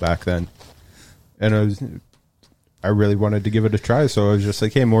white belt back then, and I really wanted to give it a try, so I was just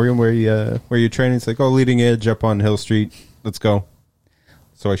like, "Hey Morgan, where you training?" It's like, "Oh, Leading Edge up on Hill Street. Let's go."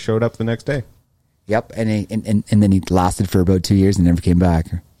 So I showed up the next day. Yep, and then he lasted for about 2 years and never came back.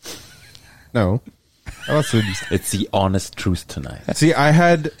 No, it's the honest truth tonight. See, I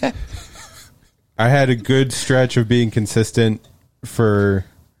had a good stretch of being consistent for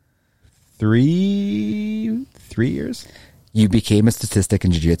three years. You became a statistic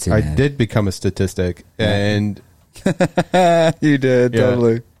in jiu-jitsu. I did become a statistic, and you did,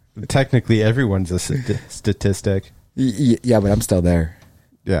 totally. Technically, everyone's a statistic. Yeah, but I'm still there.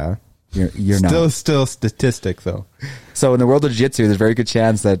 Yeah. You're not. Still statistic, though. So in the world of jiu-jitsu, there's a very good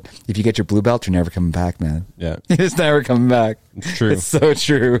chance that if you get your blue belt, you're never coming back, man. Yeah. You're just never coming back. It's true. It's so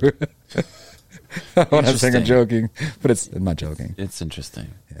true. I'm saying I'm joking, but I'm not joking. It's interesting.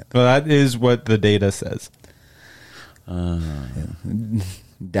 Yeah. Well, that is what the data says.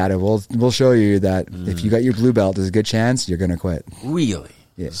 Data will show you that if you got your blue belt, there's a good chance you're going to quit. Really?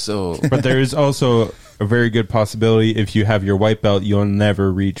 Yeah. So, but there is also a very good possibility if you have your white belt, you'll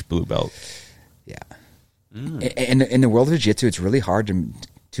never reach blue belt. Yeah. In the world of jiu-jitsu, it's really hard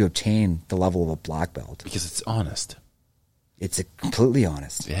to obtain the level of a black belt because it's honest. It's completely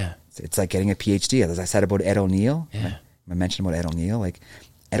honest. Yeah. It's like getting a PhD. As I said about Ed O'Neill. Yeah. I mentioned about Ed O'Neill. Like,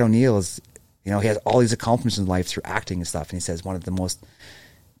 Ed O'Neill is, he has all these accomplishments in life through acting and stuff. And he says one of the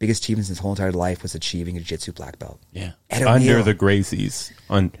biggest achievements in his whole entire life was achieving a jiu-jitsu black belt. Yeah. Ed O'Neill. Under the Gracies.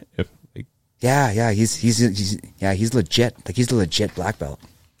 Yeah. He's legit. Like, he's the legit black belt.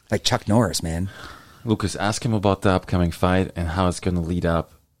 Like Chuck Norris, man. Lucas, ask him about the upcoming fight and how it's going to lead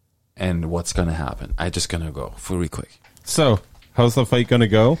up and what's going to happen. I'm just going to go really quick. So, how's the fight going to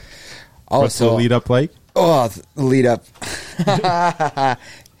go? What's the lead up like? Oh, the lead up.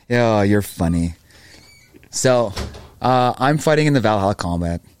 Oh, you're funny. So I'm fighting in the Valhalla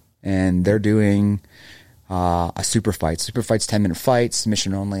Combat, and they're doing a super fight. Super fight's 10-minute fight,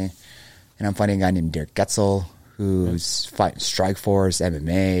 submission only. And I'm fighting a guy named Derek Getzel, who's fighting Strikeforce,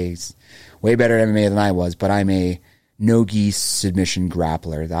 MMA. He's way better at MMA than I was, but I'm a no-gi submission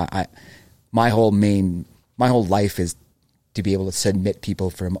grappler. My whole life is to be able to submit people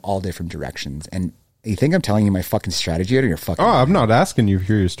from all different directions. And you think I'm telling you my fucking strategy or you're fucking... Oh, I'm not asking you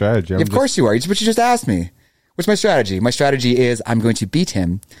for your strategy. Of course you are. But you just asked me. What's my strategy? My strategy is I'm going to beat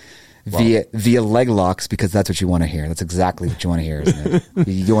him via leg locks, because that's what you want to hear. That's exactly what you want to hear, isn't it?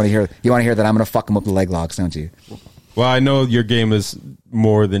 You want to hear that I'm going to fuck him up with leg locks, don't you? Well, I know your game is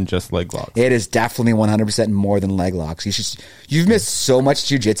more than just leg locks. It is definitely 100% more than leg locks. You've missed so much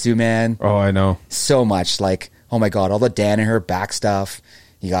jiu-jitsu, man. Oh, I know. So much. Like, oh my God, all the Danaher back stuff.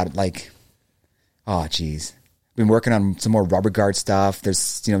 You got like, oh geez. Been working on some more rubber guard stuff.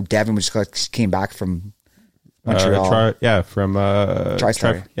 There's, Devin just came back from Montreal. From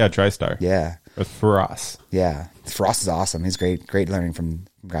TriStar. TriStar. Yeah. With Faraz. Yeah. Faraz is awesome. He's great learning from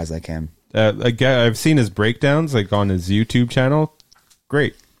guys like him. I've seen his breakdowns like on his YouTube channel.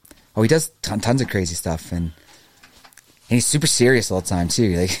 Great. Oh, he does tons of crazy stuff, and he's super serious all the time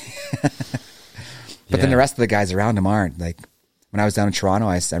too. Like, but then the rest of the guys around him aren't. Like when I was down in Toronto,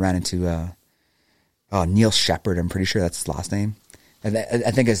 I ran into Neil Shepard. I'm pretty sure that's his last name. I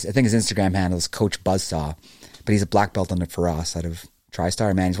think his Instagram handle is Coach Buzzsaw, but he's a black belt under Faraz out of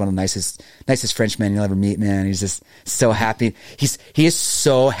TriStar, man. He's one of the nicest Frenchmen you'll ever meet, man. He's just so happy. He is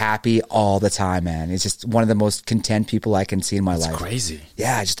so happy all the time, man. He's just one of the most content people I can see in my life. Crazy.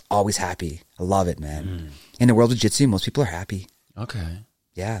 Yeah, just always happy. I love it, man. In the world of jiu-jitsu, most people are happy. Okay.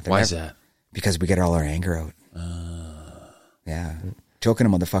 Yeah. Why is that? Because we get all our anger out. Yeah. Choking a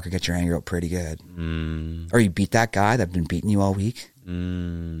motherfucker gets your anger out pretty good. Or you beat that guy that's been beating you all week.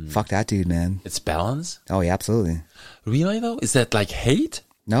 Fuck that dude, man. It's balance? Oh, yeah, absolutely. Really, though? Is that like hate?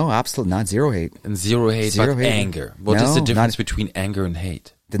 No, absolutely not. Zero hate. And zero hate, but anger. What is the difference between anger and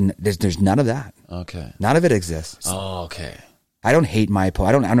hate? There's none of that. Okay. None of it exists. Oh, okay. I don't hate my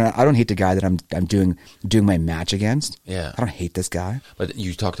opponent. I don't hate the guy that I'm doing my match against. Yeah. I don't hate this guy. But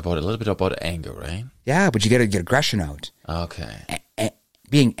you talked about a little bit about anger, right? Yeah, but you got to get aggression out. Okay.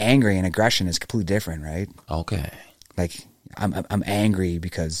 Being angry and aggression is completely different, right? Okay. Like I'm angry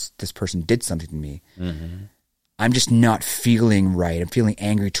because this person did something to me. I'm just not feeling right. I'm feeling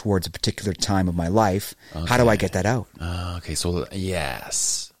angry towards a particular time of my life. Okay. How do I get that out? Okay, so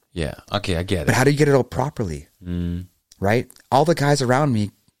yes. Yeah. Okay, I get it. But how do you get it out properly? Right? All the guys around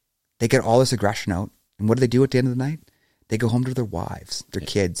me, they get all this aggression out. And what do they do at the end of the night? They go home to their wives, their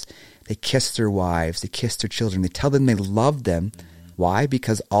kids. They kiss their wives. They kiss their children. They tell them they love them. Why?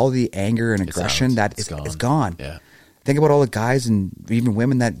 Because all the anger and aggression is gone. Yeah. Think about all the guys and even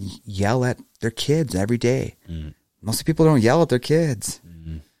women that yell at their kids every day. Most people don't yell at their kids.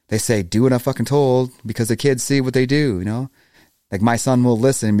 They say, do what I'm fucking told, because the kids see what they do, Like my son will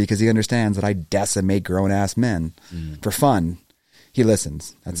listen because he understands that I decimate grown-ass men for fun. He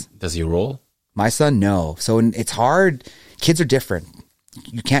listens. Does he roll? My son, no. So it's hard. Kids are different.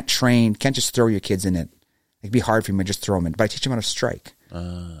 You can't just throw your kids in it. It'd be hard for him to just throw them in. But I teach him how to strike.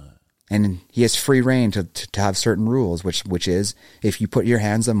 And he has free reign to have certain rules, which is if you put your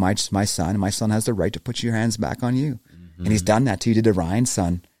hands on my son has the right to put your hands back on you. And he's done that too. He did to Ryan's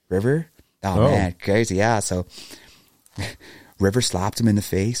son, River. Oh, man, crazy. Yeah, so River slapped him in the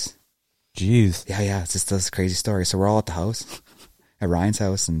face. Jeez. Yeah, it's just this crazy story. So we're all at the house, at Ryan's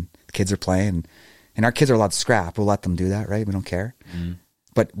house, and the kids are playing. And our kids are allowed to scrap. We'll let them do that, right? We don't care.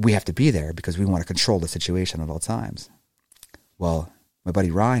 But we have to be there because we want to control the situation at all times. Well, my buddy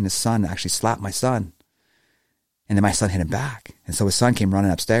Ryan, his son, actually slapped my son. And then my son hit him back. And so his son came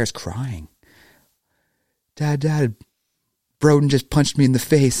running upstairs crying. Dad, Broden just punched me in the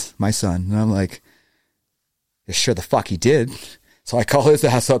face, my son. And I'm like, yeah, sure the fuck he did. So I call his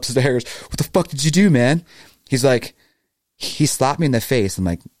ass upstairs. What the fuck did you do, man? He's like, he slapped me in the face. I'm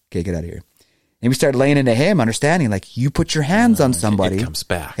like, okay, get out of here. And we started laying into him, understanding, like, you put your hands on somebody. It comes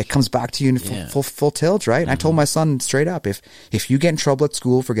back. It comes back to you in full tilt, right? And I told my son straight up, if you get in trouble at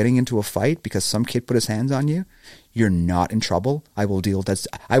school for getting into a fight because some kid put his hands on you, you're not in trouble. I will deal with that.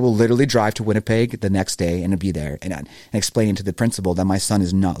 I will literally drive to Winnipeg the next day and be there and explain to the principal that my son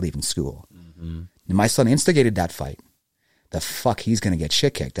is not leaving school. And my son instigated that fight. The fuck he's going to get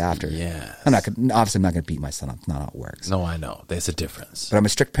shit kicked after. Yeah. Obviously I'm not going to beat my son up. That's not how it works. No, I know. There's a difference. But I'm a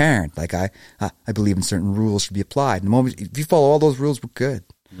strict parent. Like I believe in certain rules should be applied. And the moment, if you follow all those rules, we're good.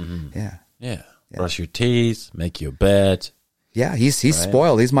 Yeah. Brush your teeth, make your bed. Yeah. He's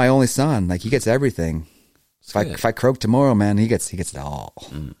spoiled. He's my only son. Like he gets everything. If I croak tomorrow, man, he gets it all.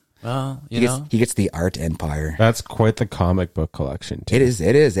 Well, He gets the art empire. That's quite the comic book collection, too. It is.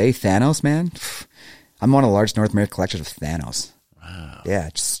 Thanos, man. I'm one of the large North American collections of Thanos. Wow. Yeah,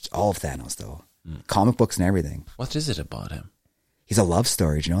 just all of Thanos, though. Comic books and everything. What is it about him? He's a love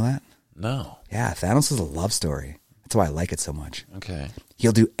story. Do you know that? No. Yeah, Thanos is a love story. That's why I like it so much. Okay.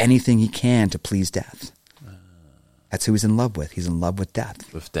 He'll do anything he can to please death. That's who he's in love with. He's in love with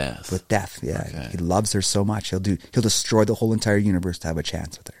death. With death. With death, yeah. Okay. He loves her so much. He'll destroy the whole entire universe to have a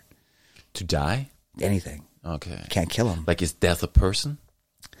chance with her. To die? Anything. Okay. Can't kill him. Like, is death a person?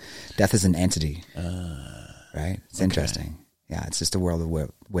 Death is an entity. Right? It's interesting. Yeah, it's just a world of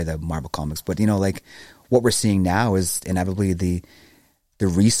where the Marvel comics. But, like, what we're seeing now is inevitably the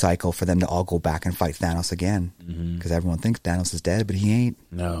recycle for them to all go back and fight Thanos again. Because everyone thinks Thanos is dead, but he ain't.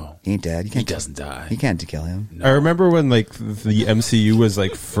 No. He ain't dead. He doesn't die. You can't kill him. No. I remember when, like, the MCU was,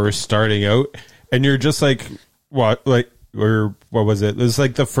 like, first starting out, and you're just like, what was it? It was,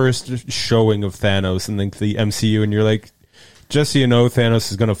 like, the first showing of Thanos in, like, the MCU, and you're like, just so you know, Thanos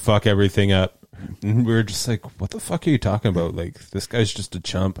is going to fuck everything up. And we were just like, what the fuck are you talking about? Like, this guy's just a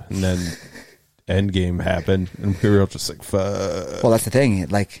chump. And then Endgame happened, and we were all just like, fuck. Well, that's the thing.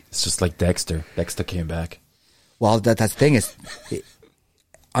 Like, it's just like Dexter. Dexter came back. Well, that's the thing is,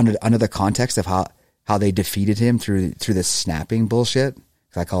 under the context of how they defeated him through this snapping bullshit.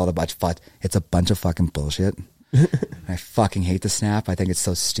 I call it it's a bunch of fucking bullshit. I fucking hate the snap. I think it's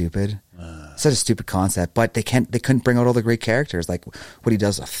so stupid. Such a stupid concept. But they couldn't bring out all the great characters, like what he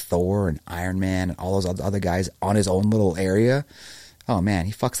does with Thor and Iron Man and all those other guys on his own little area. Oh man,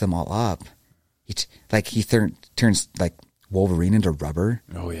 he fucks them all up. He turns like Wolverine into rubber.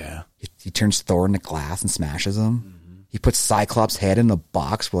 Oh yeah. He turns Thor into glass and smashes him. He puts Cyclops' head in a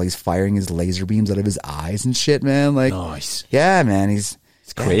box while he's firing his laser beams out of his eyes and shit, man. Like, nice. Yeah, man. He's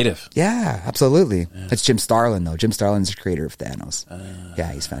creative. Yeah, absolutely. Yeah. It's Jim Starlin, though. Jim Starlin's the creator of Thanos.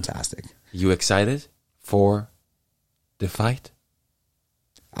 Yeah, he's fantastic. You excited for the fight?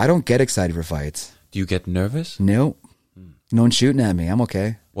 I don't get excited for fights. Do you get nervous? No. No one's shooting at me. I'm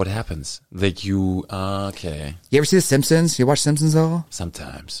okay. What happens? Like okay. You ever see The Simpsons? You watch Simpsons at all?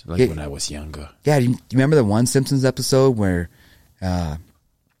 Sometimes, like when I was younger. Yeah, do you remember the one Simpsons episode where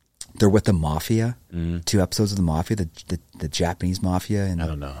they're with the mafia? 2 episodes of the mafia, the Japanese mafia. And I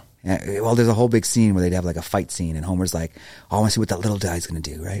don't know. Well, there's a whole big scene where they'd have like a fight scene, and Homer's like, oh, I want to see what that little guy's going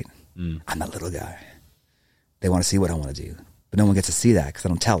to do, right? I'm that little guy. They want to see what I want to do. But no one gets to see that because I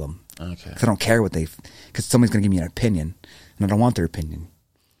don't tell them. Okay. Because I don't care because somebody's going to give me an opinion, and I don't want their opinion,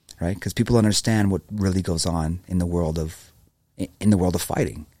 right? Because people don't understand what really goes on in the world of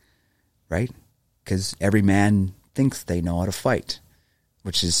fighting, right? Because every man thinks they know how to fight,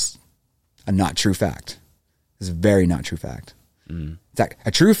 which is a not true fact. It's a very not true fact. In fact,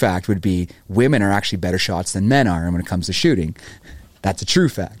 a true fact would be women are actually better shots than men are when it comes to shooting. That's a true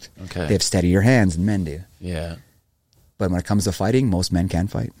fact. Okay. They have steadier hands than men do. Yeah. But when it comes to fighting, most men can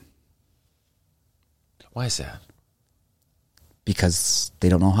fight. Why is that? Because they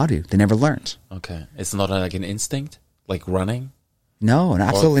don't know how to. They never learned. Okay. It's not like an instinct? Like running? No,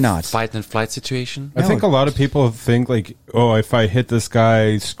 absolutely not. Fight and flight situation? I think a lot of people think like, oh, if I hit this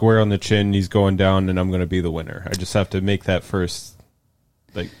guy square on the chin, he's going down and I'm going to be the winner. I just have to make that first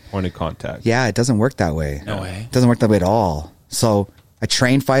point of contact. Yeah, it doesn't work that way. No way. It doesn't work that way at all. So a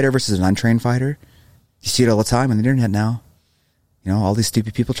trained fighter versus an untrained fighter, you see it all the time on the internet now. All these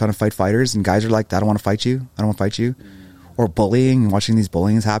stupid people trying to fight fighters, and guys are like, I don't want to fight you. I don't want to fight you. Or bullying, watching these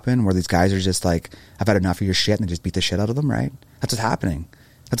bullyings happen where these guys are just like, I've had enough of your shit, and they just beat the shit out of them, right? That's what's happening.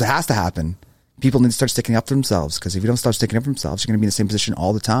 That's what has to happen. People need to start sticking up for themselves, because if you don't start sticking up for themselves, you're going to be in the same position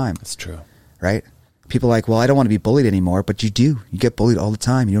all the time. That's true. Right? People are like, well, I don't want to be bullied anymore, but you do. You get bullied all the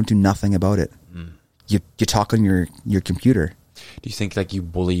time. You don't do nothing about it. You talk on your computer. Do you think like you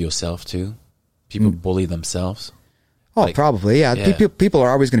bully yourself too? People bully themselves? Oh, probably, yeah. People are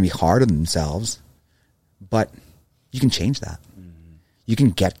always going to be hard on themselves, but you can change that. You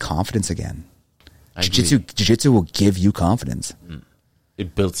can get confidence again. Jiu-jitsu will give you confidence.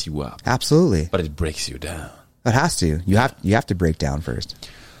 It builds you up. Absolutely. But it breaks you down. It has to. You have to break down first.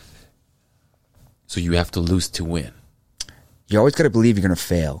 So you have to lose to win. You always got to believe you're going to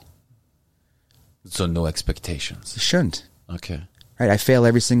fail. So no expectations. You shouldn't. Okay. Right? I fail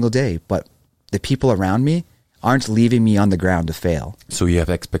every single day, but the people around me aren't leaving me on the ground to fail. So you have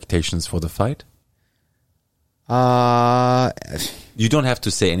expectations for the fight? You don't have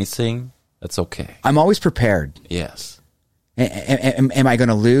to say anything. That's okay. I'm always prepared. Yes. Am I going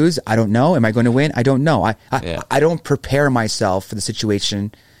to lose? I don't know. Am I going to win? I don't know. I don't prepare myself for the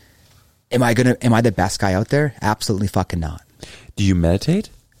situation. Am I the best guy out there? Absolutely fucking not. Do you meditate?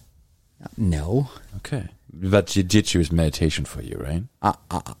 No. Okay. But jiu-jitsu is meditation for you, right?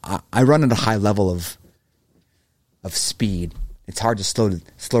 I run at a high level of speed. It's hard to slow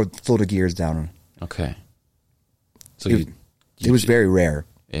the gears down. Okay. So It was very rare.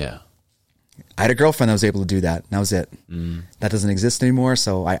 yeah. I had a girlfriend that was able to do that. And that was it. That doesn't exist anymore.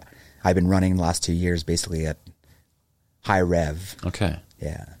 So I've been running the last 2 years basically at high rev. Okay.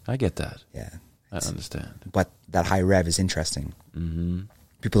 Yeah. I get that. Yeah. I understand. But that high rev is interesting. Mm-hmm.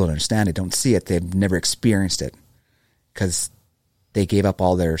 People don't understand it, don't see it. They've never experienced it because they gave up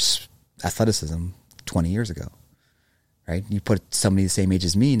all their athleticism 20 years ago. Right? You put somebody the same age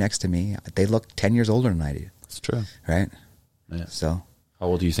as me next to me, they look 10 years older than I do. It's true. Right? Yeah. So. How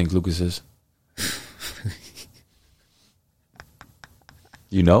old do you think Lucas is?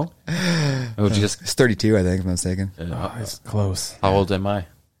 You know? Or just It's 32, I think, if I'm not mistaken. It's close. how old am I?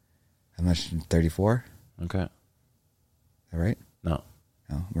 I'm not sure, 34. Okay. Is that right? No.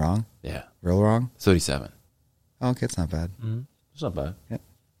 No, wrong? Yeah. Real wrong? 37. Oh, okay, it's not bad. It's not bad. Yeah.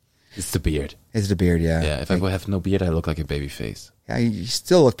 It's the beard. It's the beard, yeah. Yeah. If I have no beard, I look like a baby face. Yeah, you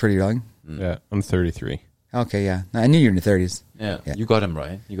still look pretty young. Yeah, I'm 33. Okay, yeah. I knew you were in your 30s. Yeah. Yeah. You got him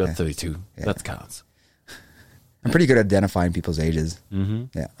right. You got Yeah. 32. Yeah. That counts. I'm pretty good at identifying people's ages. Mm-hmm.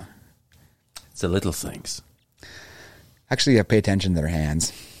 Yeah. It's the little things. Actually, I pay attention to their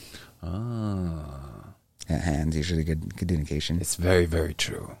hands. Ah. Yeah, hands usually good indication. It's very, very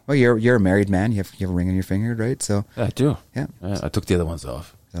true. Well, you're a married man. You have a ring on your finger, right? So I do. yeah. I took the other ones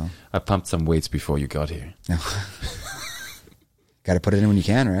off. So I pumped some weights before you got here. no. Got to put it in when you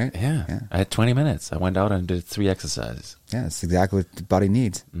can, right? Yeah. I had 20 minutes. I went out and did 3 exercises. Yeah, it's exactly what the body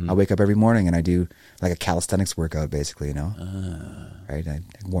needs. I wake up every morning and I do like a calisthenics workout, basically. You know, right? I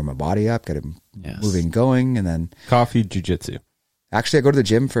warm my body up, get it Yes. moving, going, and then Coffee, jiu-jitsu. actually I go to the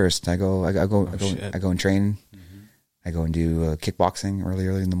gym first. I go shit. I go and train. I go and do kickboxing early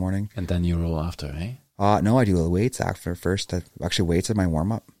in the morning. And then you roll after, eh? No, I do the weights after first. Actually, weights are my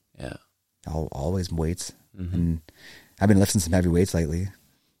warm up. Yeah. Always weights, and I've been lifting some heavy weights lately.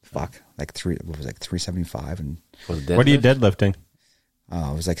 Fuck, like 375, and For the What are you deadlift? deadlifting?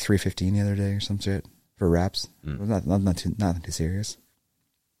 it was like 315 the other day or some shit for reps. It was not too serious.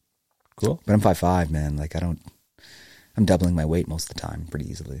 Cool. But I'm 5'5", man. Like I'm doubling my weight most of the time pretty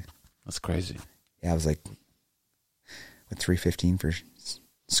easily. That's crazy. Yeah, I was like with 315 for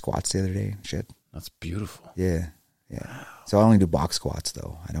squats the other day. Shit. That's beautiful. Yeah. So I only do box squats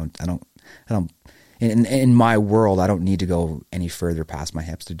though. I don't. In my world, I don't need to go any further past my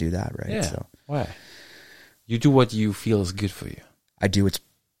hips to do that, right? Yeah. So Why? You do what you feel is good for you. I do it's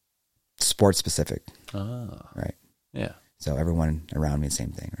sport specific, Ah. right? Yeah. So everyone around me,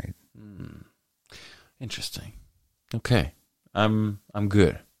 same thing, right? Interesting. Okay. I'm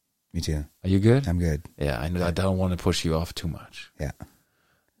good. Me too. Are you good? I'm good. Yeah, I know. I don't want to push you off too much. Yeah.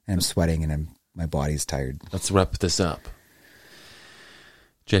 And I'm sweating and my body's tired. Let's wrap this up.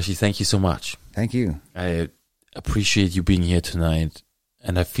 Jesse, thank you so much. Thank you. I appreciate you being here tonight.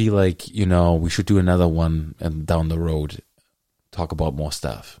 And I feel like, we should do another one and down the road, talk about more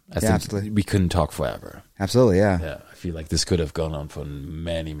stuff. I think absolutely. we couldn't talk forever. Absolutely, yeah. Yeah, I feel like this could have gone on for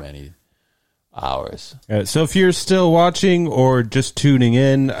many, many hours. So if you're still watching or just tuning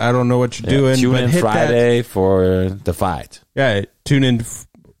in, I don't know what you're doing. Tune but in hit Friday for the fight. Yeah, tune in.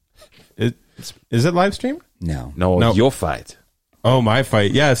 Is it live stream? No. No, your fight. Oh, my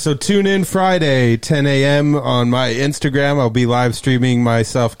fight. Yeah, so tune in Friday, 10 a.m. on my Instagram. I'll be live streaming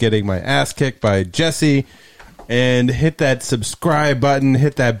myself getting my ass kicked by Jesse. And hit that subscribe button,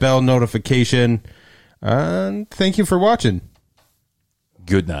 hit that bell notification. And thank you for watching.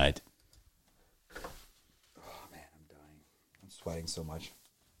 Good night. Oh man, I'm dying. I'm sweating so much.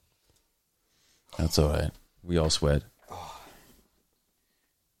 That's all right. We all sweat.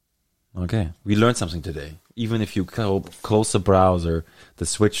 Okay. We learned something today. Even if you close the browser, the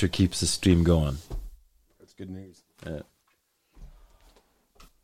switcher keeps the stream going. That's good news. Yeah.